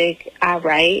music, I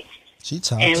write,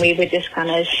 and we would just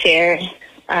kind of share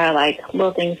like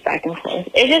little things back and forth.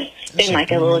 It just been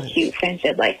like a little cute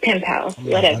friendship, like pen pals,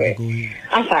 whatever.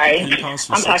 I'm sorry,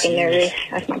 I'm talking nervous.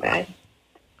 That's my bad.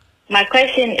 My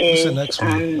question is,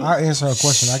 I'll answer her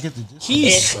question. I get the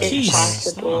if it's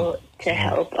possible to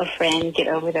help a friend get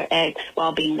over their ex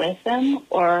while being with them,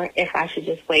 or if I should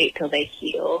just wait till they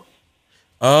heal.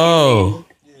 Oh.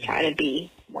 And try to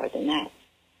be more than that.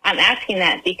 I'm asking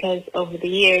that because over the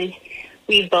years,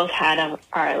 we've both had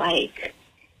our like,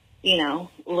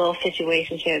 little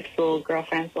situationships, little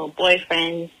girlfriends, little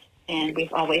boyfriends, and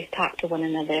we've always talked to one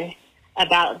another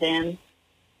about them.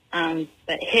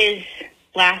 But his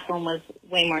last one was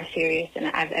way more serious than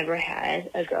I've ever had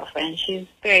a girlfriend. She's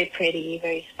very pretty,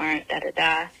 very smart,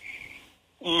 da-da-da.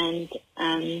 And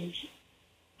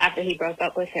after he broke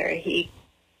up with her, he,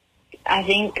 I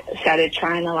think, started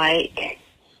trying to, like,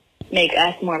 make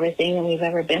us more of a thing than we've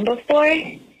ever been before.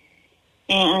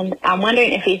 And I'm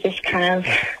wondering if he's just kind of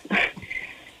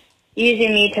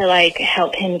using me to, like,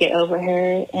 help him get over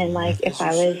her. And, like, if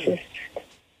I was just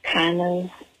kind of,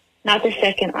 not the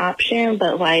second option,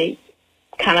 but, like,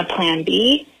 kind of plan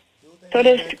B, sort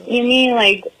of, you mean?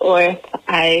 Like, or if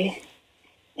I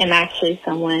am actually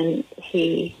someone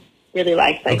he really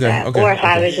likes like that. Okay, or if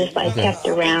I was just, like, kept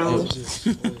around.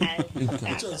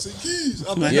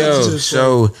 Yo,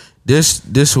 so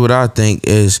this what I think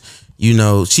is,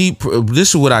 this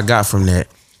is what I got from that.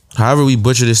 However we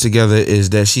butcher this together is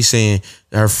that she's saying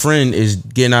her friend is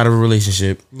getting out of a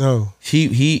relationship. No.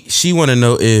 She want to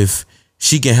know if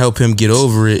she can help him get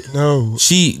over it. No.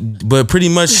 But pretty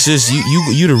much just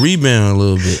you the rebound a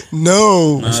little bit.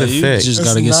 No. That's a fact. You just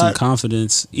gotta get some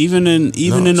confidence. Even in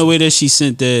the way that she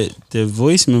sent the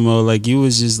voice memo, like you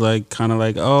was just like kind of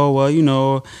like, oh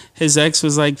well, his ex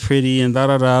was like pretty and da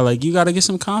da da. Like you gotta get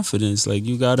some confidence. Like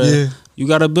you gotta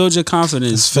build your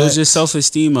confidence, build your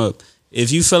self-esteem up.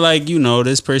 If you feel like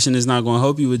this person is not going to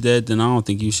help you with that, then I don't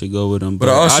think you should go with them. But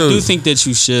also, I do think that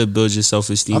you should build your self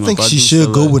esteem. I think she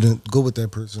should go with that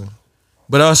person.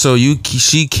 But also,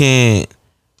 she can't.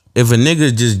 If a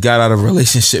nigga just got out of a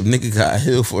relationship, nigga got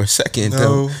healed for a second.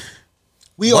 No.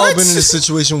 We all been in this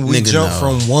situation where we jump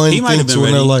from one thing to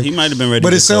another. Like, he might have been ready.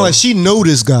 But it sounded like she know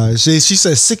this guy. She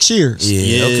said 6 years.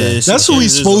 Yeah, okay. That's who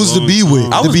he's supposed to be with.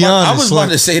 To be honest, I was about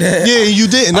to say that. Yeah, you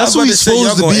didn't. That's who he's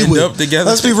supposed to be with.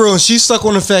 Let's be real. She's stuck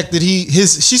on the fact that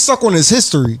she's stuck on his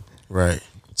history. Right.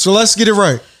 So let's get it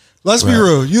right. Let's be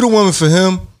real. You the woman for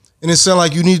him, and it sounds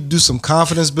like you need to do some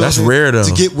confidence building. That's rare though.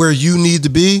 To get where you need to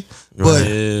be. But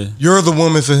you're the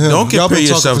woman for him. Don't compare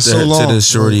yourself to the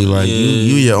shorty. Like you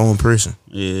your own person.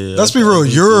 Yeah. Let's be real.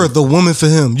 You're the woman for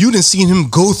him. You didn't see him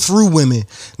go through women.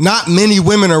 Not many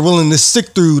women are willing to stick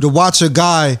through to watch a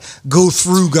guy go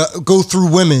through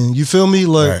women. You feel me?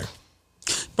 Like,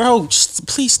 bro, Bro, just,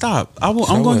 please stop. I'm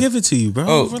gonna give it to you, bro.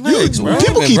 Oh, relax, bro.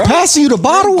 People keep passing you the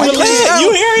bottle. You hear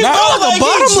it? Nah, Like the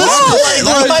bottomless pit.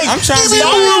 like, I'm trying to give me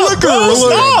be more liquor.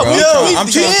 Stop, bro. yo. I'm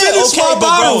trying to finish my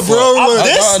bottle, bro.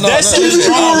 That's Give me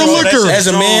more liquor. As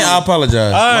a man, I apologize.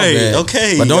 All My right, bad.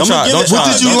 okay. But don't try. Don't What try.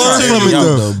 did you don't learn try from to it be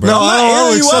though? out, bro. No, I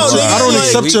don't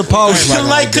accept your apology. I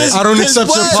don't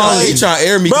accept your He apology. trying to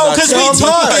air me, Bro, because we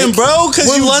talking, bro. Because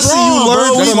you lesson drunk, you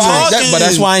learned bro. We from it? talking. But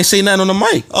that's why I ain't say nothing on the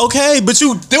mic. Okay, but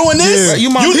you doing this? Yeah. You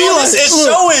my You doing man. this? It's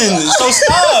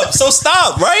showing. So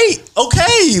stop, right?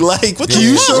 Okay, like what the Can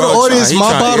you fuck? show the Bro, audience he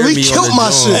my trying to bottle? air He me on killed the my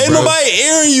joint, shit. Ain't bro. nobody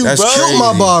airing you, That's bro. crazy. Killed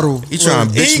my bottle. He trying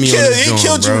to bitch me on this He joint,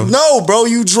 killed bro. you. No, bro,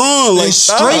 you drunk. Like And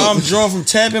stop. straight. I'm drunk from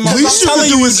tapping my. At least you telling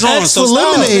can you do it's is drunk, X so for stop.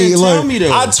 lemonade. Tell Like, me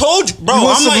though. I told you, bro. You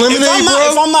want I'm some like, lemonade,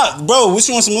 if I'm not, bro. What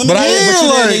you want some lemonade? But Yeah, you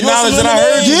like, didn't acknowledge that I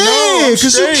heard you. yeah,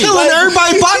 because you killing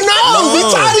everybody. But no, we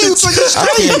tired of you. It's like a I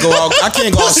straight. can't go out. I can't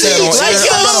go outside on Like, air.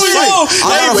 yo, I gotta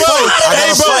hey, bro. fight. I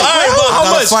Hey, gotta bro. fight. All right, bro. I How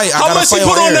gotta much? fight. I How gotta much he fight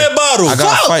put on on air. that bottle? I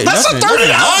gotta fight. That's a Nothing.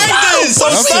 $30 All right, then. So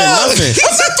Nothing. stop. Nothing.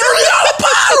 That's a $30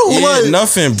 bottle. Yeah, Like,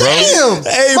 nothing, bro. damn.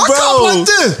 Hey, My cup bro. like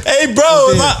this. Hey, bro.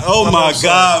 Oh my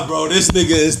God, bro. This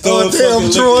nigga is throwing damn,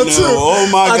 fucking Drew, liquor too. now. Oh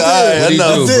my I God. did. I What'd he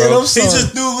know. do, bro? I'm He sorry.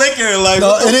 just threw liquor. Like, No,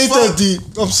 what it the ain't fuck? that deep.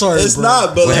 I'm sorry, It's bro.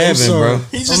 not, but What like, happened, sorry. bro?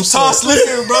 he just tossed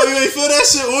liquor, bro. You ain't feel that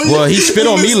shit on you? Well, he spit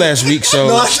on me last week, so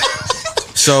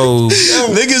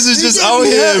Niggas is just gave out me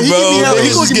here, help. He bro. gave me help. He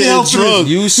Niggas gonna is give me getting help for drunk.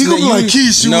 He gonna be like,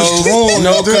 Keith, you was wrong.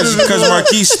 No, because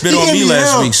Marquise spit on me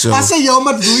last week, so I said, yo, I'm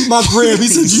about to delete my gram. He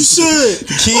said, you should.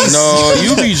 Keys, no,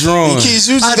 you be drunk. Keys,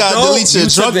 you just I gotta don't. delete your You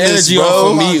took the drunkenness, energy off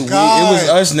bro. of me. Oh my God. It was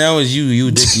us. Now it's you. You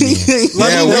a dick eater.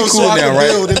 Let Yeah, me we know cool so I now, can right?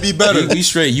 build and be better. We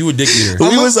straight. You a dick eater.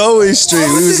 We was always street.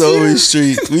 We was always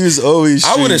street. We was always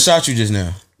street. I would have shot you just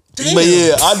now. But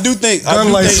yeah, I do think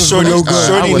license Shorty, with no gun. I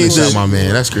Shorty wouldn't needs have shot to. my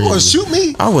man. That's crazy. You gonna shoot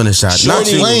me? I wouldn't have shot. Not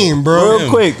Shorty you. lame, bro. Real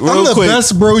quick, I'm real the quick.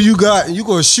 best bro you got, and you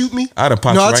gonna shoot me? I'd have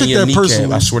popped No, you I right took in your that kneecap.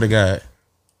 personally. I swear to God.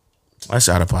 That's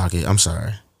out of pocket. I'm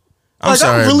sorry. I'm Like,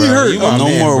 sorry, I'm really bro. hurt. You my No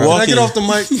man, more bro. Can I walking. get off the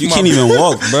mic? You can't even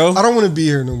walk, bro. I don't want to be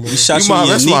here no more. He shot You you in my,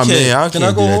 your that's my kneecap. man. I I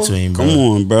can't go do that home? to him, bro. Come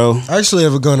on, bro. I actually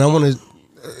have a gun. I want to.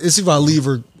 It's either I leave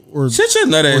or Sit your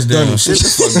nut ass done. down. Sit the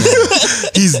fuck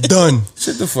down. he's done.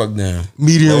 Sit the fuck down.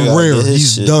 Medium Gotta rare. get his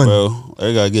He's shit, done. bro.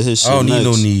 I gotta get his shit. I don't need no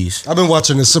next. knees. I've been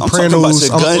watching The I'm talking about Sopranos.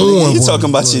 your I'm gun. on You one. talking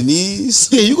about your knees?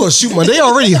 Yeah, you gonna shoot my. They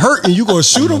already hurt, and you gonna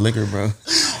shoot No them. liquor, bro.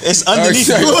 It's underneath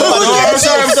sorry. you. No, I'm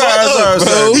sorry,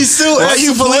 bro. He's still Why asking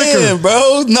you for liquor. playing,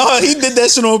 bro? No, he did that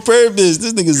shit on purpose.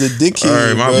 This nigga's a dickhead, All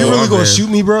right, my bro. You bad. really gonna bad. shoot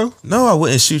me, bro? No, I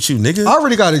wouldn't shoot you, nigga. I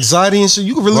already got anxiety and shit.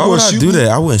 You really Why gonna would I shoot do me? that?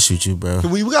 I wouldn't shoot you, bro.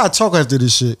 We gotta talk after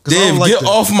this shit. 'Cause I Dave, don't like get that.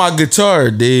 off my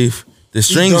guitar, Dave. The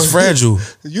string's done. fragile.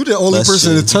 You the only That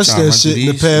person shit. to touch You tryna that run shit through in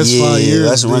the these? past 5 years.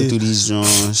 let's run dude. through these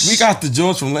joints. We got the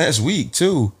joints from last week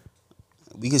too.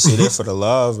 We can say that for the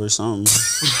live or something.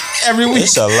 Every week,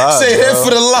 It's a lot, say bro. that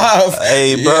for the live.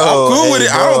 Hey, bro. Yeah, I'm cool hey, with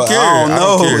it. I bro, don't care. I don't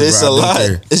know. care, It's bro. a I don't lot.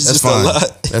 care. It's That's just fine. a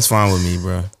lot. That's fine with me,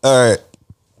 bro. All right.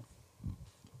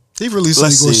 He really said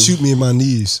Let's he gonna see. shoot me in my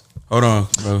knees. Hold on,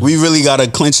 bro. We really gotta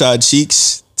clench our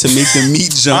cheeks to make the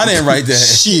meat jump. I didn't write that.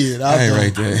 Shit, I ain't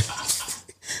write that.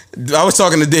 I was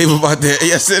talking to Dave about that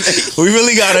yesterday. We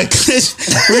really gotta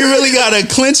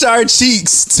clench our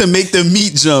cheeks to make the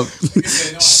meat jump.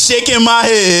 Shaking my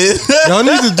head. Y'all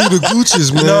need to do the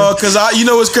Gucci's, man. No, cause you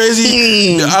know what's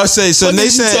crazy? I'll say so. What They did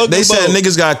you said talk about?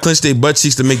 niggas got to clench their butt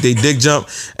cheeks to make their dick jump,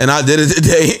 and I did it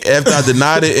today after I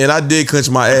denied it, and I did clench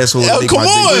my asshole. Yo, to make come my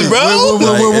dick on, jump.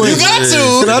 bro. Wait. You got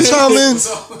to. Can I chime in?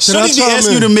 Can I Shorty be chime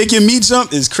asking you to in? make your meat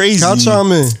jump is crazy. Can I chime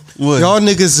in? What? Y'all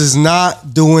niggas is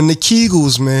not doing the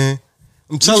Kegels, man.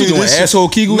 I'm telling you you doing this. asshole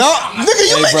Kegels? No, nigga,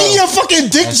 you Hey, making bro. your fucking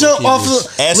dick jump off of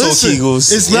Asshole Listen,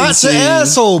 Kegels. It's not Insane. the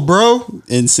asshole, bro.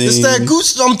 Insane. It's that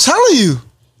Gucci. I'm telling you.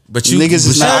 But you Niggas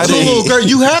is but not That's a Hey. little girl.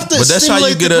 You have to. But that's how you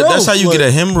stimulate get the a. That's growth. how you get a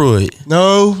hemorrhoid.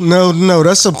 No.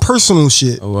 That's some personal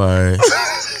shit. Oh, all right.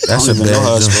 That's a I don't even know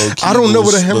how bad to jump. spell I don't know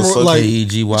what a Kegels, but hemorrhoid fuck like. it.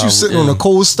 K-E-G-Y. You sitting on a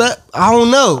cold step? I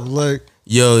don't know. Like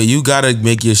Yo, you gotta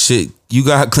make your shit. You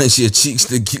gotta clench your cheeks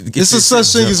to get it's your a such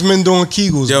shit thing jump. as men doing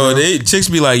Kegels. Yo, bro. they chicks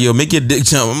be like, yo, make your dick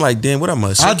jump. I'm like, damn, what I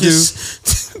must? I do.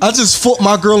 I just fought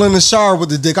my girl in the shower with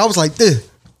the dick. I was like this.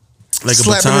 Like a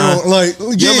slapping baton. it on, like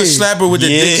You yeah. ever slap her with the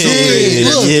dick so Yeah. big?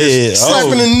 Look, Yeah.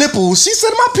 slapping Oh. the nipple. She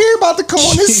said my period about to come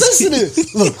on. It's sensitive.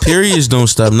 Look, Periods don't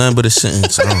stop nothing but a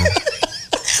sentence. no,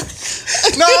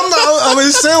 I'm not. I mean,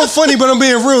 it sounds funny, but I'm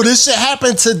being real. This shit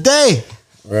happened today.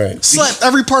 Right. Slapped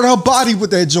every part of her body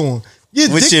with that joint. Your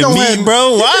With dick your don't meat, have, bro.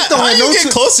 your Why? dick don't Why have you no get t-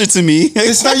 closer to me?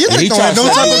 It's not your He dick don't have no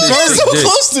trying to type say of this girth. so dick.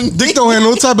 close to me. Dick don't have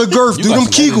no type of girth. You Do got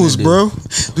them some evidence, Kegels, dude. bro.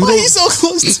 Why you so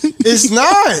close to me? It's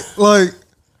not like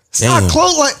it's Damn. not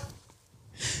close. Like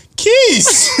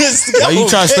Keys. Why you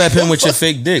trying to slap him with your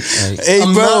fake dick? Like, Hey,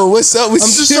 I'm bro, not- what's up with I'm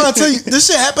you? just trying to tell you, this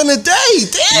shit happened today.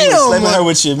 Damn. slapping her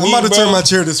with your I'm meat, about to bro? turn my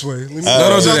chair this way. Let me,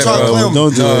 don't do y'all that, trying to bro. clown me.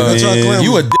 Don't do Y'all it, trying to man. clown me.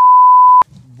 you a dick.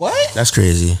 What? That's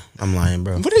crazy. I'm lying,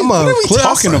 bro. What are we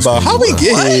talking about? How we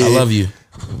get I here? love you.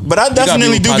 But I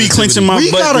definitely do be positivity. clenching my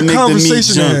We butt got to a make the meat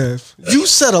conversation to jump. have. You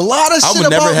said a lot of I shit would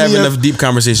never about have me. enough deep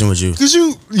conversation with you. Cause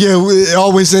it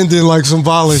always ended like some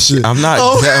violent shit. I'm not.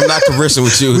 Oh. I'm not conversing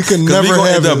with you. We can 'Cause never gonna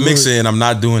have end up it, mixing, and I'm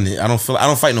not doing it. I don't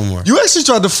fight no more. You actually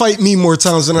tried to fight me more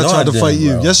times than I No, tried I to fight didn't,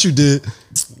 you. bro. Yes, you did.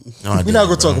 No, I We're didn't, not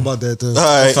gonna bro. talk about that though. All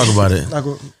Let's right. talk about it. Not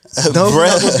gonna, no, we're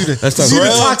not gonna do that. Let's talk See about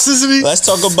the it. toxicity? Let's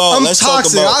talk about. I'm let's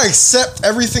toxic. talk about. I accept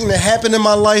everything that happened in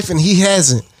my life, and he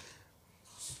hasn't.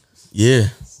 Yeah,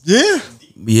 Yeah.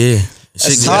 yeah.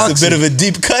 That's, Shit, that's a bit of a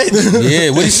deep cut. yeah.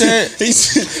 What he said? You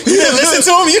didn't listen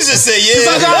to him. You just said I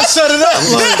yeah. gotta shut it up.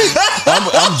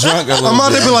 Like, I'm drunk. A little I'm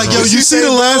about bit. to be like, yo, What you you see say,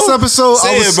 the last bro? episode?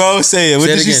 Say it, bro. Say it. What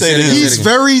Say it did you again, say say to it him? again. He's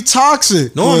very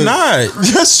toxic. No, I'm Like, not.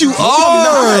 Yes, you I'm are.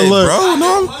 not, Like, bro.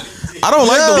 No, I don't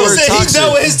like the He word said he toxic.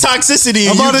 dealt with his toxicity.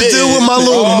 I'm And about you to didn't. deal with my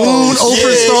little moon over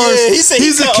stars. Yeah. He said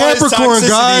he's he a cut all his Capricorn, toxicity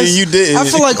guys. and you didn't. I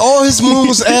feel like all his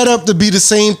moons add up to be the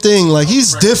same thing. Like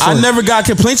he's different. I never got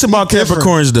complaints about different.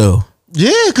 Capricorns though.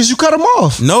 Yeah, because you cut him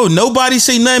off. No, nobody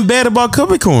say nothing bad about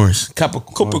Capricorns.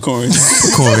 Capricorns.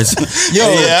 Capricorns. Yo,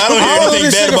 Yeah, I don't hear know anything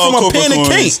this bad nigga about from a pan of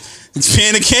cake. Capricorns. It's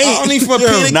pan of cake. I don't need from a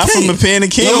pan of Not cake. from a pan of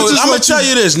cake. Yo, just I'm gonna let tell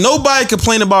you this: nobody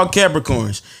complain about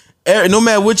Capricorns. No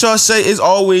matter what y'all say, it's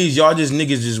always y'all just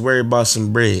niggas just worried about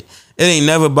some bread. It ain't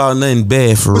never about nothing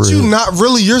bad for But real. you not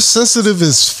really. You're sensitive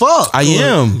as fuck. I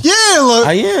am. Yeah, like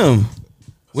I am.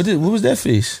 What was that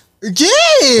face? yeah,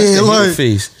 the like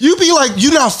face. you be like you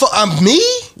not. I'm me.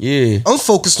 Yeah, I'm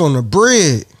focused on the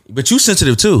bread, but you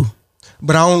sensitive too,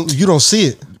 but I don't. You don't see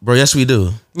it. bro. Yes, we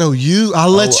do. No, you. I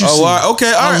let you see. all right,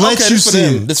 okay, all I right. let Okay, you this for see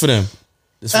them. it. This for them.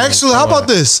 This for them. Actually, how All about right.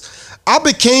 this? I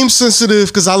became sensitive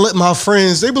because I let my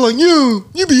friends. They be like, you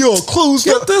be all closed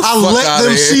Get up. the I fuck let outta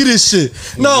them here. see this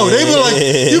shit. No, they be like,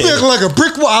 you be acting like a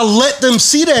brick wall. I let them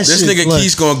see that This shit. nigga Like,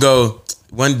 Keith's gonna go.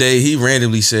 One day he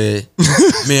randomly said,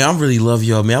 "Man, I really love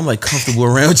y'all, man. I'm like comfortable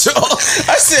around y'all."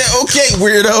 I said, "Okay,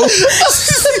 weirdo."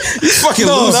 You fucking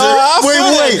No, loser. I Wait, feel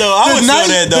wait. that though. I The would night-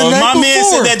 feel that the though. If night my man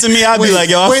before. said that to me, I'd be like,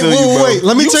 yo, I wait, feel you, bro. wait.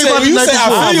 Let me tell you about the you night say I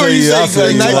before. feel you, or you say I feel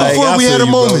The you. night Like, before I we feel had a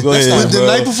you, bro. moment. Go ahead, The bro.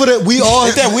 night before that, we all.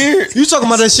 Ain't that weird? You talking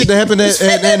about that shit that happened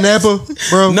at Napa,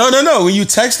 bro? No. When you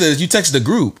text us, you text the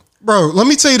group. Bro, let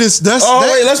me tell you this. That's Oh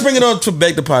that, wait, let's bring it on to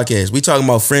back the podcast. We talking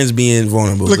about friends being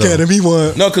vulnerable. look Go. at him. He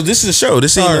won. No, because this is a show.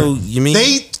 This ain't no. You mean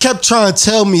They kept trying to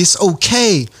tell me it's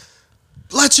okay.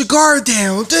 Let your guard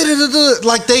down. Da-da-da-da.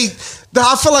 Like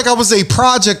I feel like I was a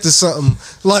project or something.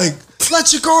 Like,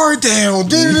 let your guard down.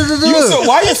 Da-da-da-da-da. You so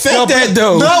why you think that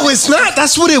though? No, it's not.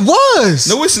 That's what it was.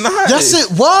 No, it's not. Yes,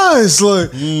 it was.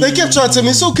 Like, they kept trying to tell me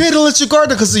it's okay to let your guard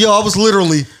down because yo, I was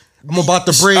literally, I'm about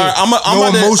to break. All right, I'm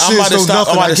about to stop.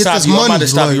 I'm about to stop you. I'm about to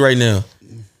stop you right now.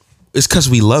 It's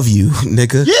because we love you,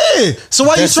 nigga. Yeah. So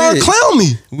why That's you trying it. to clown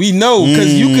me? We know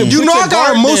because you can. You put know your I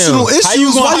got guard emotional down. issues. How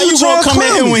you Why gonna trying to come at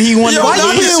clown him me? when he want to? Why you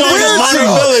He's being showing his weird to me?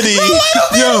 vulnerability.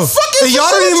 Yo, and y'all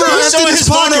don't even know He's after showing this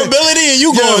his podcast. vulnerability and you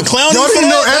going clown. Y'all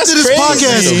didn't know after this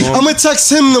podcast. I'm gonna text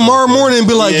him tomorrow morning and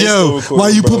be like, Yeah, "Yo, it's so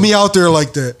why you recorded, put me out there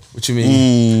like that? What you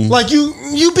mean? Like you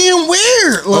being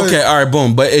weird. Like, Okay, all right,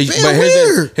 boom. But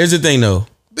weird. here's the thing, though.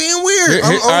 being weird.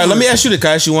 All right, let me ask you can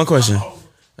I ask you one question?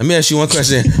 Let me ask you one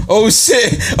question. Oh shit!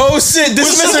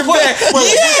 Dismiss it back.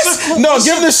 Yes. No,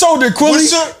 give him the shoulder, Quilly.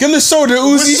 Give him the shoulder,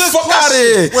 Uzi. your Fuck out of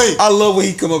here. question? Wait. I love when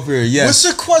he come up here. Yes. What's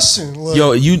your question? Like,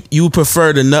 Yo, you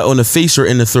prefer the nut on the face or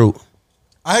in the throat?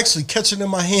 I actually catch it in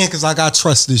my hand because I got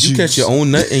trust issues. You catch your own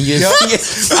nut in your.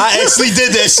 I actually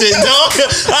did that shit, dog.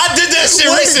 I did that shit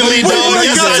recently, dog.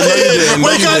 Yes, I did.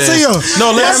 Wait, can I tell you?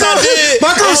 No, Yes, let's I did.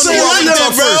 My girl I said, went "Why like you that, go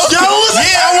bro." first? Yo, what was it?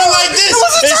 Yeah, I went like this.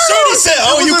 And Shorty said,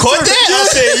 "Oh, you caught that?" I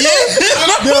said,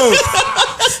 "Yeah." Yo,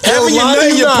 having your lie nut to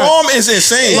in you your not. palm is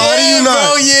insane. Lie to you Yeah, not.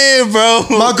 bro. Yeah,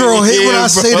 bro. My girl hate when Yeah, I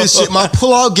say bro. this shit. My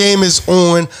pull-out game is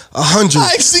on 100.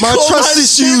 I actually My call trust my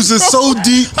issues shit, is bro. so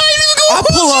deep. I ain't even gonna I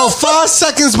pull out 5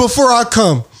 seconds before I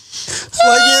come. Like, you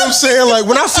know what I'm saying? Like,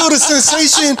 when I feel the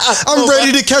sensation, I'm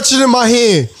ready to catch it in my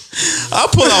hand. I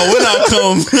pull out when I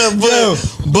come,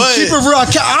 but Keep it real.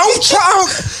 I don't try.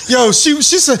 Yo, she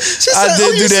said. I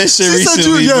did do that shit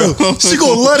recently, bro. She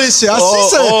gonna love this shit. She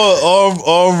said.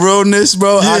 all realness,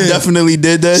 bro. I Yeah. definitely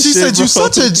did that She shit. said bro. you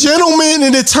such a gentleman,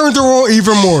 and it turned her on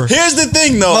even more. Here's the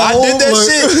thing, though. My I did whole, that like-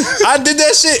 shit. I did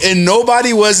that shit, and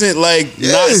nobody wasn't like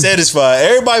not Yeah. satisfied.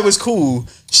 Everybody was cool.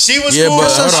 She was Yeah, cool.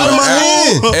 but That shit in my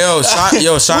hand. Shout We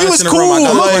out was to the room. I cool.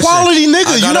 got I'm a a question. quality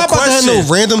nigga. I You're got not a about to have no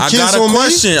question. random I kids got a on me.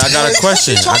 question. I got a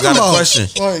question. What you I got a talking question.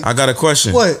 about? I got a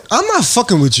question. What? I'm not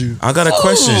fucking with you. I got a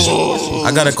question.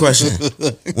 I got a question.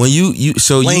 When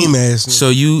Lame ass nigga.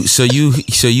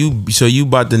 so you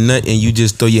bought the nut and you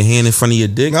just throw your hand in front of your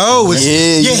dick? No, it's,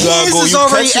 Yeah, you your gotta hands go, is you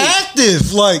already catch it.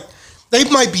 active. Like they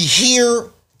might be here.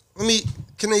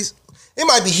 It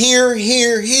might be here,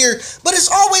 but it's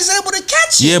always able to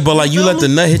catch it. Yeah, but like you feel let me? the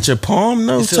nut hit your palm,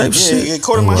 no type Yeah, shit. yeah,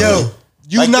 quarter my Yo, hand.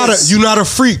 you Like this. you not a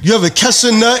freak. You ever catch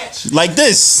a nut? Like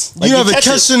this. Like You ever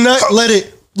catch a nut? Let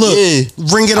it look. Yeah.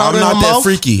 Ring it out I'm in her not that mouth.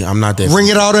 freaky. I'm not that. Ring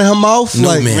it out in her mouth. No,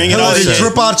 like man. Ring it let out it in-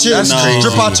 drip out your That's crazy.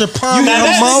 drip out your palm in Now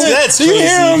her mouth. that's Do you crazy.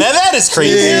 hear him? Now that is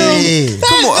crazy. Yeah.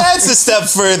 That's a step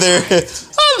further.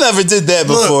 I never did that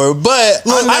before, but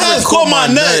I have caught my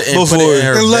nut and put it before. in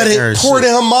her- And let that her it pour it shit.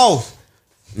 in her mouth.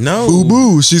 No. Boo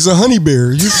boo, she's a honey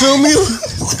bear. You feel me?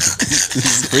 This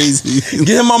is crazy.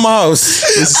 Get him out my house.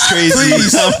 This is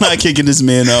crazy. I'm not kicking this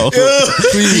man out.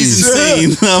 He's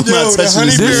insane. I'm Yo, not the touching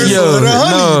honey this bear man. is Yo, full of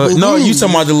honey, no, boo-boo. you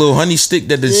talking about the little honey stick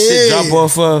that the shit Yeah. drop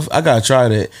off of? I gotta try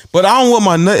that, but I don't want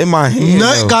my nut in my hand.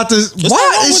 Nut though. got this. not Why?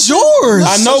 wrong It's with yours.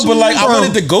 I know, but like I Bro,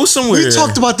 wanted to go somewhere. We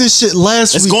talked about this shit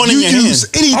last It's week. going in you your use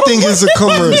hand. anything as a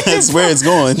cover. That's where it's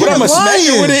going. But I'ma smack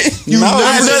you lying. with it. You No, never,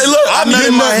 I just- look, I'm you not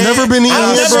in my hand. never been in your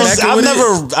I've hand,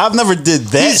 bro. I've never did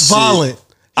that. He's shit. violent.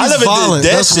 I He's never violent.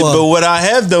 did that That's shit. why. But what I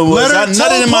have done was Let her I tell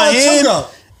nutted her in my put her hand, tongue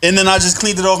out. and then I just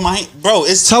cleaned it off my hand, bro.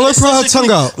 It's Tell her it's put her such a tongue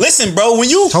clean- out. Listen, bro, when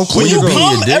you Don't clean when you it up.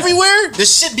 come Your dick. everywhere,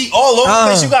 this shit be all over the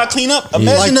place. You gotta clean up.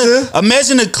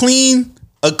 Imagine Like a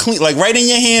clean like right in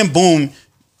your hand, boom,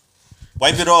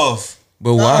 wipe it off.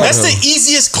 But why? That's though? the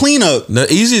easiest cleanup.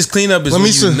 The easiest cleanup is Let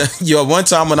when me yo. One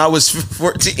time when I was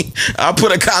 14, I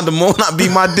put a condom on, I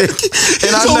beat my dick, and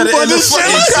I nutted in the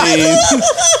fucking.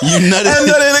 You nutted. I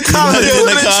nutted in the condom. You nutted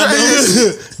in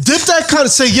the condom. Dip that kind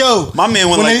of say, yo. My man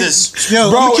went when like they- this. Yo,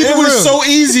 Bro, let me keep it was real. so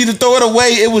easy to throw it away.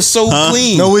 It was so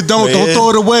clean. No, it don't. Don't Yeah. throw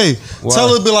it away. Why?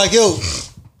 Tell her, be like, yo,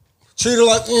 treat her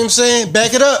like, you know what I'm saying?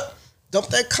 Back it up. Dump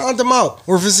that condom out.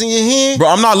 Or if it's in your hand, Bro,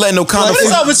 I'm not letting no condom. What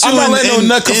is up with you I'm not and- letting and-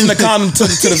 no nut come from the and- condom to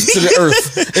the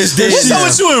earth. It's dead. What's up now.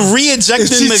 with you and re-ejecting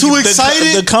if she's the, too the,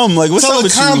 excited, the cum? Like, what's tell up her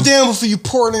with calm you? down before you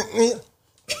pour it in.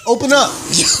 Open up.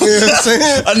 You know what I'm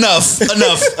saying?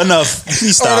 Enough.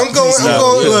 Please stop. All right, I'm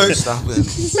going. Look, Stop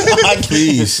it. I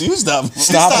please. You stop.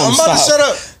 Stop I'm him. about to Stop. shut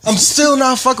up. I'm still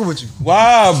not fucking with you.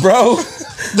 Wow, bro. Why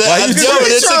you the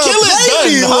doing tequila's play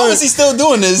me, done. How look. is he still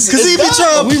doing this? Because he It's be done.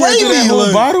 trying to We went play through me. that whole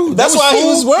look. bottle. That's why he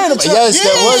was worried about. Yes,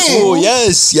 that was Yeah. cool.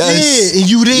 Yes. Yeah, and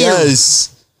you there. Yes.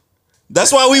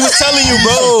 That's why we was telling you,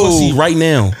 Pussy bro. right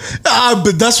now.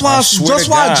 But that's why. I swear That's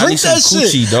to why God, I I drink need some that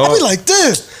shit. coochie, dog. I be like,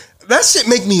 this. That shit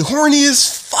make me horny as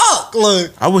fuck.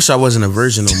 Look, I wish I wasn't a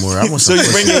virgin no more. I want So some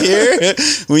you bring it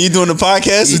here when you doing the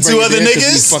podcast with bring two it other there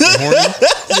 'cause niggas. you fucking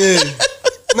horny? yeah.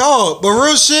 No, but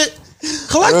real shit.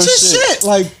 Collect Real your shit. shit.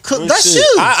 Like that's Shit.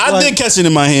 you. I Like, did catch it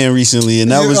in my hand recently,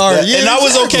 and that Yeah, was all right, that, yeah, and I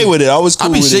was exactly. okay with it. I was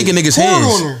cool I be with shaking it. niggas' Pour it on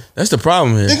hands. her. That's the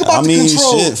problem here. Think about I the mean,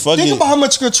 control. shit, fuck Think it. about how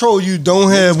much control you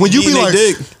don't have when you be Eating like,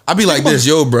 their dick. I be like this,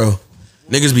 yo, bro.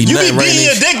 Niggas be You be nutting right beating in.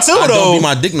 your dick too, I though. don't beat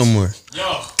my dick no more. you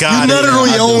God, nutted on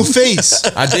I your do. own face.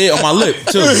 I did on my lip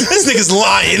too. This nigga's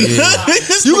lying.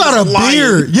 This You got a nigga's lying.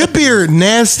 beard. Your beard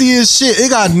nasty as shit. It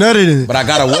got nutted in it. But I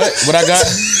got a what? What I got?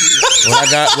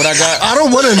 What I got? I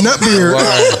don't want a nut beard.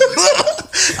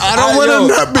 I don't want a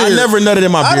nut beard. I never nutted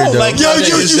in my I beard don't though. like Yo, nut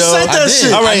you niggas, yo. said I that did.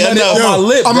 shit. All right, I nutted enough. on my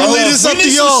lip, I'm bro. gonna leave this We up to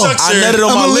need some y'all. structure. I nutted on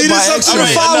I'm my gonna lip leave by this up to accident. the All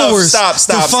right, followers. enough.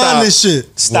 Stop. To find this shit.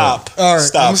 Stop. All right,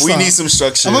 Stop. I'ma We stop. need some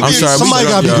structure. I'm I'm sorry, we somebody drunk,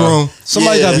 gotta be y'all. grown.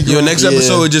 Somebody Yeah. gotta be Yo, grown. next Yeah.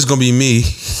 episode is just gonna be me.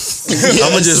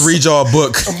 I'm gonna just read y'all a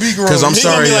book. be grown. Cause I'm He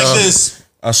gonna sorry, be like y'all. this.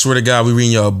 I swear to God, we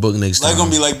reading y'all a book next time. Like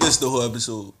gonna be like this the whole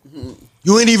episode.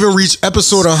 You ain't even reached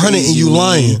episode 100 and you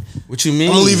lying. What you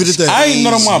mean? I'ma leave it at that. I ain't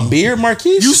nut on my beard,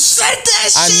 Marquise. You said that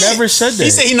I shit. never said that.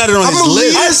 He said he nutted on his I'ma lip.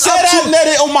 leave I this said up I to.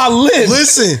 nutted on my lip.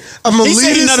 Listen, I'm gonna He said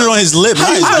leave he this. nutted on his lip, How not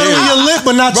you his nut on beard. your lip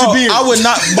but not Bro, your beard? I would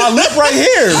not. My lip right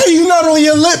here. How you nut on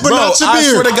your lip but Bro, not your I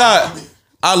beard? swear to God,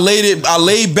 I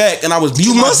laid back and I was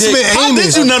You beating my must have dick. been How aiming.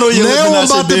 did you nut on your lip Now and I'm not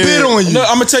your about to beard? bid on you. No,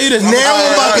 I'm gonna tell you this. Now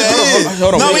I'm about to bid.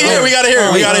 Hold on. No, wait, we gotta hear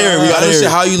it. We gotta hear it. We gotta I hear said it.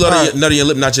 how you nut on your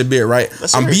lip, not your beard, right?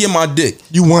 I'm hear it. beating my dick.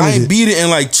 You wanted I ain't it. beat it in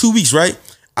like 2 weeks, right?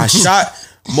 I shot.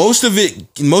 Most of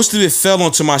it fell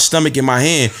onto my stomach and my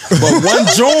hand. But one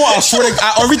joint, I swear to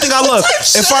God, everything I love.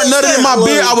 If I nutted in my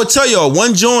beard, I would tell y'all.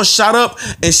 One joint shot up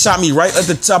and shot me right at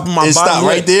the top of my It body. stopped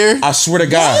right there? I swear to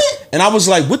God. and I was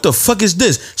like, "What the fuck is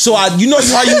this?" So you know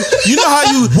how you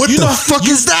What the fuck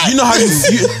is that?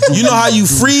 You know how you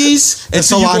freeze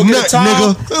until how you I go get nut, a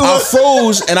towel. nigga. I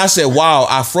froze and I said, "Wow!"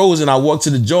 I froze and I walked to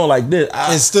the joint like this.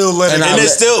 And still let it. I And let-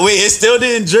 it still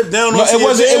didn't drip down. No, it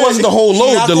wasn't the whole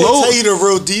load. Not The gonna load. tell you the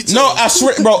real details. No, I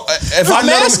swear, bro. If I I'm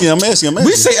nut asking.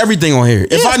 we say everything on here.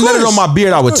 If Yeah, I of nutted course. on my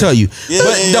beard, I would tell you. Yeah,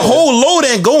 But yeah, the yeah. whole load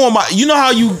ain't go on my. You know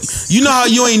how you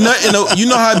ain't nutting. You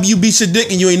know how you beat your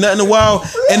dick and you ain't nutting a while,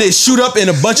 and it shoot up in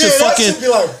a bunch of Yeah, that fucking. should be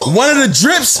like- One of the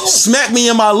drips smacked me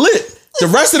in my lip. The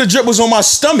rest of the drip was on my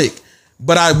stomach.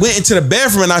 But I went into the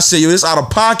bathroom and I said, "Yo, this out of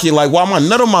pocket. Like, why am I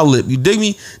nut on my lip? You dig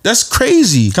me? That's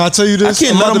crazy. Can I tell you this? I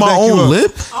can't I'm nut about on to my back you own up.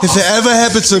 lip. If it ever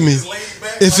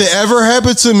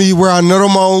happened to me, where I nut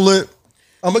on my own lip,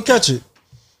 I'm gonna catch it.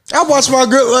 I watch my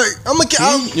girl like I'm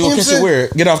gonna. You gonna catch it where?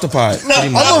 Get off the pod.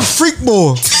 I'm a freak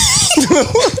boy.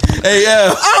 Hey,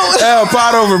 L,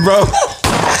 pot over, bro.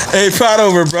 Hey, pot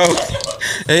over, bro.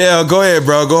 Hey, L, go ahead,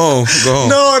 bro. Go home.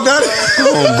 No, not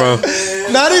Go home, bro.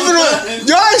 not even.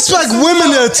 Y'all expect women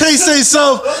to taste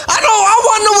themselves. I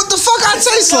want to know what the fuck I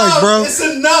taste like, bro. It's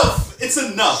enough. It's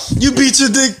enough. You beat your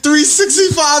dick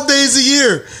 365 days a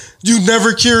year. You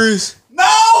never curious? No.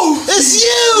 It's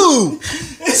you.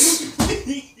 It's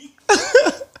me.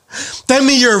 That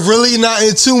means you're really not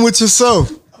in tune with yourself.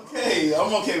 Okay,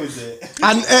 I'm okay with that.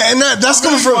 That's I'm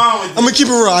coming really from. fine with I'm gonna keep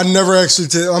it real. I never actually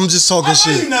did. I'm just talking I know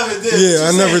shit. you never did. Yeah,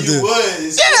 I You never said you did.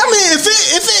 was. Yeah, I mean, if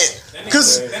it,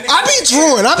 cause I be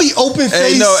drawing, I be open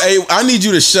face. Hey, no, hey, I need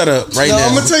you to shut up right No, now.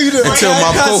 I'm gonna tell you this. Until I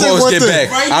my gotta say co-host one get thing. back.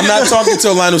 Right I'm now. not talking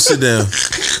till Lionel sit down.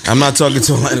 I'm not talking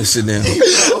till Lionel sit down.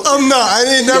 I'm not.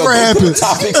 It never happened.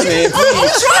 Topics, man.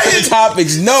 Please.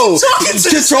 Topics. No.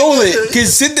 Control it.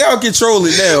 Sit down. Control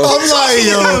it now. I'm lying,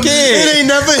 yo. I can't. It ain't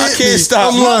never hit I can't me.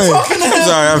 stop. I'm lying.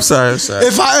 I'm sorry.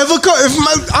 If I ever come,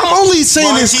 I'm only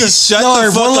saying this Marquis, because shut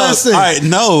the fuck one up. last thing. All right,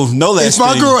 no last If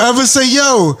my thing. girl ever say,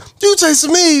 "Yo, you taste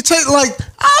me,"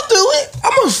 I'll do it.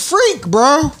 I'm a freak,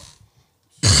 bro.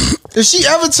 If she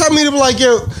ever tell me to be like,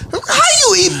 "Yo,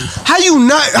 how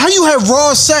you have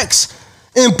raw sex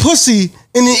and pussy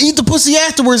and then eat the pussy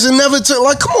afterwards and never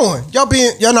like, come on,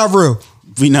 y'all not real."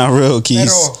 We not real, Keys. At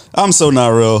all. I'm so not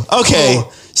real. Okay, Come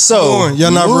on. so Come on,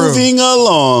 y'all not real. moving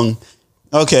along.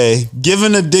 Okay,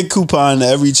 giving a dick coupon to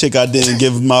every chick I didn't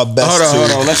give my best to.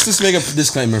 Hold on. Let's just make a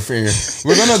disclaimer for here.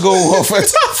 We're gonna go off our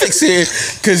topics here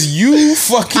because you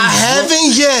fucking. I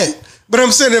haven't yet, but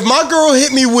I'm saying if my girl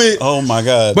hit me with, Oh my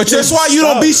god! But that's why you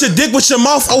don't beat your dick with your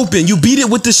mouth open. You beat it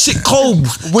with the shit cold.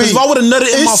 Because if I would have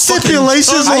nutted in my it's fucking.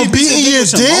 stipulations How you on beat beating your your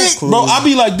dick with your mouth dick. closed? Bro, I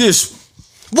be like this.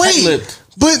 Wait, Tight-lipped.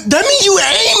 but that mean you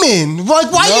aiming?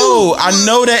 Like why No, you? I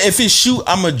know that if it shoot,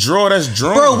 I'm a draw. That's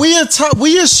drawn. Bro, we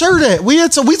a shirt at. We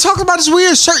talking about this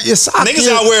weird shirt. Your sock. Niggas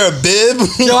yeah. out wear a bib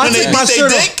Yo, I when they take my beat their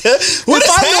shirt dick. off. What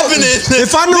If is I know- happening?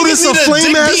 if I know this Niggas a need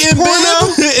flame ass dick beating porno,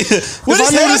 bib? What if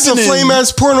is I know this a happening? flame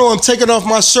ass porno, I'm taking off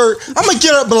my shirt. I'm gonna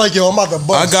get up and be like, yo, I'm about to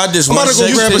bust. I got this I'm one about to go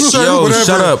sex grab a shit. shirt. Yo, whatever.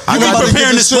 shut up. I I'm got about to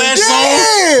preparing get the splash shirt. zone?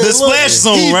 Yeah, The splash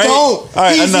zone, he right? Don't. All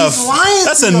right, He's enough. lying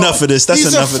That's to enough y'all. of this. That's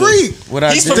He's enough a of this. freak. What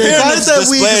I He's did. preparing Got the that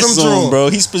weed 'cause splash I'm zone, drunk. bro.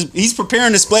 He's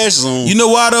preparing the splash zone. You know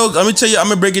why though? Let me tell you. I'm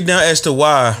gonna break it down as to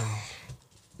why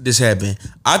this happened.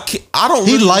 I don't.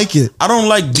 He Really, like it. I don't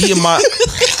like being my.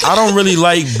 I don't really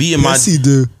like being my. Yes, he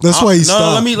do. That's why he No,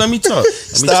 stopped. let me talk.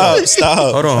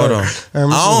 Stop. Hold on. right, I I'm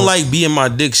don't sorry. like being my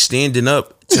dick standing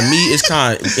up. To me, it's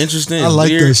kind of interesting. I like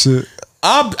weird. that shit.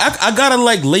 I gotta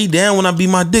like lay down when I be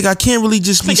my dick. I can't really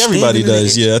just I think be everybody standing in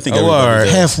does. it. Yeah, I think Oh, everybody all right.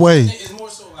 does. Halfway. It's more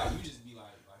so like you just be like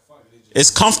fuck it. It's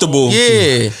comfortable.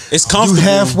 Yeah, It's You comfortable.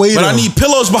 halfway. but I though. need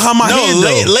pillows behind my No, head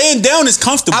though. laying down is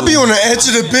comfortable. I be on the edge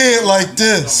of the bed like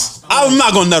this. I'm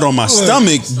not gonna nut on my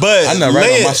stomach, but I nut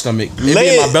right on my stomach. It be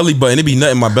lay in my belly button. It be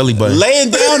nut in my belly button.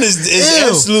 Laying down is Ew.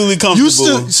 absolutely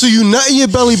comfortable. So you nut in your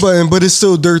belly button, but it's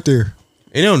still dirt there.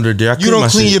 It don't do there. I You don't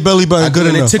clean your belly button good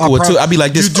and it enough. tickle it too. promise. I be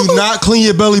like this. You do not clean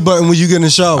your belly button when you get in the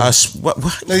shower.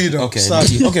 What? No, you don't. Okay. Stop.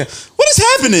 Okay. What is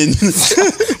happening?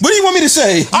 What do you want me to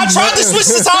say? I tried to switch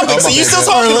the topics and you still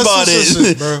All right, talking let's about switch it. this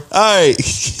shit, bro. All right.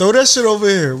 Throw that shit over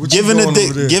here. What you Giving doing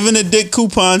over there? giving a dick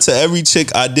coupon to every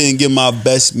chick I didn't give my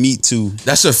best meat to.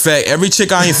 That's a fact. Every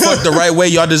chick I ain't fucked the right way,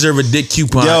 y'all deserve a dick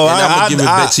coupon. Yo, and I'm gonna give it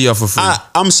back to y'all for free.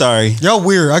 I'm sorry. Y'all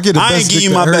weird. I get the I best ain't give dick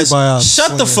you my to best. everybody else.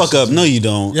 Shut the fuck up. No, you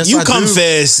don't. Yes, you I come do.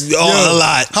 fast a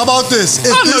lot. How about this?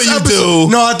 If I know this you episode- do.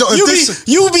 No, I don't. If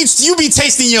You be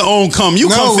tasting your own cum. You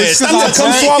No, come it's fast. 'cause I'm a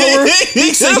cum swallower.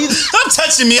 I'm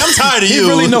touching me. I'm tired of He you.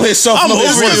 really know himself. I'm Know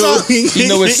his over worth. you. He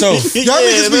know himself. Y'all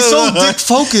niggas be so dick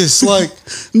focused. Like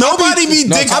Nobody be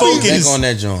No, dick I be back focused. on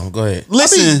that, John. Go ahead.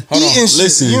 Listen, Hold on. eating shit.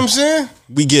 Listen. You know what I'm saying?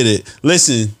 we get it.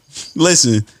 Listen.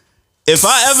 If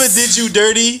I ever did you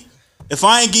dirty, if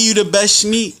I ain't give you the best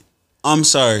meat, I'm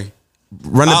sorry.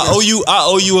 I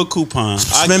owe you a coupon.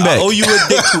 Spin back. I owe you a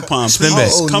dick coupon. Spin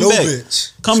Please, back. come no back.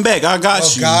 bitch. Come back. I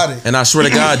got you. Got it. And I swear to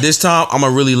God, this time I'm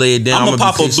gonna really lay it down. I'm gonna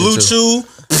pop a be blue patient, chew.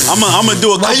 I'm gonna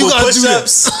do a Why you couple gotta do that?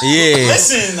 push-ups. Yeah.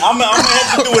 Listen, I'm gonna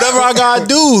have to do whatever I gotta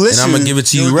do. And Listen, I'm gonna give it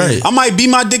to you right. I might be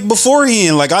my dick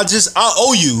beforehand. Like I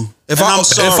owe you. If And I I'm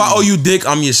sorry. if I owe you dick,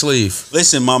 I'm your slave.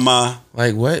 Listen, mama,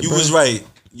 Like what? you bro? was right.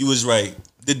 You was right.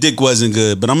 The dick wasn't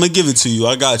good, but I'm gonna give it to you.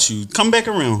 I got you. Come back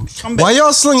around. Come back. Why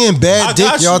y'all slinging I bad dick?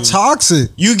 got Y'all you.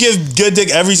 toxic. You give good dick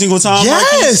every single time?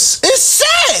 Marcus? Yes, it's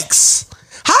sex.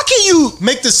 How can you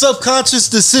make the subconscious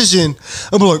decision?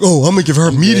 I'm like, oh, I'm gonna give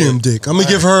her medium dick. I'm gonna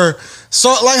give her so.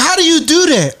 Like, how do you do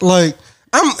that? Like,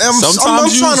 I'm trying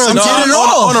to get it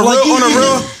off. On a Like,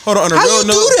 real, hold on. On a how real you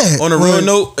note, do that? on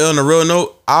a real Like-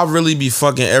 note, I really be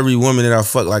fucking every woman that I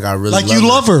fuck like I really Like love you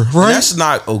love her, And right? that's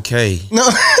not okay. No.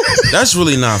 That's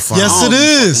really not fun. Yes, I it don't be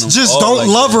is. fucking them Just all don't like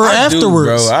love that. her I do,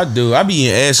 afterwards. bro. I do. I be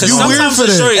in ass. You and all weird that. Sometimes for a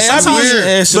that. shorty, Hey, I'm sometimes, weird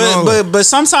ass and all but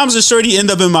sometimes a shorty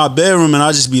end up in my bedroom and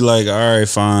I just be like, all right,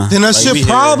 fine. Then that's Like, we your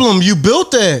here. problem. You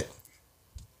built that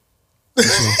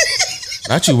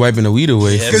Not you wiping the weed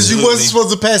away. Yeah. because you Absolutely. wasn't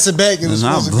supposed to pass it back. It was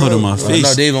Nah, supposed to blood go. in my face.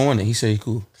 No, Dave don't want it. He said he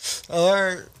cool. All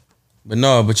right. But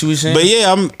no, but you was saying. But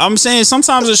yeah, I'm saying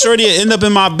sometimes a shorty will end up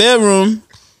in my bedroom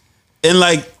and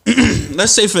like,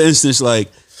 let's say for instance,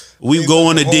 like we go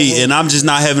on a date and I'm just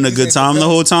not having a good time the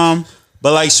whole time.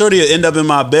 But like shorty will end up in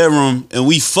my bedroom and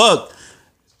we fuck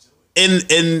and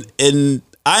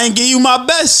I ain't give you my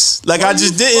best. Like I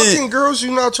just didn't. Fucking girls,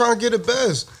 you not trying to get it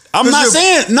best. I'm 'Cause not you're-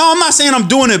 saying I'm not saying I'm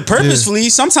doing it purposefully.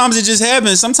 Sometimes it just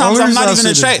happens. Sometimes Only I'm not reason I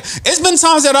even said attracted. It's been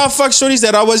times that I fuck shorties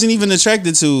that I wasn't even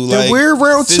attracted to. Then Like where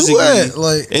round two physically. at?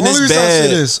 Like, and only it's reason I say bad.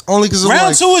 this, only because Round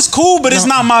like, two is cool, but it's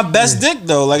not my best dick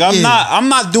though. Like I'm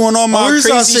not doing all my only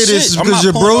reason crazy I say this shit. is I'm because not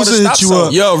your pulling all bros the will hit stops you out.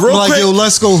 up. Yo, real like, quick. yo,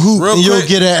 let's go hoop, Real and you'll quick,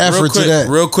 get an real effort quick, to that.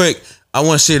 Real quick, I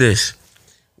want to say this: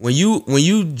 when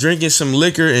you drinking some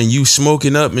liquor and you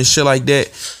smoking up and shit like that,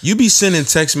 you be sending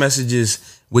text messages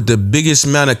with the biggest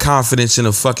amount of confidence in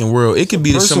the fucking world. It could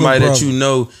be to Personal somebody that problem. you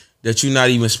know that you're not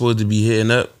even supposed to be hitting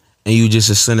up, and you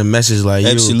just send a message like,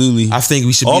 yo, Absolutely. I think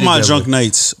we should All be my together. drunk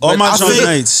nights. All But my I drunk think-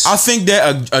 nights. I think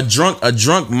that a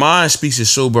drunk mind speaks a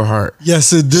sober heart.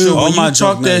 Yes, it do. So All when my you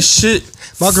drunk talk that nights. shit,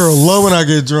 My girl love when I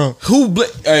get drunk.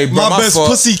 hey, bro, My best fault.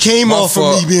 pussy came My off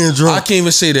fault. of me being drunk. I can't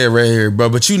even say that right here, bro.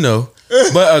 But you know,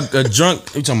 but a drunk.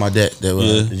 You talking about that? That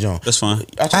Yeah, the drunk. that's fine.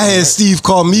 I had Steve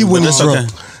call me when he's That's okay.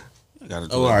 drunk. I gotta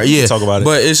do Oh, it. all right, We can yeah. talk about it.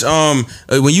 But it's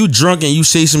when you drunk and you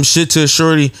say some shit to a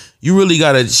shorty, you really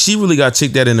gotta. She really gotta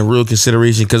take that into real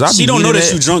consideration because I. She don't know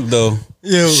that you drunk though.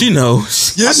 Yo, She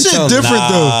knows. your I be shit telling- different Nah.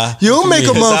 though. You'll make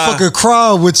a Because motherfucker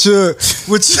cry with your.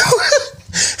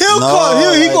 He'll No, call.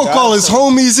 He like, gonna call his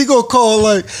homies. He gonna call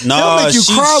like. No, he'll make you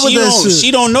cry with that don't, shit.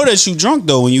 She don't know that you drunk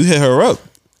though when you hit her up.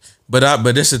 But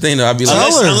that's the thing though. I be like,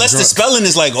 Tell her. Unless the spelling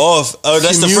is like off. Oh,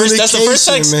 that's the first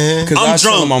Communication, text. man. Cause I'm I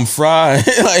tell drunk. him I'm fried.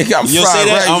 Like I'm You'll fried. say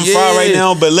that? Right? I'm fried right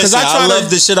now, but 'Cause listen, I try love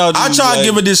the shit out of I you, try to like-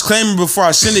 give a disclaimer before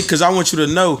I send it because I want you to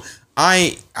know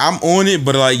I'm on it,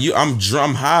 but like I'm drunk,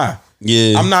 I'm high.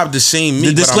 Yeah. I'm not the same me. The but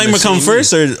I'm disclaimer come same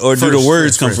first, me. or do the First,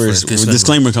 words come first. first?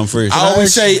 Disclaimer come first. I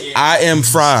always say I am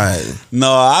fried.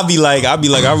 No, I'll be like, I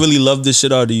really love the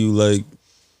shit out of you. Like,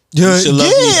 Yeah, should love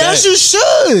me back. as you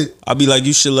should. I'll be like,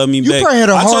 you should love me You back. probably had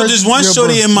a I told hard- this one yeah,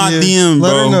 shorty bro. in my Yeah. DM,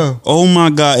 Let her bro. know. Oh my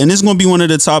god, and it's gonna be one of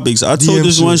the topics. I told DM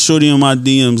this one shit. shorty in my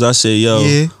DMs. I said, yo,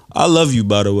 Yeah. I love you.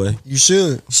 By the way, You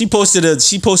should. she posted a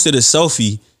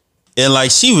selfie, and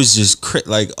like she was just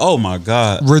like, oh my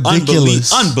god,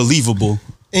 Ridiculous. unbelievable.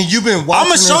 And you've been watching.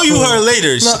 I'm gonna show you for- her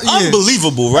later. No, yeah.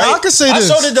 Unbelievable, right? I can say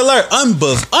this. I showed it to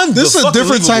her. This is a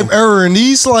different type error, and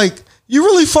these like you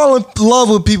really fall in love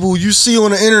with people you see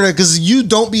on the internet because you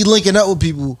don't be linking up with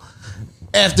people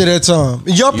after that time.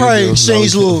 And y'all probably do.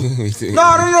 exchange No, little. we do. No,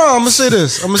 I'm gonna say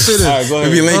this. All right, go ahead.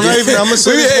 We be linking. I'm gonna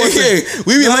say this one thing.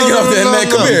 We be linking up that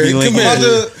man. Come here. Be Come linking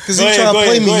here. up. Because he trying to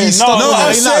play me. He's No, stuck. no, I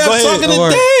he's said not. Go I'm ahead. talking to All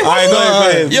right. Dave. All right, go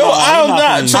ahead. Yo, I'm not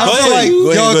I trying feel to like Go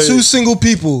ahead, y'all go ahead. two single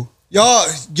people.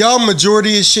 Y'all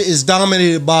majority of shit is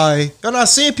dominated by y'all not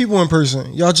seeing people in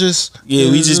person. Y'all just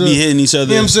We just be hitting each You other.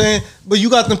 know what I'm saying? But you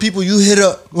got them people you hit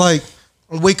up like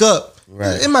wake up.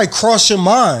 Right. It might cross your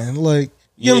mind. Like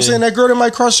you know what I'm Yeah. saying? That girl that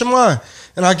might cross your mind.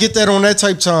 And I get that on that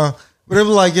type time. But it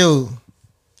was like, yo,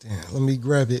 damn, let me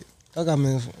grab it. I got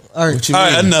me. All right. What you All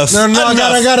right, mean? enough. No, I Enough.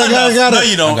 got it. Enough. No,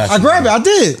 you don't. I got I grabbed it. I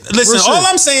did. Listen, Real all shit.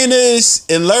 I'm saying is,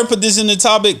 and Larry put this in the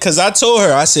topic because I told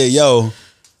her, I said, yo,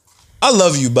 I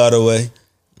love you, by the way.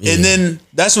 Yeah. And then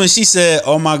that's when she said,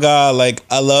 oh my God, like,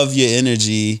 I love your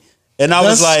energy. And I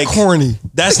was like, corny.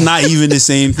 that's not even the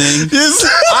same thing.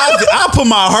 I put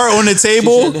my heart on the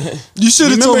table. You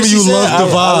should have told me you love the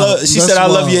vibe. She said, I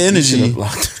love your energy.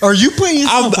 Are you putting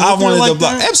yourself I wanted like to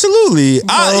block. that? Absolutely.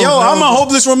 I'm a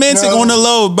hopeless romantic on the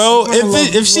low, bro.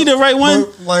 If she the right one.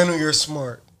 Lionel, you're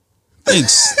smart.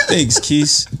 Thanks,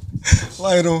 Keith.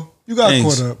 Lionel, you got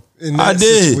caught up in that I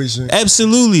did. situation.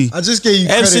 Absolutely. I just gave you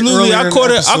credit. Absolutely. I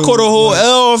caught a whole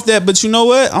L off that, but you know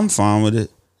what? I'm fine with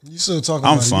it. You still talking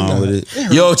I'm about fine with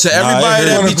it. Yo, to everybody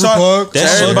that be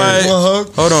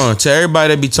talking, hold on, to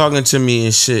everybody that be talking to me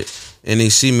and shit, and they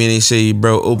see me and they say,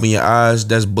 "Bro, open your eyes."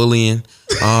 That's bullying.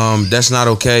 That's not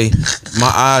okay.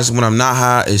 My eyes when I'm not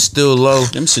high is still low.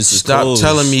 Them shits is Stop closed.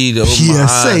 telling me to open my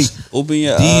eyes. Open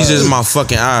your These eyes. is my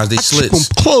fucking eyes. They slits.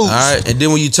 them closed. All right, and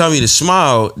then when you tell me to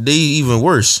smile, they even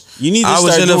worse. You need to I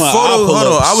was start in a doing photo. eye Hold on,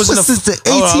 pull-ups. I was in a. What's this,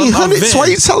 the hold on, I'm 1800s? venting. Why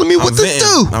you telling me what to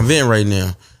do? I'm venting right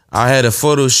now. I had a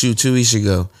photo shoot 2 weeks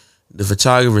ago. The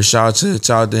photographer, shout out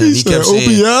to him. He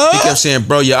kept saying,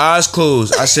 "Bro, your eyes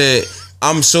closed." I said,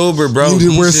 "I'm sober, bro." You need to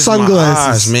These wear is my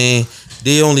sunglasses. eyes, man.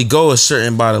 They only go a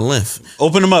certain by the length.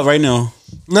 Open them up right now.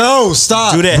 No,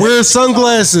 stop. Do that. Wear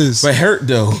sunglasses. But hurt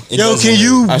though. Yo, can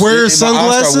you wear My eyes start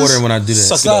sunglasses? watering when I do that.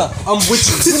 Suck Stop. it up. I'm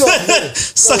with you.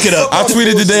 Suck it up. I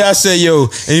tweeted today. I said, "Yo,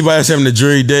 anybody else having a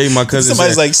jury day?" My cousin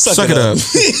Somebody's said, like, suck it up.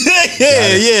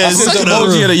 I yeah. sent Suck the it up.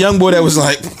 emoji of the young boy that was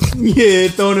like, Yeah,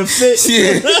 throwing a fit.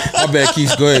 "Yeah." I bet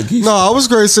Keith, go ahead, Keith. No, I was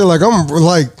going to say, like, I'm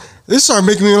like, this started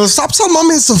making me stop telling my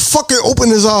man to fucking open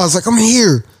his eyes. Like, I'm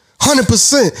here.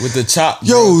 100%. With the chop,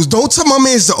 Yo, don't tell my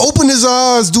man to open his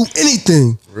eyes, do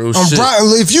anything. Real I'm shit.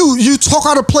 If you talk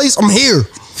out of place, I'm here.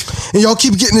 And y'all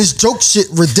keep getting this joke shit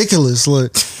ridiculous. Like,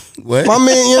 what? my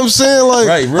man, you know what I'm saying? Like,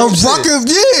 Right, real I'm shit. rocking,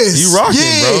 yes. You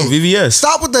rocking, bro. VVS.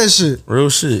 Stop with that shit. Real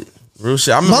shit. Real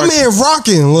shit. I My remember man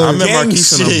rocking. I Like, remember gang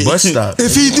Keith on a shit. bus stop.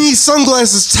 if he needs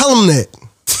sunglasses, tell him that.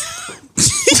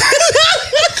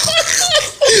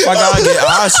 If I gotta get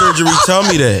eye surgery, tell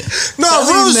me that. No, Tell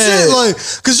real him shit. that. Like,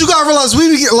 cause you gotta realize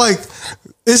we get like,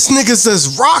 it's niggas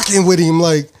that's rocking with him.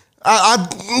 Like,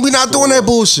 we not doing that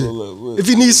bullshit. If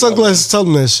he needs sunglasses, tell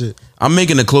him that shit. I'm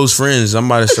making the close friends. I'm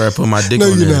about to start putting my dick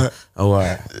No, on you're there. not. Oh, all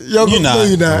right. Yo, You're not. No,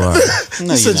 you're not. All right.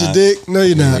 No, You said you're your not. dick. No,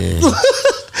 you're not.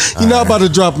 You're not about to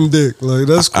drop him dick. Like,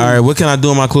 that's cool. All right, what can I do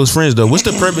on my close friends though? What's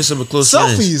the purpose of a close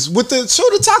friend? Selfies with the show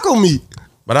the taco meat.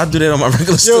 But I do that on my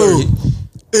regular Yo, story.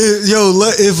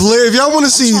 if y'all want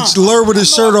to see Lur with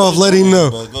his shirt off, let him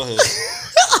know. Go ahead.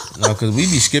 No, because we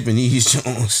be skipping these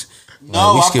Jones.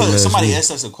 No, we I skipped put, last somebody week.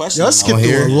 asked us a question. Y'all skipped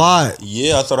here? a lot.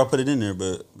 Yeah, I thought I put it in there,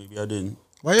 but maybe I didn't.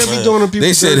 Why y'all be doing to people?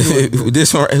 They said dirty like that?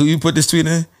 this one. Who you put this tweet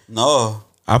in? No.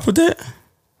 I put that.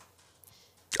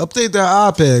 Update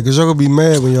that iPad because y'all gonna be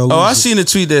mad when y'all lose. Oh, I it. seen a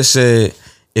tweet that said,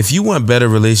 "If you want better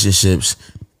relationships,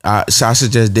 I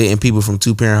suggest dating people from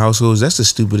 2-parent households." That's the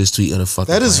stupidest tweet of the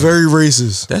fucking. That is planet. very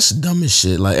racist. That's dumb as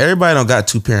shit. Like everybody don't got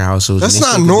 2-parent households. That's and they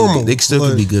not still could be normal. good- They still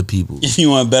could be Like- good people. If you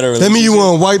want better That mean you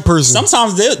want a white person.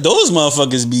 Sometimes those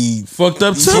motherfuckers be Fucked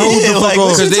up too. Yeah, like, what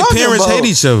Because you their talking parents about? hate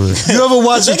each other. You ever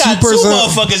watch a they got two two-person?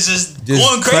 motherfuckers just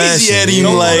going crazy clashing. at him.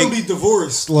 Don't let Like, them be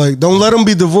divorced. Like, don't let them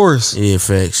be divorced. Yeah,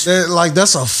 facts.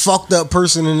 That's a fucked up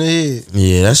person in the head.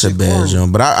 Yeah, that's a bad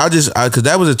joke. But I just because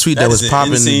that was a tweet that That was is an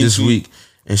popping insane this tweet. week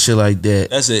and shit like that.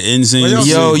 that's an insane.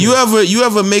 Yo, shit. you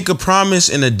ever make a promise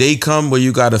and a day come where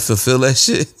you gotta fulfill that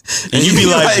shit, and you be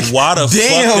like, why the fuck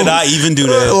did I even do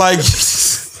that? Like,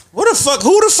 What the fuck?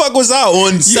 Who the fuck was out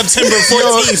on September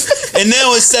 14th? And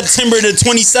now it's September the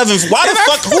 27th. Why the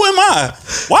fuck? Who am I?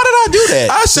 Why did I do that?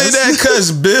 I say that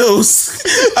because bills.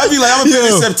 I be like, I'm gonna pay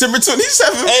Yo. September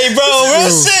 27th. Hey, bro, real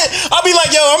shit. I'll be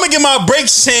like, yo, I'm gonna get my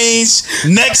brakes changed.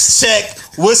 Next check.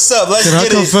 What's up? Let's Can I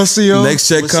get it. confess to y'all? Next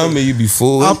check come and you be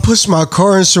full. I pushed my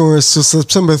car insurance to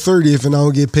September 30th and I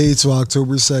don't get paid till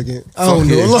October 2nd. I don't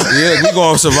know. Look, Yeah, we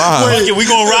gonna survive. Fuck it, we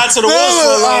gonna ride to the no, woods for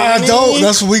a I long don't.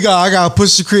 That's what we got. I gotta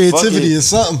push the creativity it. or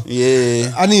something.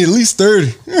 Yeah, I need at least 30.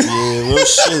 yeah, real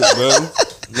shit, bro.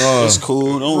 No. It's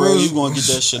cool. Don't worry, you gonna get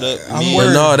that shit up. Me But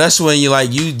and- no, that's when you like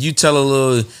you tell a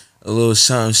little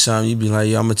something. You be like,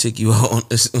 yo, I'm gonna take you out on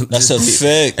this. That's a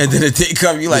fact. And then the day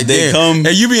come, you like, The day damn. come.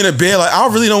 And you be in a bed like, I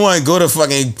really don't want to go to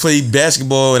fucking play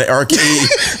basketball at the arcade.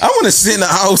 I want to sit in the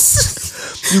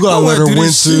house. You gotta I let wanna her do win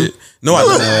this too. shit. No, I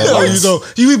don't. No, you don't.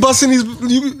 You be busting these.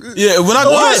 Yeah, when I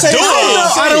go What? to Dude,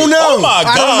 I don't know. Oh my I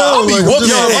god, don't know. I'll be Like, I'm whooping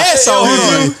just- your ass out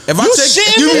here. If I You take,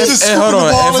 shit You me? be just hold scooping the on.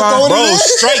 ball If and I, throwing Bro, it in.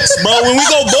 strikes, bro. When we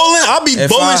go bowling, I'll be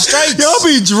If bowling I- strikes. Y'all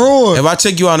be drawing. if I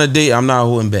take you on a date, I'm not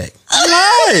holding back. I'm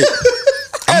not.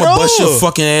 I'm gonna bust your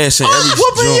fucking ass in every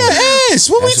Whooping your joint. ass.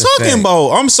 What we That's a talking fact. about?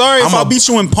 I'm sorry if I'ma I beat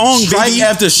you in pong, Strike baby.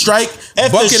 after strike,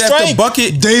 After bucket after strike.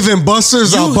 bucket. Dave and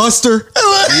Buster's our Buster.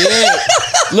 Yeah.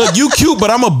 Look, you cute, but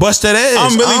I'm gonna bust that ass.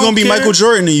 I'm really gonna be Michael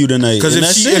Jordan to you tonight. Because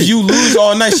Because if you lose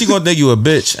all night, she gonna think you a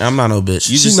bitch. I'm not no bitch.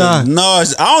 you just not. no, I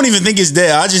don't even think it's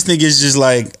that. I just think it's just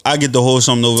like I get to hold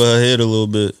something over her head a little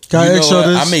bit. Can I You know ask y'all what?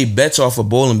 this? I made bets off of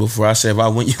bowling before. I said if I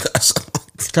win, you got something.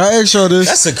 Can I ask y'all this?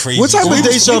 That's a crazy. What type of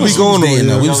date y'all be going on?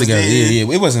 No, we Yeah? was together. Yeah.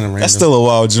 It wasn't a random. That's still a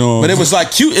wild joint. But it was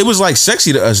like cute. It was like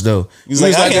sexy to us though. It was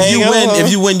like, like okay,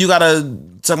 if you win, you gotta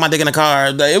suck my dick in the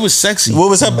car. Like, it was sexy. What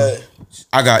was her bet?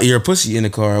 I got ear pussy in the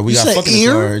car. We You got said fucking in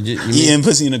ear? the car. You mean- Eating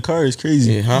pussy in the car is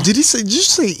crazy. Yeah, huh? Did you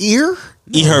say ear?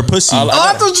 Eat her pussy. I- Oh,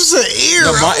 I thought you said ear.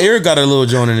 No, my ear got a little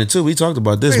joint in it too. We talked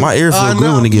about this. My ear I feel good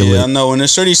know. when it get yeah, I lit. know. When the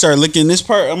shorty started licking this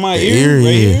part of my ear, ear, right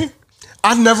yeah. here.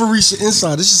 I never reached the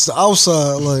inside. It's just the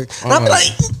outside. Like, and I be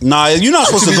like, Nah, you're not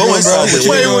supposed to go inside. Wait,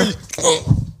 Wait, wait.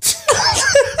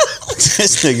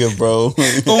 this nigga, bro. When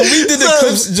we did the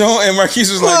clips, Joan and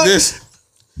Marquise was like this.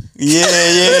 Yeah.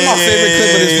 That's my favorite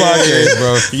clip of this podcast,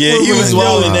 bro. Yeah, he was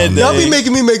wild in that day. Y'all be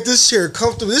making me make this chair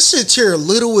comfortable. This chair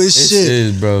little as It shit.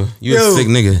 is, bro. You Yo. a thick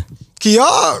nigga. Can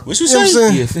y'all? What you know say?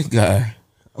 I'm You a thick guy.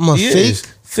 I'm a He fake. is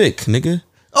thick, nigga.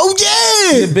 Oh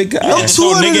yeah, He a big guy. I'm So,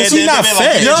 200. nigga, at the end not of it,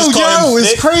 fat. you Yo, just called him it's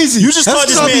thick. crazy. You just That's called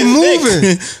this 'cause I be man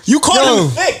moving. thick. You called Yo. him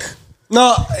thick.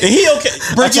 No, And he okay?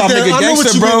 break it trying down. to make a I know what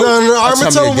gangster, you bro. mean. I'm I'm gonna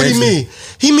trying tell to him what make he a mean.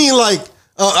 He mean like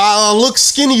I look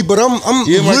skinny, but I'm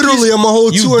Yeah, Marquise, literally I'm a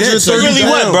whole you 230 dead, so you Really,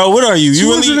 pounds. what, bro? What are you? You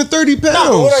really? 230 pounds.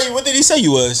 Nah, what are you? What did he say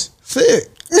you was? Thick.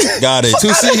 Got it.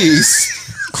 2 C's.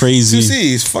 2 Crazy.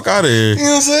 C's. Fuck out of here. You know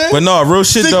what I'm saying? But no, real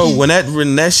shit Sticky. though. When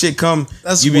that shit come,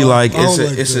 That's you be wild. like, I it's don't a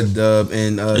like it's that. a dub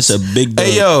and It's a big dub.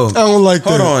 Hey yo, I don't like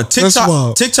hold that. on. That's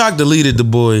wild. TikTok deleted the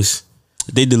boys.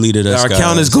 They deleted us. Our guys.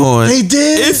 account is gone. They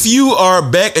did? If you are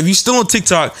back, if you still on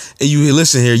TikTok and you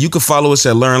listen here, you can follow us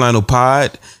at Learn Lionel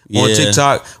Pod on Yeah.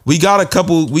 TikTok. We got a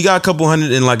couple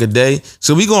hundred in like a day,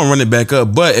 so we gonna run it back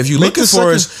up. But if you Make looking the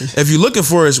for second- us, if you looking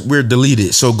for us, we're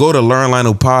deleted. So go to Learn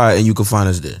Lionel Pod and you can find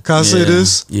us there. Can I say Yeah.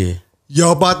 this? Yeah.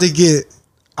 Y'all about to get.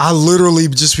 I literally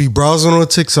just be browsing on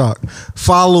TikTok.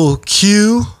 Follow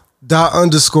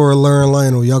Q._Learn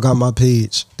Lionel. Y'all got my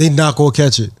page. They not gonna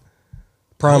catch it.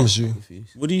 Promise you.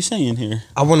 What are you saying here?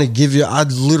 I want to give you. I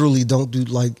literally don't do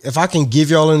like. If I can give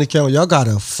y'all an account, y'all got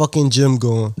a fucking gym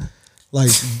going. Like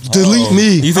delete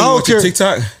me. You think I don't what's your care.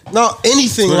 TikTok? No,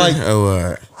 anything like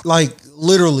oh, like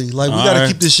literally like we got to Alright.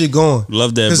 keep this shit going.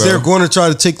 Love that, because bro. they're going to try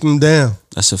to take them down.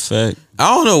 That's a fact.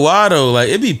 I don't know why though. Like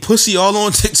it be pussy all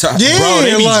on TikTok. Yeah, Bro,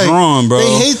 they be like, drawn, bro.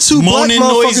 They hate two Moaning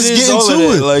black motherfuckers noises, getting all of to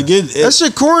that. it. Like That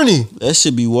shit corny. that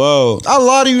should be wild. I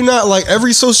lie to you not. Like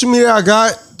every social media I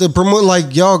got to promote,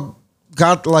 like y'all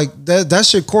got like that. That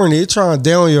shit corny. They trying to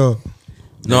down y'all.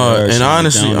 No, Yeah, and shit,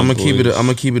 honestly, down I'm the gonna keep it. boys. I'm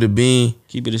gonna keep it a bean.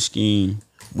 Keep it a scheme.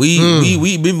 We've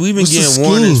been What's the getting scheme?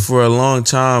 warnings for a long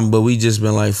time, but we just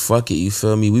been like, fuck it. You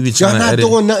feel me? We been Y'all trying to not edit.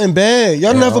 doing nothing bad. Y'all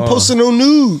At never all. posted no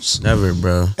news Never,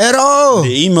 bro. at all.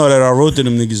 The email that I wrote to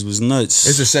them niggas was nuts.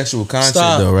 It's a sexual concept,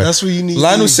 Stop. though, right? That's what you need.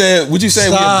 Lionel said, "Would you say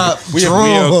Stop. we Drunk.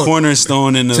 we Oh. a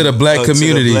cornerstone in the to the black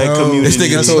community? black No, community. This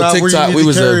nigga That's told not where you TikTok need we to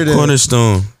was carry a that.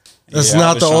 cornerstone. That's Yeah, I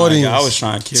not was the trying- audience. I was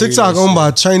trying to carry TikTok that owned shit.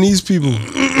 by Chinese people.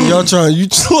 Y'all trying? You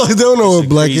like they don't know what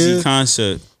black Crazy is.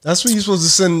 concept. That's what you supposed to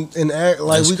send and act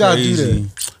like. That's We gotta do crazy.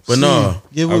 that. But no,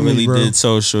 Get I with really me, bro. did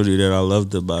tell Shorty that I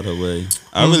loved her, by the way.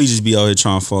 I really just be out here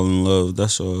trying to fall in love.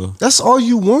 That's all. That's all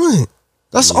you want.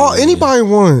 That's all anybody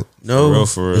want. no, For real,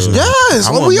 for real. it's not. Yes,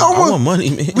 I we all I want. want money,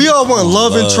 man. We all want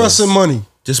love and love. trust and money.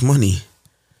 just money.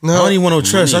 No, I don't even want no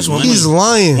trust. I just want money. he's money.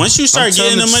 lying. Once you start I'm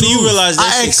telling getting the the money, you truth. realize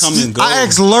that shit come and go. I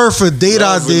asked Lur for date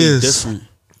Love really ideas. different.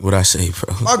 What I say,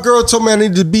 bro? My girl told me I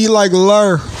need to be like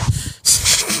Lur.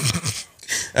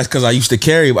 That's because I used to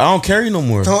carry, but I don't carry no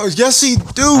more. Oh, yes, he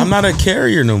do. I'm not a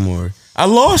carrier no more. I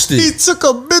lost He it. took a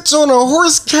bitch on a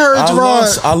horse carriage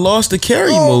ride. I lost the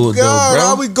carry Oh mode God, though,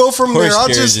 how bro. we go from Horse there? I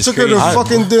carriage just is took her to crazy.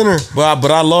 fucking dinner.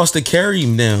 But I lost the carry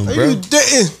now, No, bro. you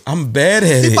didn't. I'm bad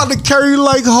at He it. about to carry you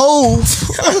like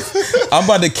Hove. I'm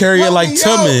about to carry it Let like me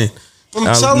Tubman. I'm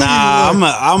Nah, telling Nah, you.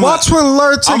 I'm Watch when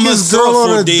Lur take I'm a his girl on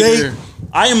a thoughtful date. dater.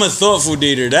 I am a thoughtful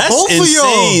dater. That's Both of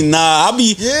insane. y'all. Nah, I'll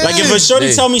be Yeah. like if a shorty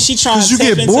Hey. tell me she trying 'Cause to you tap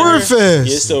get into bored her, fast.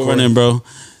 Yeah, it's still running, bro.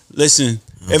 Listen,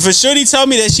 if a shorty tell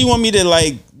me that she want me to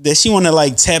like that she want to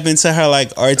like tap into her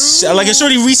like art, like a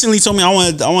shorty recently told me I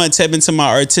want to tap into my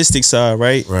artistic side,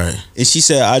 right? Right. And she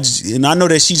said I know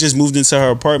that she just moved into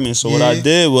her apartment. So what I Yeah.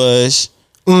 did was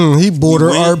He bought her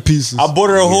went- art pieces. I bought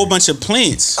her a whole bunch of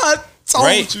plants. I told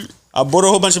Right? you. I bought a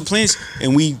whole bunch of plants,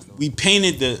 and we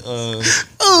painted the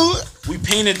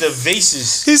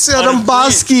vases. He said, on "I'm the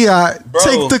plants. Basquiat. Bro.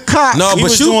 Take the cock." No, He but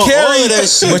was you doing all carry of that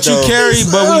shit, but you though. carry,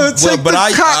 Take but the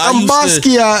I cock, I'm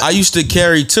Basquiat. I used to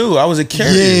carry too. I was a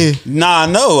carrier. Yeah. Nah,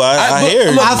 no, I hear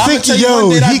it. Look, I think, I'ma tell you yo,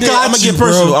 one thing I he did. got I'ma you, get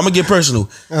personal. bro. I'm gonna get personal.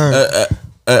 Alright.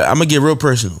 I'm gonna get real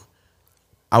personal.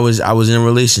 I was in a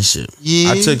relationship.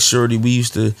 Yeah. I took Shorty.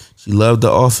 She loved The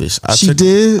Office. She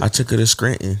did? I took her to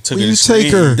Scranton. Took Will it you to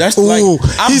take her? That's Ooh, like-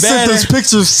 I'm he sent bad us at-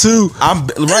 pictures too. I'm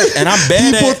right, and I'm bad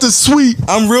He at. bought the suite.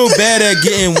 I'm real bad at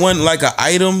getting one like an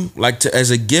item, like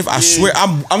as a gift. I swear,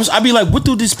 I be like, what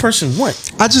do this person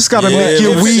want? I just gotta Yeah, make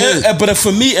your but- week. But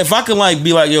for me, if I can like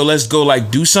be like, yo, let's go like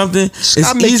do something, I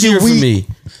it's make easier your for week. me.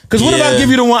 Because what if I Yeah. give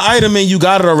you the one item and you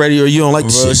got it already, or you don't like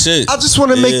the Real shit? shit. I just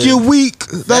want to make Yeah. your week.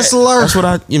 That's learn. That's what you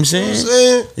know what I'm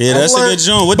saying. Yeah, that's a good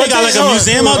joint. What they got like a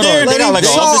museum out there? They got like an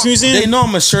office They museum. know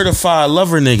I'm a certified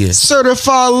lover nigga,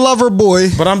 Certified lover boy.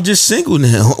 but I'm just single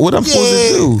now. What I'm supposed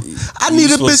to do? I need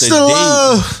a supposed bitch to to date.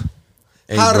 love.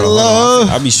 Hey, How to bro, hold on. love.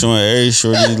 I be showing every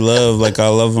shorty love like I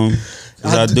love them.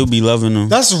 Cause I do be loving them.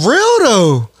 That's real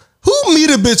though. Who meet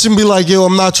a bitch and be like, yo,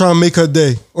 I'm not trying to make her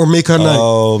day or make her night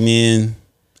Oh man,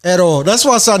 at all. That's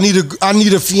why I said I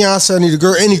need a fiance, I need a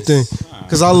girl, anything.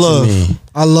 Cause I you love. mean?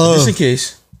 I love. Just in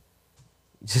case.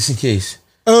 Just in case.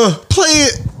 Play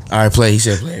it. All right, play. He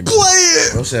said play it, bro. Play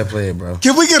it. Bro said play it, bro.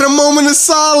 Can we get a moment of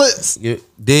silence?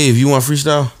 Dave, you want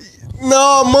freestyle?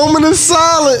 No, moment of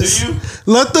silence.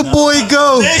 Let the boy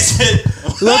go.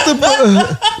 Let the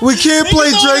boy. We can't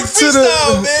play Drake to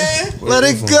the. Let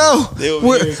it go.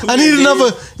 I need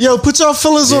another. Yo, put your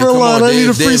feelings on the line. I need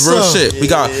a Dave, real freestyle. shit. We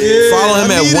got Yeah, follow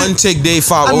him I at need one it. tick Dave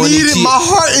 5. I need it. My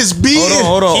heart is beating.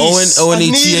 Hold on. Peace. I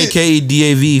need it.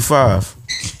 ONETAKDAV 5.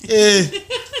 Yeah.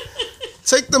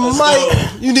 Take the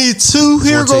mic. You need two.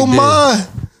 Here One go take mine.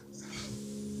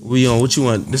 We on what you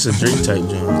want? This is a Drake type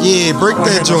joint. Yeah, break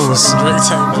that Jones.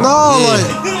 No, Yeah. like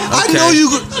I Okay. know you.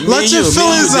 Me Let and your you,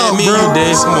 feelings me and out, you, bro.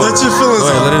 Dave, come on. Let your feelings Go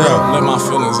ahead, out. let it out. Let my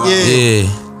feelings out. Yeah.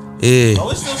 Yeah.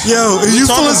 Yo, if you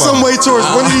talking feeling some about? way towards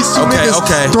one of these two Okay, niggas,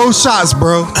 okay. throw shots,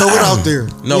 bro. Throw it out there.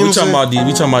 No, You know we what talking I'm about these.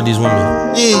 We talking about these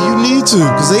women. saying? Yeah, you need to,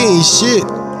 cause they ain't shit.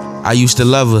 I used to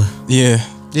love her. Yeah.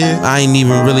 Yeah. I ain't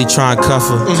even really trying to cuff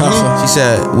her. She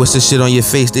said, "What's the shit on your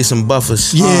face? They some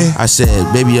buffers." Yeah. I said,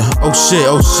 "Baby, oh shit.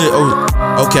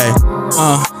 Okay."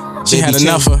 She Baby had change.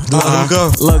 enough of. Let him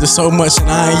go. Loved her so much and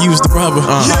I ain't used the rubber.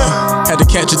 Yeah. Had to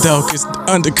catch it though, cause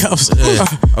undercuffs.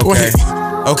 Okay. Wait.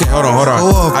 Okay, hold on. Go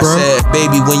off, I bro. said,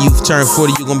 baby, when you turn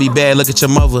 40, you gonna be bad. Look at your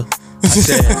mother. I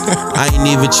said, I ain't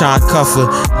even trying to cuff her,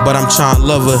 but I'm trying to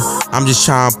love her. I'm just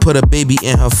trying to put a baby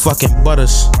in her fucking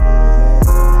butters.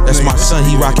 That's my son,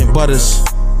 he rocking butters.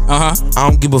 I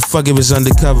don't give a fuck if it's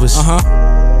undercovers.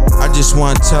 I just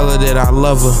want to tell her that I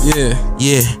love her. Yeah.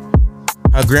 Yeah.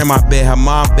 Her grandma bad, her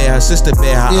mom bad, her sister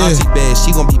bad, her Yeah. auntie bad.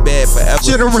 She gonna be bad forever.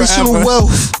 Generational Forever.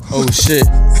 wealth. Oh shit.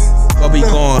 But we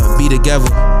gonna be together.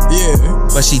 Yeah.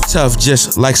 But she tough,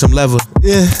 just like some leather.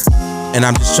 Yeah. And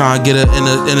I'm just trying to get her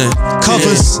in a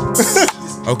Covers. Yeah.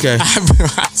 Okay.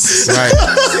 Right.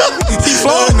 He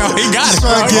flowing though. He got it.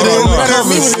 Trying to get Bro. in the Better than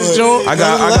me with covers. this joint. I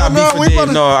got No, beef for we Dave. about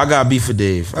to- No, I got beef for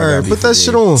Dave. All right, put that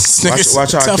shit on. Watch how I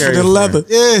tougher carry than it, leather.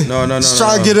 Yeah. No. Just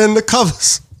try to get in the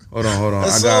covers. Hold on.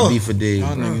 That's I got all. beef for Dave.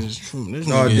 Y'all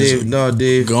niggas, No,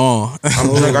 Dave. Gone.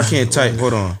 I'm drunk. I can't type.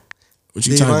 Hold on. What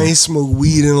you Dave, talking I about? ain't smoked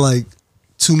weed in like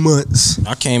 2 months.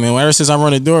 I came in ever since I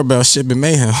run the doorbell. Shit been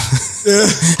mayhem.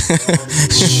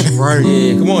 Right.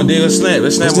 Yeah, come on, Dave. Let's snap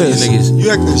What's with these this? niggas. You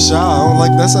acting shy. I don't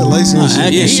like that's that license Nah,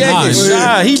 shit. Yeah, he acting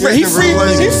shy. He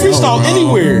freestyle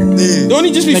anywhere. Yeah. Don't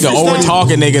he just be Nigga, over freestyle?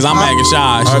 talking niggas. I'm acting shy.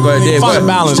 All right, go ahead, Dave. Find Go a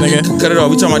balance, ahead. nigga. Cut it off.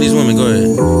 We talking about these women. Go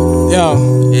ahead.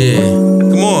 Yo. Yeah.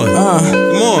 Come on.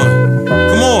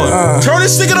 Turn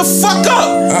this nigga the fuck up.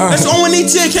 That's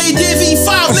ONETK DV5,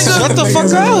 nigga. Shut the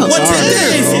fuck up. What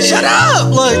Dave? Shut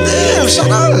up. Like, damn, shut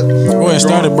up. Go ahead,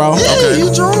 start it, bro. Yeah,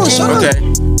 you drawn. Shut up. Okay.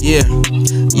 Yeah.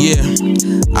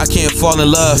 I can't fall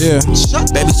in love. Yeah.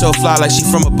 Baby so fly like she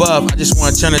from above. I just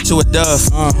wanna turn her to a dove.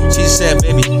 She said,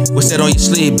 baby, what's that on your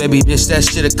sleeve, baby? Bitch, that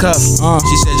shit a cuff.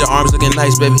 She said, your arms looking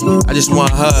nice, baby. I just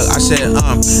want a hug. I said,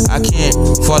 I can't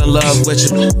fall in love with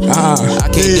you. I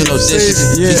can't do no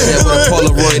dishes. She said, with a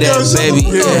Polaroid at, baby.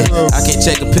 Yeah. I can't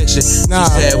take a picture. She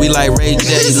said, we like Ray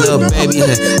J, little baby.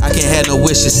 I can't have no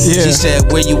wishes. Yeah. She said,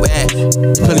 where you at?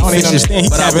 Plenty I don't even fishes, understand. He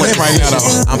but I tapping want in right now,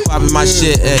 though. I'm popping my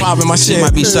shit, ayy. Popping my She shit.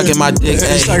 might be sucking my dick,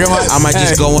 ayy. I might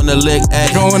just go on the lick,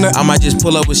 ayy. I might just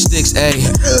pull up with sticks, ayy.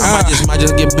 I might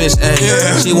just get bitch,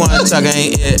 ayy. She wanna tuck,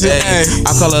 ain't it, ayy.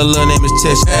 I call her little name is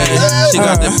Tish, ayy. She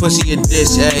got that pussy in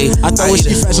dish, ayy. I thought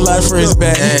she fetch a lot of frizz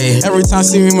back. Every time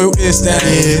see me move it's that.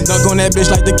 Dunk on that bitch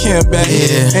like the Kim back.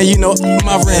 And you know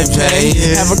my rent pay.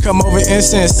 Have her come over and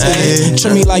sensei.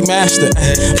 Treat me like master.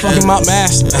 Fucking my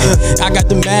master. I got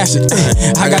the master.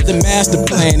 I got the master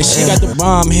plan. And she got the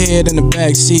bomb head in the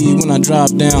back seat. When I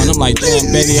drop down, I'm like,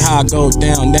 damn, baby, how I go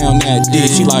down that deep.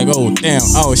 She like, oh, damn,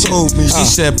 oh, shit. She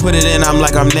said, put it in, I'm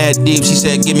like, I'm that deep. She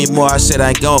said, give me more. I said, I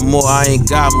ain't got more. I ain't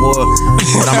got more.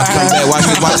 But I'ma come back.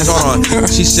 Watch this, hold on.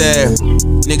 She said,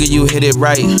 nigga, you hit it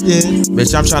right.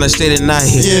 Bitch, I'm trying to stay the night.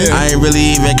 I ain't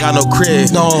really even got no crib.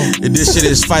 This shit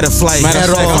is fight or flight.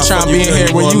 Matter of fact, I'm trying to be in here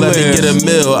where you let live. me get a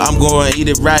meal. I'm going to eat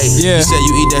it right. You said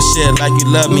you eat that shit like you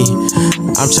love me.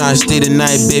 I'm trying to stay the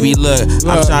night, baby. Look,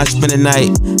 I'm trying to spend the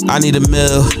night. I need a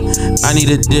meal. I need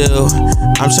a deal.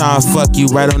 I'm trying to fuck you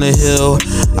right on the hill.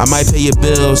 I might pay your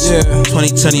bills.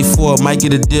 2024, might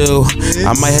get a deal.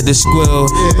 I might have to squill,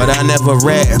 but I never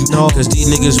rap. Cause these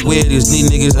niggas weird. These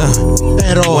niggas,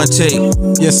 At all. one take.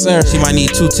 Yes, sir. She might need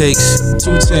 2 takes.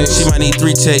 2 takes. She might need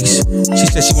 3 takes. She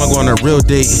said she wanna go on a real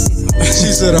date.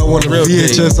 She said I want a Real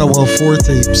VHS. I want 4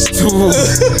 tapes.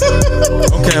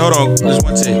 Okay, hold on. Just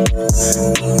 1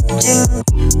 take.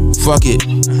 Fuck it.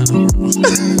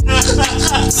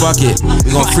 Fuck it.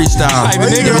 We gon' freestyle. Like the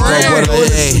nigga ran.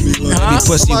 Be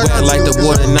pussy wet like the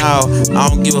water now. I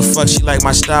don't give a fuck. She like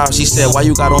my style. She said, why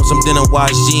you got on some denim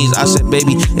wash jeans? I said,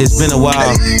 baby, it's been a while.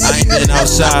 I ain't been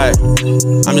outside.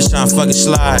 I'm just trying to fucking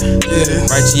slide.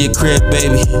 Right to your crib,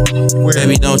 baby.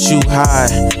 Baby, don't you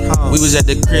hide. We was at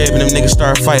the crib and them niggas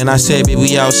started fighting. I said, baby,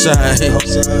 we outside.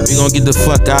 We gon' get the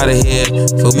fuck out of here.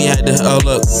 For me, I had to, oh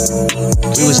look.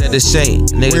 We was at the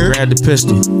Saint. Nigga grabbed the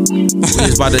pistol. We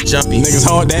was about to jump you. Niggas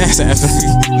hauled the ass after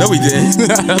me. No, we didn't.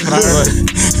 That's what I heard.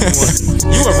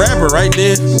 You a rapper, right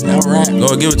there? All right.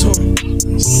 Go give it to him.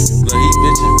 Look, he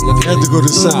bitching. Look I had to go to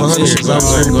 700 because I was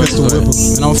ready to pistol whip him.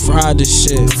 Man, I'm fried this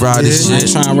shit. Fried this I shit.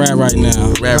 ain't trying to rap right now.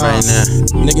 Rap right now.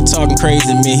 Nigga talking crazy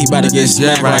to me. He about to get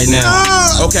smacked right now.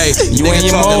 Okay, You ain't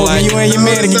your mode, you ain't your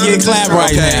man to get clapped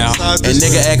right now. And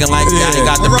nigga acting like I ain't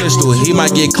got the pistol. He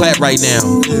might get clapped right now.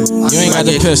 You ain't got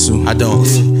the pistol. I don't.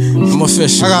 I'm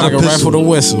official. I got a can pistol. rifle the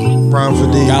whistle. Brown for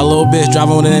D. Got a little bitch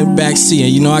driving on in the back seat,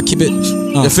 and you know I keep it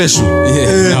Official.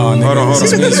 Yeah, no, nigga. Hold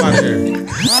on.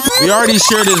 We already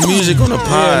shared this music on the pod,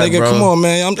 Yeah, nigga, bro. come on,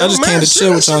 man. I just came to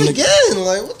chill with y'all, nigga. Again,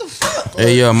 like what the fuck?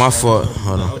 Hey, yo, my fault.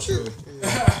 Hold on.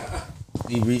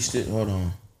 We reached it. Hold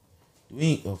on. We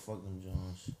ain't. Oh, fuck them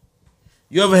Jones.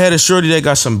 You ever had a shorty that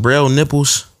got some braille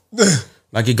nipples?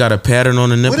 Like it got a pattern on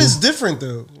the nipple? What is different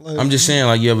though? Like, I'm just saying,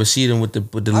 like you ever see them with the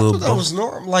I little. thought that was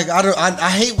normal. Like I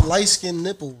hate light skinned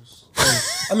nipples. Like,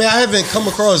 I mean, I haven't come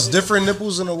across different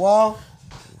nipples in a while.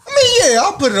 I mean, yeah,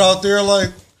 I'll put it out there. Like,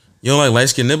 You don't like light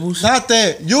skin nipples? not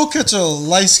that you'll catch a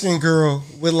light skinned girl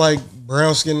with like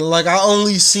brown skin. Like I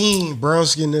only seen brown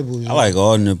skin nipples. I like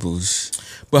all nipples.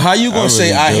 But how you gonna I say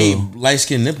really I do. hate light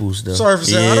skin nipples though? Sorry for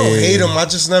saying I don't Yeah. hate them. I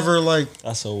just never like.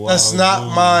 That's a wild. That's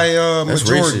not my That's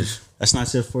majority. racist. That's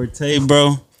not your forte,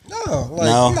 bro. No, like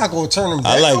No. I'm not gonna turn them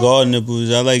down. I like all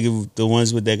nipples. I like the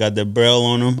ones with that got the braille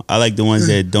on them. I like the ones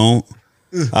that don't.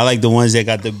 I like the ones that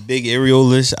got the big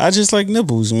areolas. I just like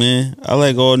nipples, man. I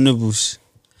like all nipples.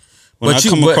 When But I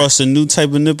come but- across a new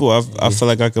type of nipple, I feel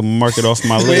like I can mark it off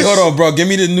my list. Wait, hold on, bro. Give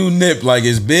me the new nip. Like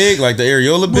it's big, like the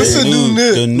areola big. What's the new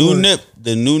nip?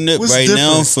 The new nip What's right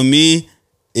now different? for me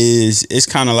is it's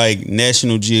kind of like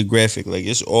National Geographic. Like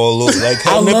it's all over. Like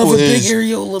her I nipple love a big is.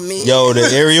 areola, man. Yo, the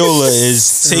areola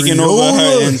is taking over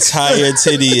her Areola. entire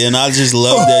titty, and I just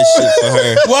love that shit for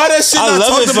her. Why that shit I not love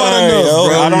talked it for about her, enough, yo.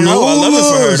 bro? I don't know. I love it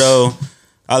for her Areolas. though.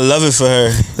 I love it for her.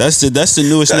 That's the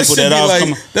newest That nipple should that be I've like,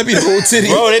 come. that be the whole titty.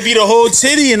 Bro, they be the whole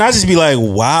titty, and I just be like,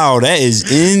 wow, that is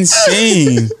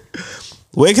insane.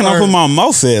 Where can I put my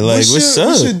mouth at? Like, what's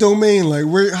What's your up? domain? Like,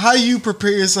 where? How you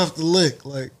prepare yourself to lick?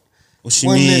 Like, What you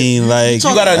One mean? nip. Like, You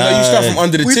You gotta know. You start from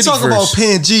under the we titty talk about first.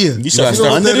 Pangea. You start gotta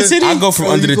from under the titty? I go from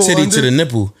Oh, under you the go titty under? to the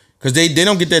nipple because they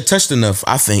don't get that touched enough.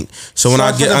 I think so. When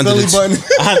I Start get from the under belly the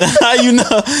button. How you know?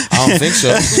 I don't think so.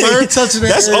 Learn touching that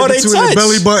That's area all they between touch. the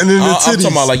belly button and the I'm titties.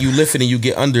 talking about like you lift it and you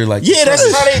get under like. Yeah,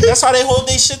 that's how they hold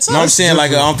their shit touch. No, I'm saying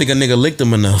like I don't think a nigga licked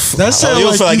them enough. That sounds you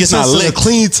don't like feel like you it's not testing a licked.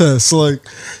 clean test.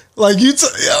 Like you.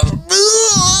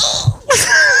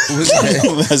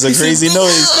 That's a crazy noise.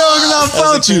 No, because I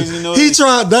found a crazy you. noise. He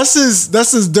tried. That's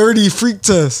his dirty freak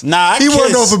test. Nah, he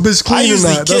wasn't off a bitch I clean or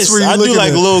usually not. kiss. That's where you I do looking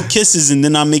like at. little kisses and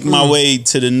then I make my way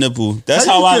to the nipple. That's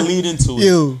How how you I kiss- lead into it.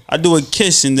 Ew. I do a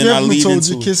kiss and then You I ever lead told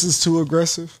into your it. kiss is too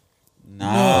aggressive?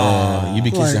 Nah. You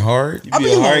be kissing Like- hard. You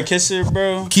be a hard kisser,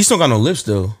 bro. Keith don't got no lips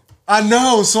though. I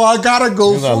know, so I gotta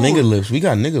go We got for nigga it. lips. We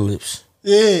got nigga lips.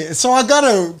 Yeah, so I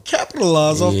gotta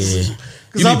capitalize off this. Yeah.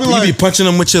 Because You I be, be you like, be punching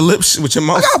them with your lips, with your I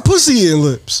mouth. got pussy eating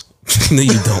lips. No,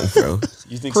 you don't, bro.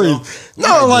 You think Crazy. so?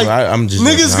 No, like I'm just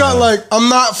niggas got like I'm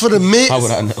not for the mix. How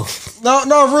would I know?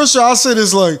 No, real shit. I say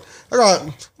this like I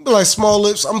got like small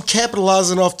lips. I'm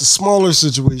capitalizing off the smaller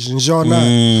situations. Y'all not.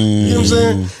 You know what I'm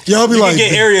saying? Y'all be We like, can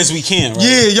get areas we can't, right?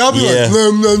 yeah, y'all be Yeah.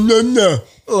 like, no.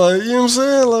 Like, you know what I'm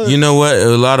saying? Like, You know what?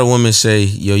 A lot of women say,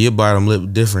 "Yo, your bottom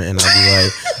lip different," and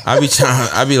I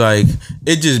be like,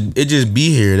 it just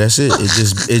be here. That's it.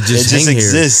 It just hang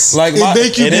exists. here. Like it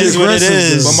make you it be is what it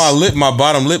aggressive. is. but my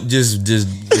bottom lip just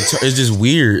it's just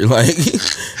weird. Like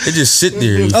it just sit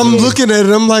there. You I'm feel me? looking at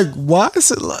it. I'm like, why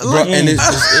is it like? Bro, and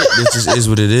it's just is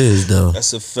what it is, though.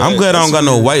 That's a fact. I'm glad I don't got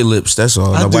no white lips. That's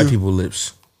all. I No white do. people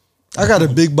lips. I got a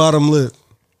big bottom lip.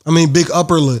 I mean, big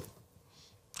upper lip.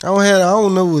 I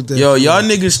don't know what that. Yo, y'all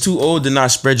niggas too old to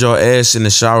not spread your ass in the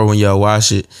shower when y'all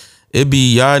wash it. It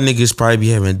be y'all niggas probably be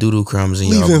having doodle crumbs in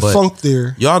y'all leaving butt. funk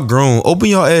there. Y'all grown. Open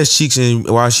your ass cheeks and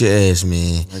wash your ass,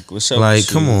 man. Like, what's up Like, with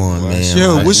come you? on, Why man. shit?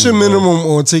 Yo, Like, what's your minimum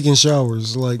on taking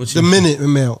showers? Like What the you- minute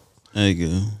amount. There you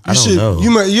go. I don't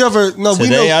know. You ever? No, we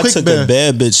Today know I quick took bath. a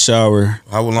bad bitch shower.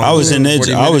 How long? I was in that.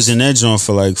 40 I was minutes? in that joint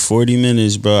for like 40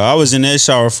 minutes, bro. I was in that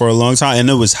shower for a long time, and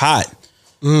it was hot.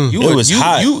 You It was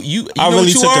hot. You I know really what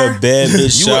you took are? a bad bitch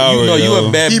You shower. you know you yo.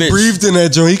 a bad He bitch. breathed in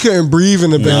that joint. He couldn't breathe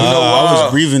in the bath. Nah, I why?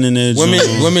 was breathing in that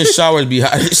joint. Women showers be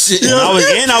hot as shit. And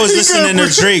I was He listening couldn't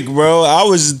to Drake, bro. I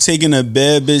was taking a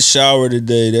bad bitch shower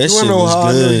today. That You shit wanna know was how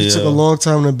I know good. you took a yo. long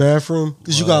time in the bathroom?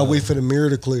 Because you gotta wait for the mirror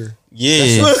to clear.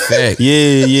 Yeah. That's a fact.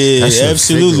 Yeah, That's a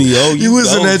absolutely. figure. Oh, You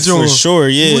was in that for joint. sure.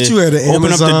 Yeah, What you had, an open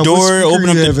up Amazon? the What door, speaker open you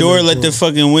up have the in door, that let the joint?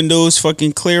 fucking windows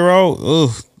fucking clear out.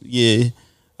 Oh, yeah.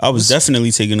 I was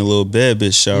definitely taking a little bad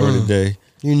bitch shower today.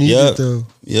 You need Yep. it though.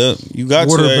 Yep, you got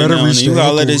Water to every better now and reach then. the You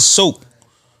gotta let it ankles. soak.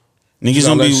 Niggas gotta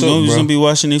don't let be it soak, niggas bro. don't be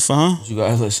washing it for You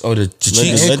got the Let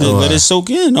cheeks. it soak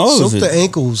in all Soak of the it.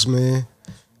 ankles, man.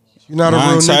 You're not My a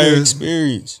real entire nigga.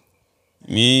 experience.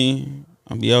 Me,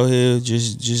 I be out here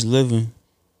just living.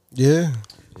 Yeah.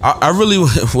 I really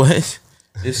what?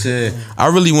 It said I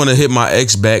really want to hit my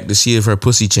ex back to see if her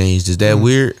pussy changed. Is that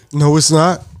weird? No, it's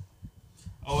not.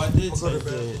 Oh, I did type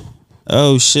that.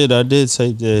 Oh shit, I did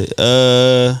type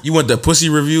that. You want the pussy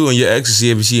review on your ex to see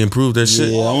if she improved her shit?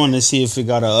 Yeah, I want to see if it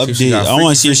got an See if she update. got I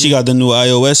want to see if she got the new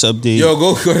iOS update. Yo,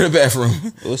 go to the bathroom.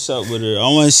 What's up with her?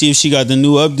 I want to see if she got the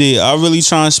new update. I really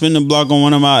trying to spin the block on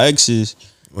one of my exes,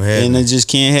 What happened? and it just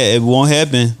can't. It won't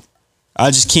happen. I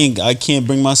just can't. I can't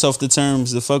bring myself to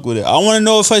terms to fuck with it. I want to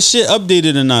know if her shit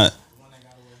updated or not.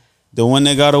 The one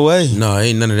that got away. No,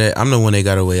 ain't none of that. I'm the one that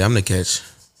got away. I'm the catch.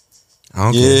 I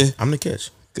don't Yeah. care. I'm the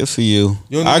catch. Good for you.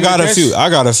 You don't I think got you a the few. catch? I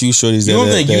got a few shorties. You don't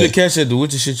that, think you that- the catch at the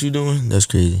witch shit you doing? That's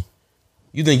crazy.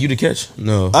 You think you the catch?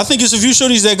 No. I think it's a few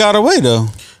shorties that got away though.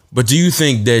 But do you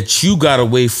think that you got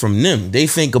away from them? They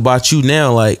think about you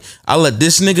now like, I let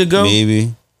this nigga go?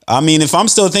 Maybe. I mean, if I'm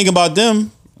still thinking about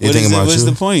them, They what thinking is it, about what's you?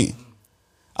 the point?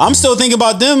 I'm still thinking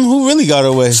about them. Who really got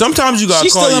away? Sometimes you got to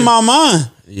She's call still in you- my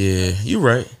mind. Yeah, you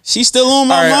right. She's still on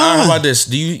my All right, mind. how about this?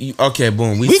 Do you okay,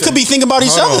 boom. We could be thinking about each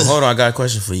hold other. On, hold on, I got a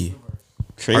question for you.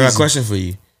 Crazy. I got a question for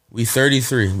you. We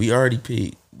 33. We already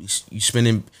paid. You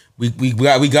spending we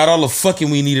got all the fucking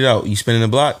we needed out. You spending the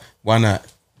block? Why not?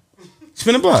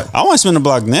 Spend the block. I want to spend the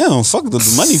block now. Fuck the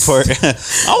money part.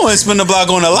 I want to spend the block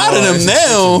on a lot of them It's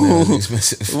now.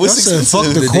 expensive. What's I said,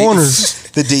 expensive? fuck the corners.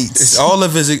 The It's dates. all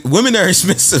of his women are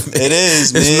expensive. Man. It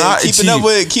is, man. It's not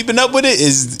keeping up with it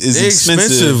is They're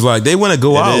expensive. Like they want to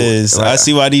go out. It is. Like, I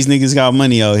see why these niggas got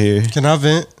money out here. Can I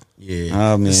vent?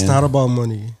 Yeah. Oh man. It's not about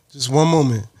money. Just one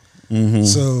moment. Mm-hmm.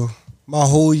 So my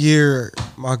whole year,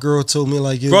 my girl told me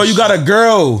like, yo, Bro, you got a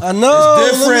girl. I know.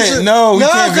 It's different. let me just- No, we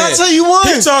nah, can't I gotta vent. tell you one.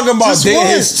 He talking about Just dating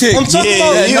one. his chick. I'm talking Yeah,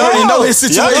 about you no. already know his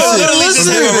Y'all situation. literally just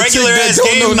Listen. live a regular ass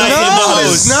game night in the No, house.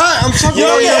 it's not. I'm talking Yo,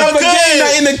 about you yeah, have a okay. game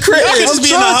night in the crib. Y'all can I'm just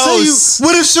be in trying the to tell you. house.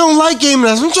 What if she don't like game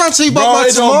nights? I'm trying to tell you about Bro, my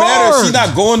it don't matter. tomorrow. She not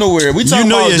going nowhere. We talking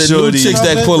You know about your the shorty. new chicks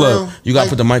Can I that vent, pull bro? up. You gotta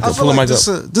put the mic I up. feel Pull the like mic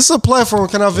up. this is a platform.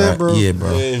 Can I vent, bro? Yeah,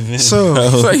 bro. So,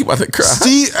 So you about to cry.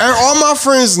 see, all my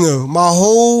friends know my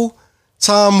whole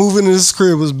time moving to this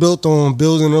crib was built on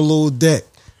building a little deck.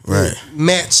 Right.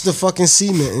 Match the fucking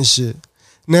cement and shit.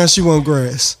 Now she want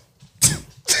grass.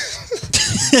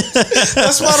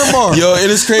 That's my tomorrow. Yo, it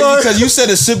is crazy because you said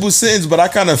a simple sentence, but I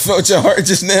kind of felt your heart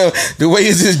just now. The way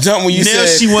it just jumped when you Now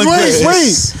said, she want Wait,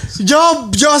 grass.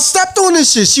 y'all stepped on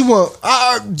this shit. She want.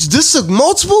 This took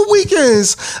multiple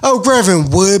weekends of grabbing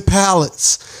wood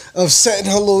pallets. of setting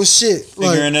her little shit.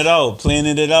 Figuring it out,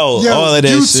 planning it out, Yeah, all of that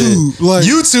YouTube, shit. like,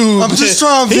 YouTube. I'm just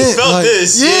trying to He vent. felt Like,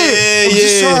 this. I'm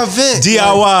just trying to vent.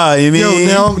 DIY, you mean?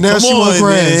 Yo, now Come she on, want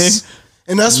grass. man.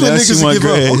 And that's what Now she niggas will want give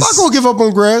up. I'm grass. not gonna give up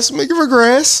on grass. I'm gonna give her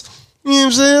grass. You know what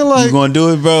I'm saying? Like, You gonna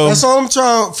do it, bro? that's all I'm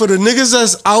trying for the niggas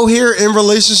that's out here in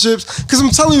relationships. Cause I'm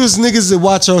telling you, it's niggas that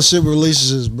watch y'all shit with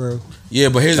relationships, bro. Yeah,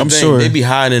 but here's the I'm thing. sure. They be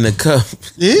hiding in the cup.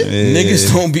 Yeah.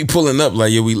 Niggas don't be pulling up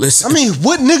like, yo, we listen. I mean,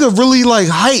 what nigga really like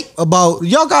hype about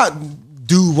y'all got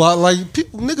dude what like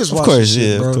people niggas watch Of course, this shit,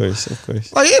 yeah, bro. of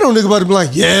course. Like ain't no nigga about to be like,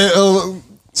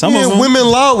 Some yeah, of them. women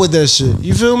loud with that shit.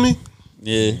 You feel me?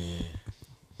 Yeah.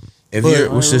 if but-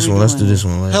 you're, what's this one? Let's do this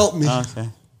one. Like, Help me. Okay.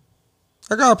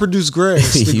 I gotta produce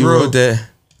grass. to you grow. wrote that.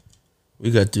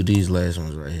 We got through these last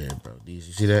ones right here, bro. These,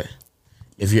 you see that?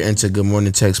 If you're into good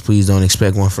morning text, please don't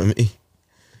expect one from me.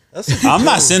 I'm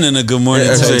not sending a good morning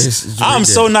Yeah, text. it's I'm right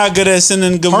so there. not good at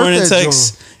sending good Heart morning that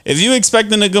text. If you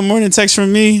expecting a good morning text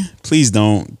from me, please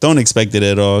don't expect it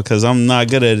at all, because I'm not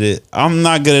good at it. I'm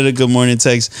not good at a good morning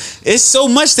text. It's so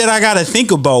much that I gotta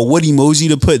think about what emoji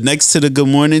to put next to the good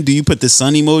morning. Do you put the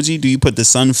sun emoji? Do you put the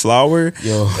sunflower?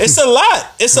 Yo. It's a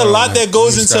lot. It's a lot that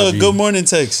goes let me into stop a you. good morning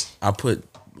text.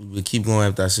 We keep going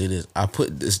after I say this. I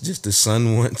put this just the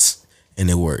sun once and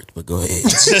it worked. But go ahead.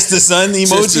 Just the sun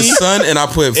emoji, Just the sun and I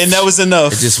put and that was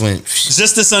enough. it just went.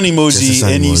 Just the sun emoji, Just the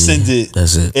sun and you emoji. sent it.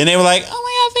 That's it. And they were like, "Oh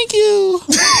my god, thank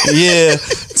you." Yeah.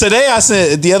 Today I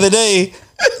sent the other day.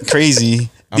 Crazy.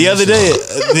 The other day,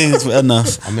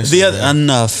 enough. I miss The you, other man.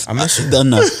 enough. I miss you.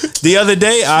 Enough. The other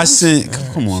day I sent.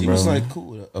 Come on, She bro. was like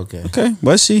cool. Okay. Okay,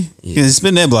 was she? Yeah.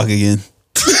 Spin that block again.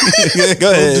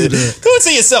 Go ahead. Do it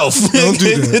to yourself. Don't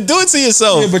do that. Do it to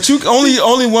yourself. Yeah, but you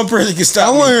only one person can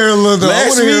stop. I want to hear a little. I Last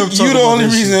want to hear him week, talk you the about only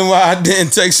this shit. reason why I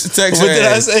didn't text What her. did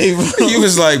I ass. say, bro? He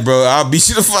was like, bro, I'll beat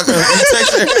you the fuck up. You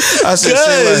text her. I said,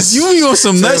 Cause you be on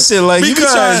some nut shit, like you be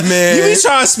Because, trying, man. you be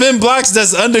trying to spin blocks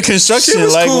that's under construction. She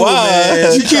was Like cool, why?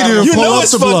 man. You can't even You pull know up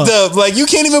it's the block. fucked up. Like you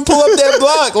can't even pull up that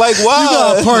block. Like why? You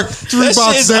gotta park 3 That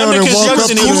blocks shit's down under and walk up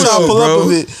construction to and you the try to door, pull up bro.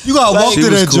 with it. You gotta walk She to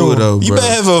was that cool joint. though, You bro.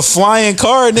 better have a flying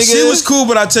car, nigga. She was cool,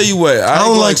 but I tell you what, I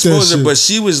don't don't like like that expose her, shit. but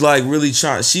she was like really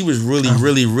trying. She was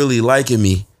really liking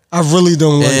me, I really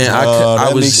don't like and it.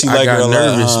 that makes you like her got a lot,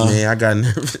 nervous, huh? man. I got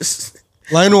nervous.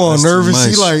 Like, I know I'm That's too nervous.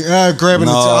 He much. like grabbing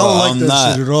the. No, I don't like I'm that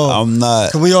not. shit at all. I'm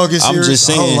not. Can we all get I'm serious? just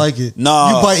I don't saying. like it.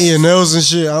 No. You biting your nails and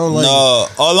shit. I don't like it. No,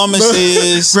 all I'm gonna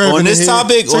say is Grabbing on the this head.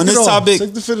 topic. Take On it this off. topic.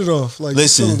 Take the fitted off. Like,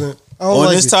 Listen, I don't on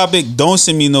like this it. topic, don't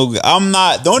send me no. I'm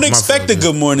not. Don't expect a fault,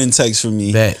 good morning text from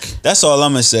me. Back. That's all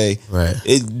I'm gonna say. Right.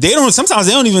 They don't. Sometimes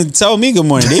they don't even tell me good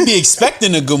morning. They be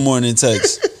expecting a good morning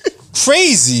text.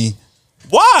 Crazy.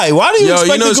 Why? Why do you Yo,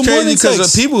 expect you know a it's good crazy morning because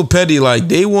text? people petty. Like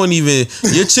they won't even.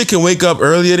 Your chick can wake up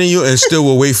earlier than you and still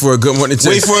will wait for a good morning text.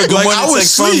 Wait for a good Like, morning I was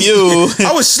text from asleep. you.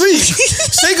 I was asleep.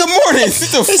 Say good morning.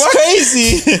 What the It's fuck?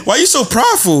 crazy. Why you so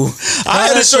prideful? I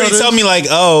had a ask you shorty this? tell me like,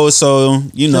 oh, so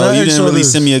you know, I you ask didn't you really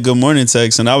this? send me a good morning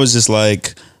text, and I was just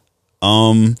like,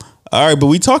 all right, but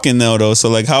we talking now though. So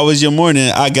like, how was your morning?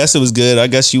 I guess it was good. I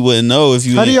guess you wouldn't know if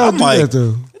you. How do y'all I'm do like, that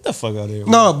though? Get the fuck out of here.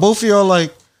 No, both of y'all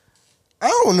like. I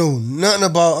don't know nothing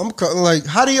about. Like,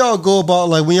 how do y'all go about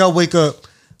like when y'all wake up?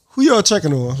 Who y'all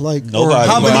checking on? Like Nobody.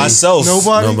 or how many? Myself.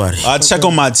 Nobody. I check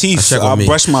on my teeth. I check I on me.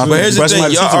 brush my. But here's the brush thing, my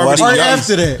y'all teeth already- Right young.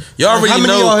 after that, Y'all Like, already how many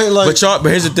know, of y'all hit, like, but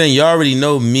here's the thing. Y'all already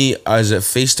know me as a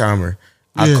FaceTimer.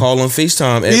 I Yeah. call on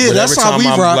FaceTime. Yeah, But that's every how time we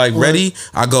I'm rock, like like- ready,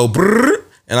 I go brrr,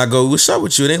 and I go, "What's up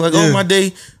with you?" It ain't like, Yeah. "Oh, my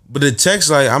day." But the text,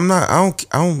 like, I'm not. I don't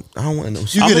want to know.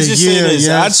 You I'm get gonna a just say yeah, this.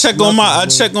 yes, I check on my. I nothing,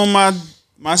 check on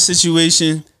my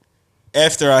situation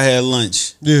after I had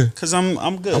lunch. Yeah. Cause I'm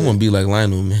good. I want to be like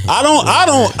Lionel, man. I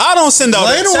don't send out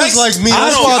Lionel a text. is like me. I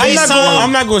That's don't why I be FaceTime.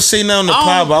 I'm not gonna say nothing on the I don't-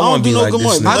 pod, but I I want to don't be do no like good this.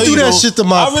 morning. nigga. I No, do you that don't. shit to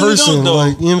my I really person. don't, though.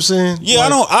 Like, you know what I'm saying? Yeah,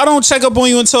 Like, I don't check up on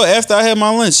you until after I had my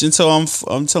lunch until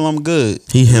I'm good.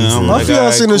 He him I'm for My like, fiance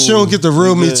alright, and she cool. don't get the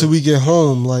real We me good. till we get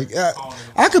home. Like,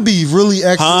 I could be really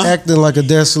Huh? acting like a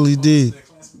dastardly did.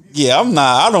 Yeah, I'm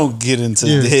not. I don't get into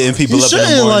Yeah. hitting people You up in the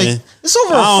shouldn't, morning. like, it's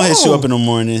over I a don't hit you phone. up in the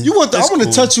morning. You want? I That's want to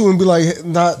cool. touch you and be like,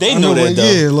 not. They I know that, what-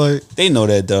 though. Yeah, like They know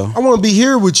that though. I want to be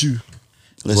here with you.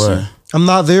 Listen, What? I'm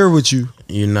not there with you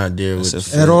You're not there with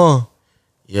That's it. at all.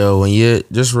 Yo, when you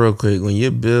just real quick, when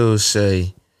your bills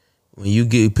say, when you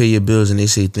pay your bills and they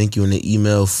say thank you in the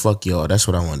email, fuck y'all. That's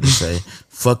what I wanted to say.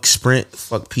 Fuck Sprint,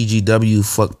 fuck PGW,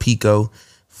 fuck Pico,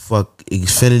 fuck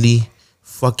Xfinity,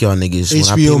 fuck y'all niggas. When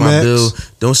I HBO pay my Max. bill,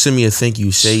 don't send me a thank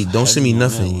you. Don't send me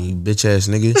nothing, you bitch ass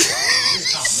nigga.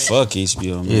 fuck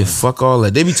HBO, man. Yeah, fuck all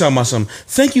that. They be talking about something.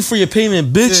 Thank you for your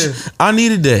payment, bitch. Yeah. I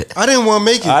needed that. I didn't want to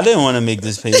make it. I didn't want to make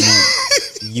this payment.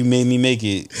 You made me make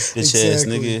it, bitch ass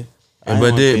Exactly. nigga. But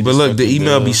look, the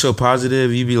email be so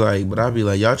positive. You be like, but I be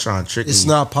like, y'all trying to trick me. It's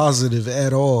not positive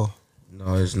at all.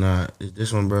 No, it's not. It's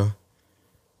this one, bro.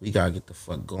 We gotta get the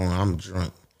fuck going. I'm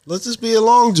drunk. Let's just be a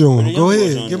long John. Go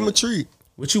ahead, give him a treat.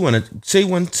 What you want to say?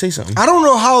 Say something. I don't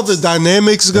know how the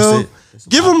dynamics go.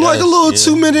 Give him like a little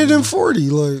 2 minute and 40.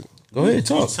 Like, go ahead,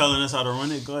 talk. You telling us how to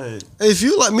run it? Go ahead. Hey, if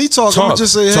you let me talk, I'm gonna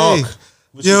just say, hey,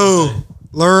 What yo,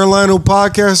 Larry Lionel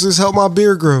podcasters, help my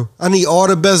beer grow. I need all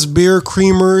the best beer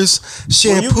creamers,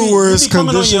 shampooers, you be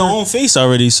coming on your own face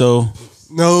already, so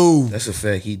no. That's a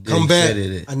fact. He did. Come back.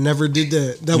 It. I never did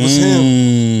that. That was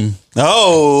him.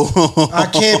 Oh, I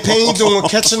campaigned on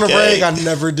catching the rag. I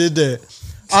never did that.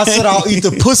 I said I'll eat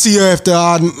the pussy after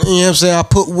I, you know what I'm saying, I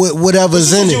put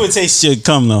whatever's in you it. would taste should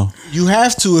come though. You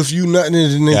have to if you nutting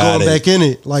it and then Got going it. back in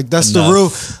it. Like that's Enough. the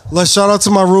real. Let's shout out to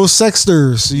my real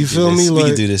sexters. You feel me? We Like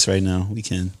can do this right now. We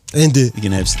can. end it. We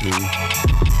can absolutely.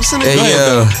 Listen to Hey,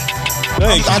 that. Go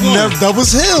ahead, I keep going. never. That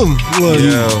was him. Like,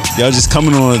 Y'all just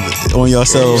coming on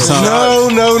yourselves.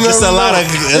 Huh? No. Just a lot of.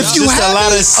 If you just a have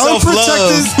lot of self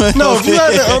unprotected, love. no, if you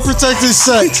have an unprotected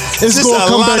sex, it's Just gonna a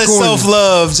come lot back of on self you.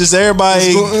 love. Just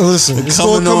everybody. Listen, it's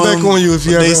gonna come back on you if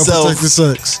you have they self. unprotected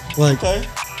sex. Like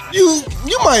you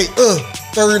might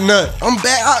third nut. I'm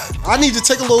bad. I need to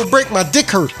take a little break. My dick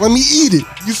hurt. Let me eat it.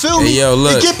 You feel me? Hey, yo,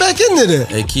 look. And get back into that.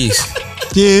 Hey, Keith.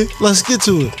 Yeah, let's get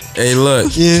to it. Hey,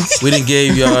 look. Yeah. We done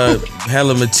gave y'all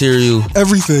hella material.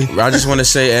 Everything. I just want to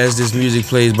say, as this music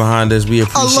plays behind us, we love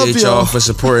appreciate y'all. y'all for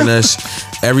supporting us.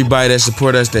 Everybody that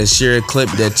support us, that share a clip,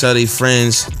 that tell their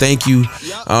friends, thank you.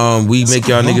 We make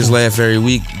y'all niggas laugh every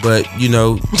week, but you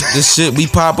know, this shit, we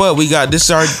pop up. We got this,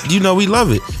 we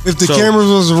love it. If the So, cameras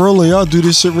was rolling, y'all do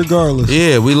this shit regardless.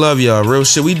 yeah, we love y'all. Real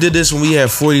shit. We did this when we had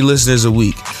 40 listeners a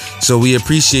week. So we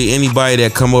appreciate anybody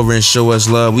that come over and show us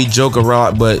love. We joke a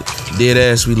lot, but dead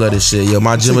ass, we love this shit. Yo,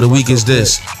 my gym of the week is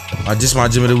this. Just my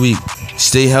gym of the week.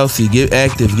 Stay healthy, get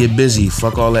active, get busy.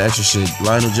 Fuck all that extra shit.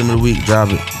 Lionel gym of the week, drop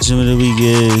it. Gym of the week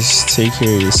is take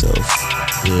care of yourself.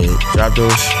 Yeah, drop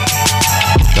those.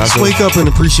 Just wake up and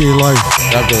appreciate life.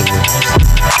 Drop those, bro.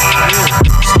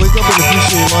 Just wake up and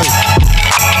appreciate life.